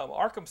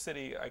 Arkham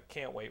City, I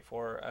can't wait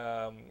for.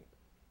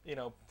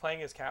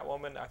 Playing as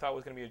Catwoman, I thought it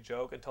was going to be a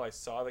joke until I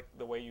saw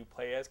the way you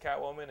play as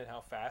Catwoman and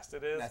how fast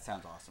it is. That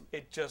sounds awesome.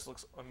 It just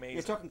looks amazing.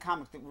 You're talking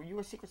comics. Were you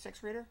a Secret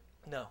Six reader?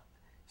 No.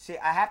 See,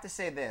 I have to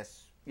say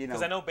this.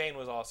 Because I know Bane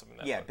was awesome in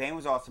that. Yeah, Bane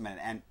was awesome in it.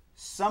 And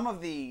some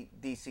of the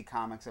DC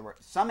comics,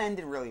 some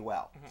ended really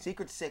well. Mm-hmm.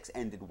 Secret Six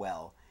ended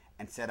well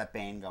and set up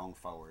Bane going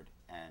forward.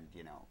 And,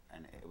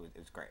 and it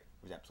was great.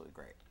 It was absolutely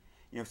great.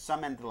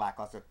 Some ended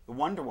lackluster. The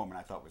Wonder Woman,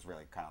 I thought, was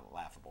really kind of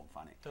laughable and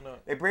funny.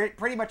 They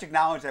pretty much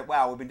acknowledged that,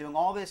 wow, we've been doing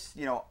all this,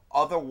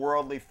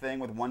 otherworldly thing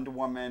with Wonder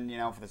Woman,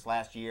 for this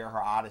last year,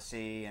 her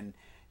Odyssey, and,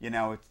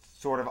 it's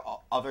sort of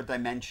other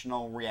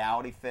dimensional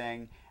reality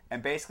thing,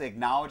 and basically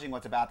acknowledging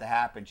what's about to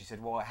happen. She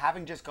said, well,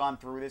 having just gone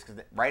through this,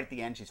 because right at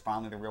the end, she's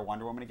finally the real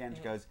Wonder Woman again,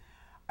 she goes,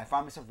 I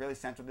find myself really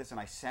sensitive to this, and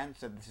I sense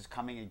that this is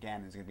coming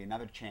again. There's going to be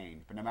another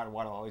change, but no matter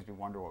what, I'll always be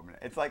Wonder Woman.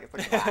 It's like wow.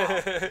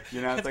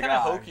 It's like,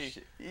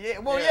 hokey. Yeah,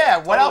 well, yeah.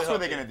 What totally else were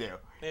they going to do?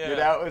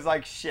 Yeah. It was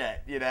like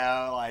shit.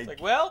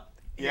 Well,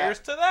 here's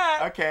to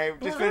that. Okay,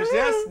 just finished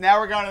this. Now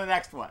we're going to the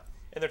next one.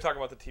 And they're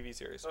talking about the TV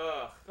series.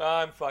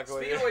 I'm fucking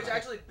with you. Speaking of which,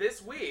 actually,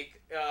 this week,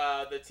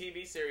 the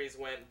TV series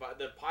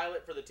the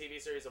pilot for the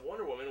TV series of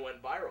Wonder Woman went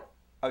viral.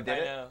 Oh, did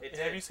it? I know.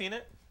 Have you seen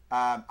it?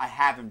 I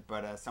haven't,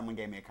 but someone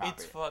gave me a copy.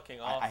 It's fucking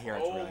awesome. I hear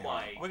it's really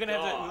my We're gonna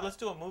have to let's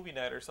do a movie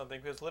night or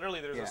something because literally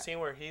there's a scene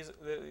where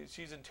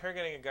she's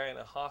interrogating a guy in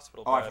a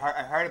hospital. Oh, I've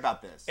heard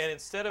about this. And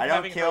instead of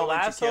having her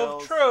lasso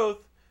of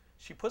truth,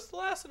 she puts the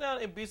lasso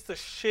down and beats the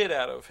shit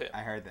out of him. I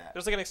heard that.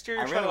 There's like an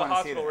exterior shot of the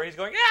hospital where he's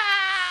going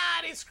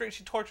and he's screaming.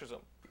 She tortures him.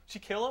 She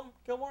kill him,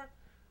 Gilmore?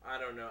 I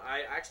don't know.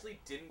 I actually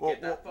didn't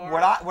get that far.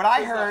 What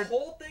I heard, the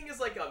whole thing is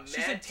like a Mad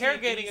she's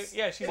interrogating.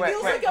 TV, she's it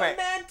feels like a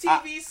Mad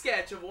TV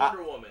sketch of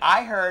Wonder Woman.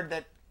 I heard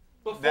that.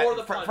 Before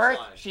the punchline.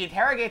 First, she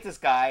interrogates this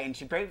guy, and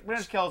she pretty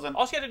much kills him.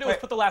 All she had to do was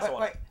put the lasso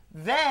on.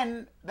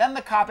 Then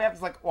the cop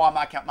after's like, well, I'm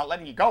not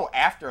letting you go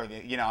after the,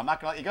 I'm not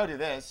going to let you go do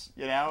this.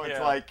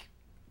 It's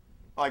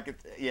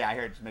I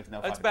hear it just makes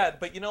no sense. That's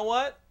bad, but you know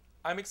what?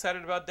 I'm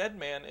excited about Dead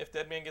Man if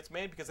Dead Man gets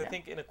made because I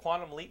think in a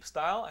Quantum Leap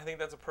style, I think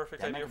that's a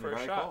perfect idea for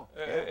a shot.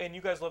 Cool. And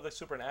you guys love the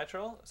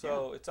supernatural,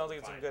 so it sounds like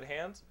it's in good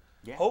hands.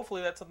 Yeah.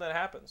 Hopefully that's something that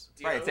happens.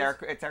 Right, it's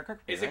Eric Kripke.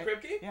 Is it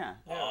Kripke? Yeah.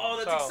 Oh,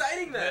 that's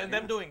exciting then. And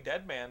them doing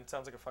Dead Man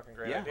sounds like a fucking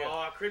great idea.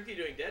 Oh, Kripke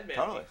doing Dead Man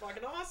would be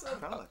fucking awesome.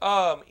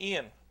 Totally.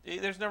 Ian,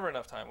 there's never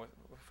enough time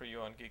for you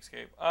on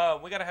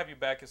Geekscape. We got to have you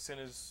back as soon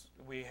as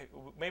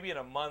maybe in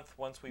a month,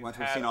 once we've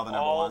seen all the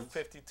all number ones.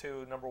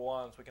 52 number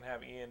ones, we can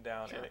have Ian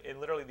down. Sure. And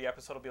literally the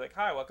episode will be like,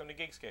 hi, welcome to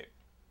Geekscape.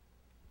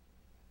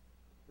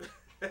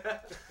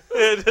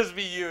 It'll just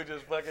be you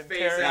just fucking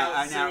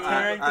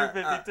tearing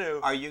through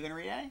 52. Are you going to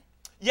read A?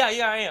 Yeah,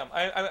 I am.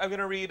 I'm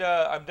gonna read.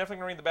 I'm definitely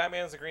gonna read the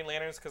Batmans, the Green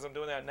Lanterns, because I'm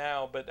doing that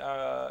now. But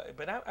I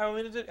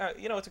mean,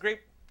 it's a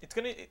great. It's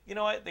gonna. You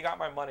know what? They got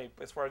my money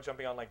as far as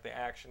jumping on like the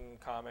action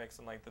comics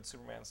and like the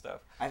Superman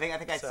stuff. I think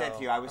I said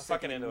to you, I was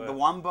thinking into the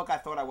one book I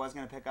thought I was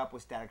gonna pick up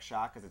was Static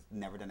Shock because it's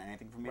never done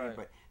anything for me. Right.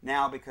 But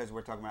now because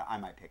we're talking about, I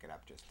might pick it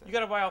up just. You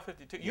gotta buy all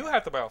 52. Yeah. You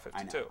have to buy all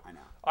 52. I know.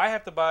 I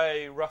have to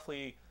buy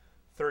roughly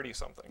 30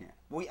 something. Yeah.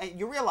 Well,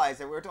 you realize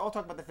that we're all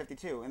talking about the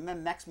 52, and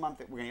then next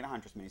month we're gonna get a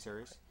Huntress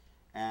miniseries.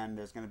 And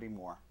there's going to be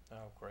more.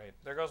 Oh, great.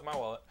 There goes my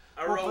wallet.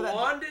 A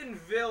Rwandan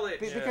village.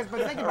 But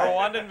think about it.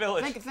 Rwandan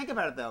village. Think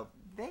about it, though.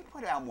 They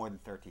put out more than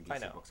 13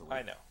 DC books a week.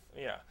 I know.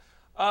 Yeah.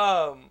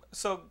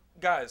 So,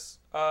 guys,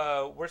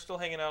 we're still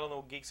hanging out on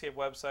the Geekscape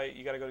website.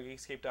 You got to go to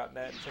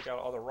geekscape.net and check out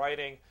all the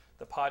writing,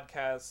 the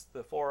podcasts,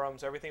 the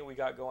forums, everything we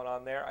got going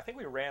on there. I think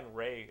we ran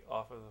Ray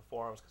off of the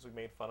forums because we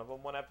made fun of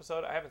him one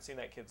episode. I haven't seen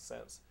that kid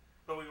since.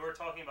 But we were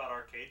talking about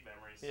arcade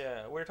memories.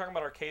 Yeah, we were talking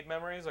about arcade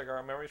memories, like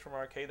our memories from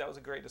arcade. That was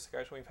a great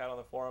discussion we've had on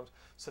the forums.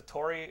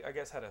 Satori, I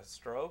guess, had a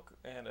stroke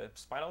and a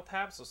spinal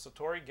tap, so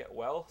Satori, get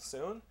well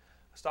soon.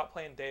 Stop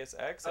playing Deus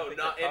Ex. Oh,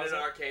 not in an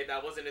arcade.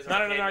 That wasn't his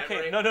not arcade in an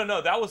arcade. memory?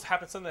 No. That was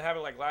something that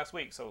happened like last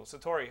week. So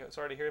Satori,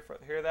 sorry to hear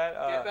that.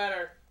 Get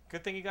better.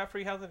 Good thing you got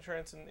free health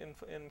insurance in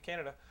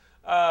Canada.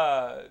 It's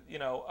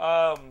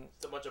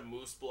a bunch of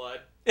moose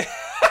blood.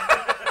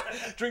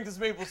 Drink this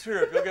maple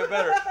syrup, you'll get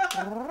better.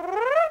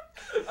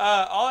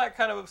 All that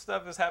kind of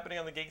stuff is happening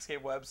on the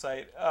Geekscape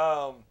website.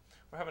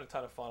 We're having a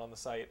ton of fun on the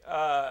site.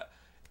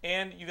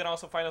 And you can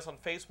also find us on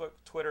Facebook,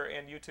 Twitter,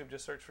 and YouTube.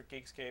 Just search for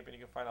Geekscape, and you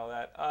can find all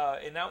that.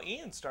 And now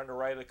Ian's starting to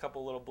write a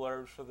couple little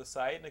blurbs for the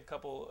site and a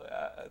couple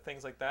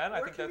things like that.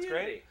 I think that's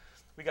great.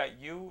 We got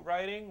you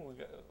writing. We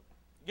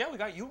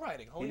got you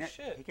writing. Holy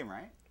shit. He can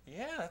write?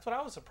 Yeah, that's what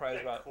I was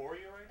surprised about. Corey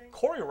writing?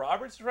 Corey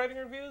Roberts is writing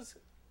reviews?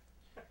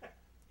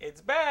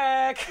 It's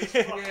back! It's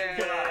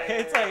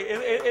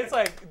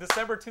like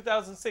December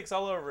 2006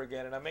 all over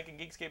again, and I'm making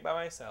Geekscape by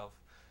myself.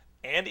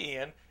 And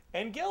Ian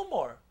and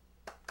Gilmore.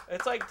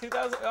 It's like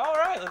 2000. All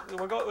right,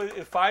 we're going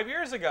 5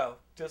 years ago,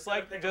 just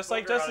like Justice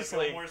League.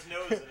 Gilmore's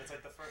nose, and it's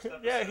like the first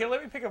episode. Yeah, here,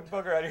 let me pick a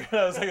booger out of your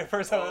nose. Like the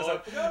first time it was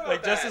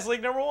like Justice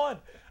League #1.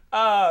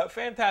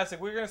 Fantastic.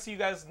 We're gonna see you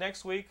guys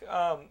next week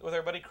with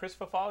our buddy Chris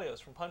Fafalios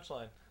from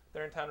Punchline.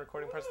 They're in town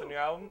recording parts of the new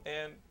album,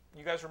 and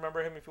you guys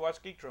remember him if you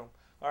watch Geek Room.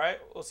 All right,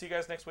 we'll see you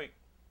guys next week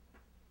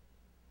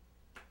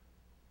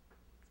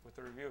with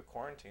the review of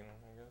Quarantine,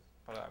 I guess.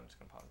 But I'm just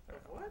gonna pause it there.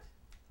 What?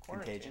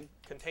 Quarantine.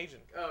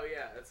 Contagion. Oh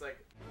yeah, it's like.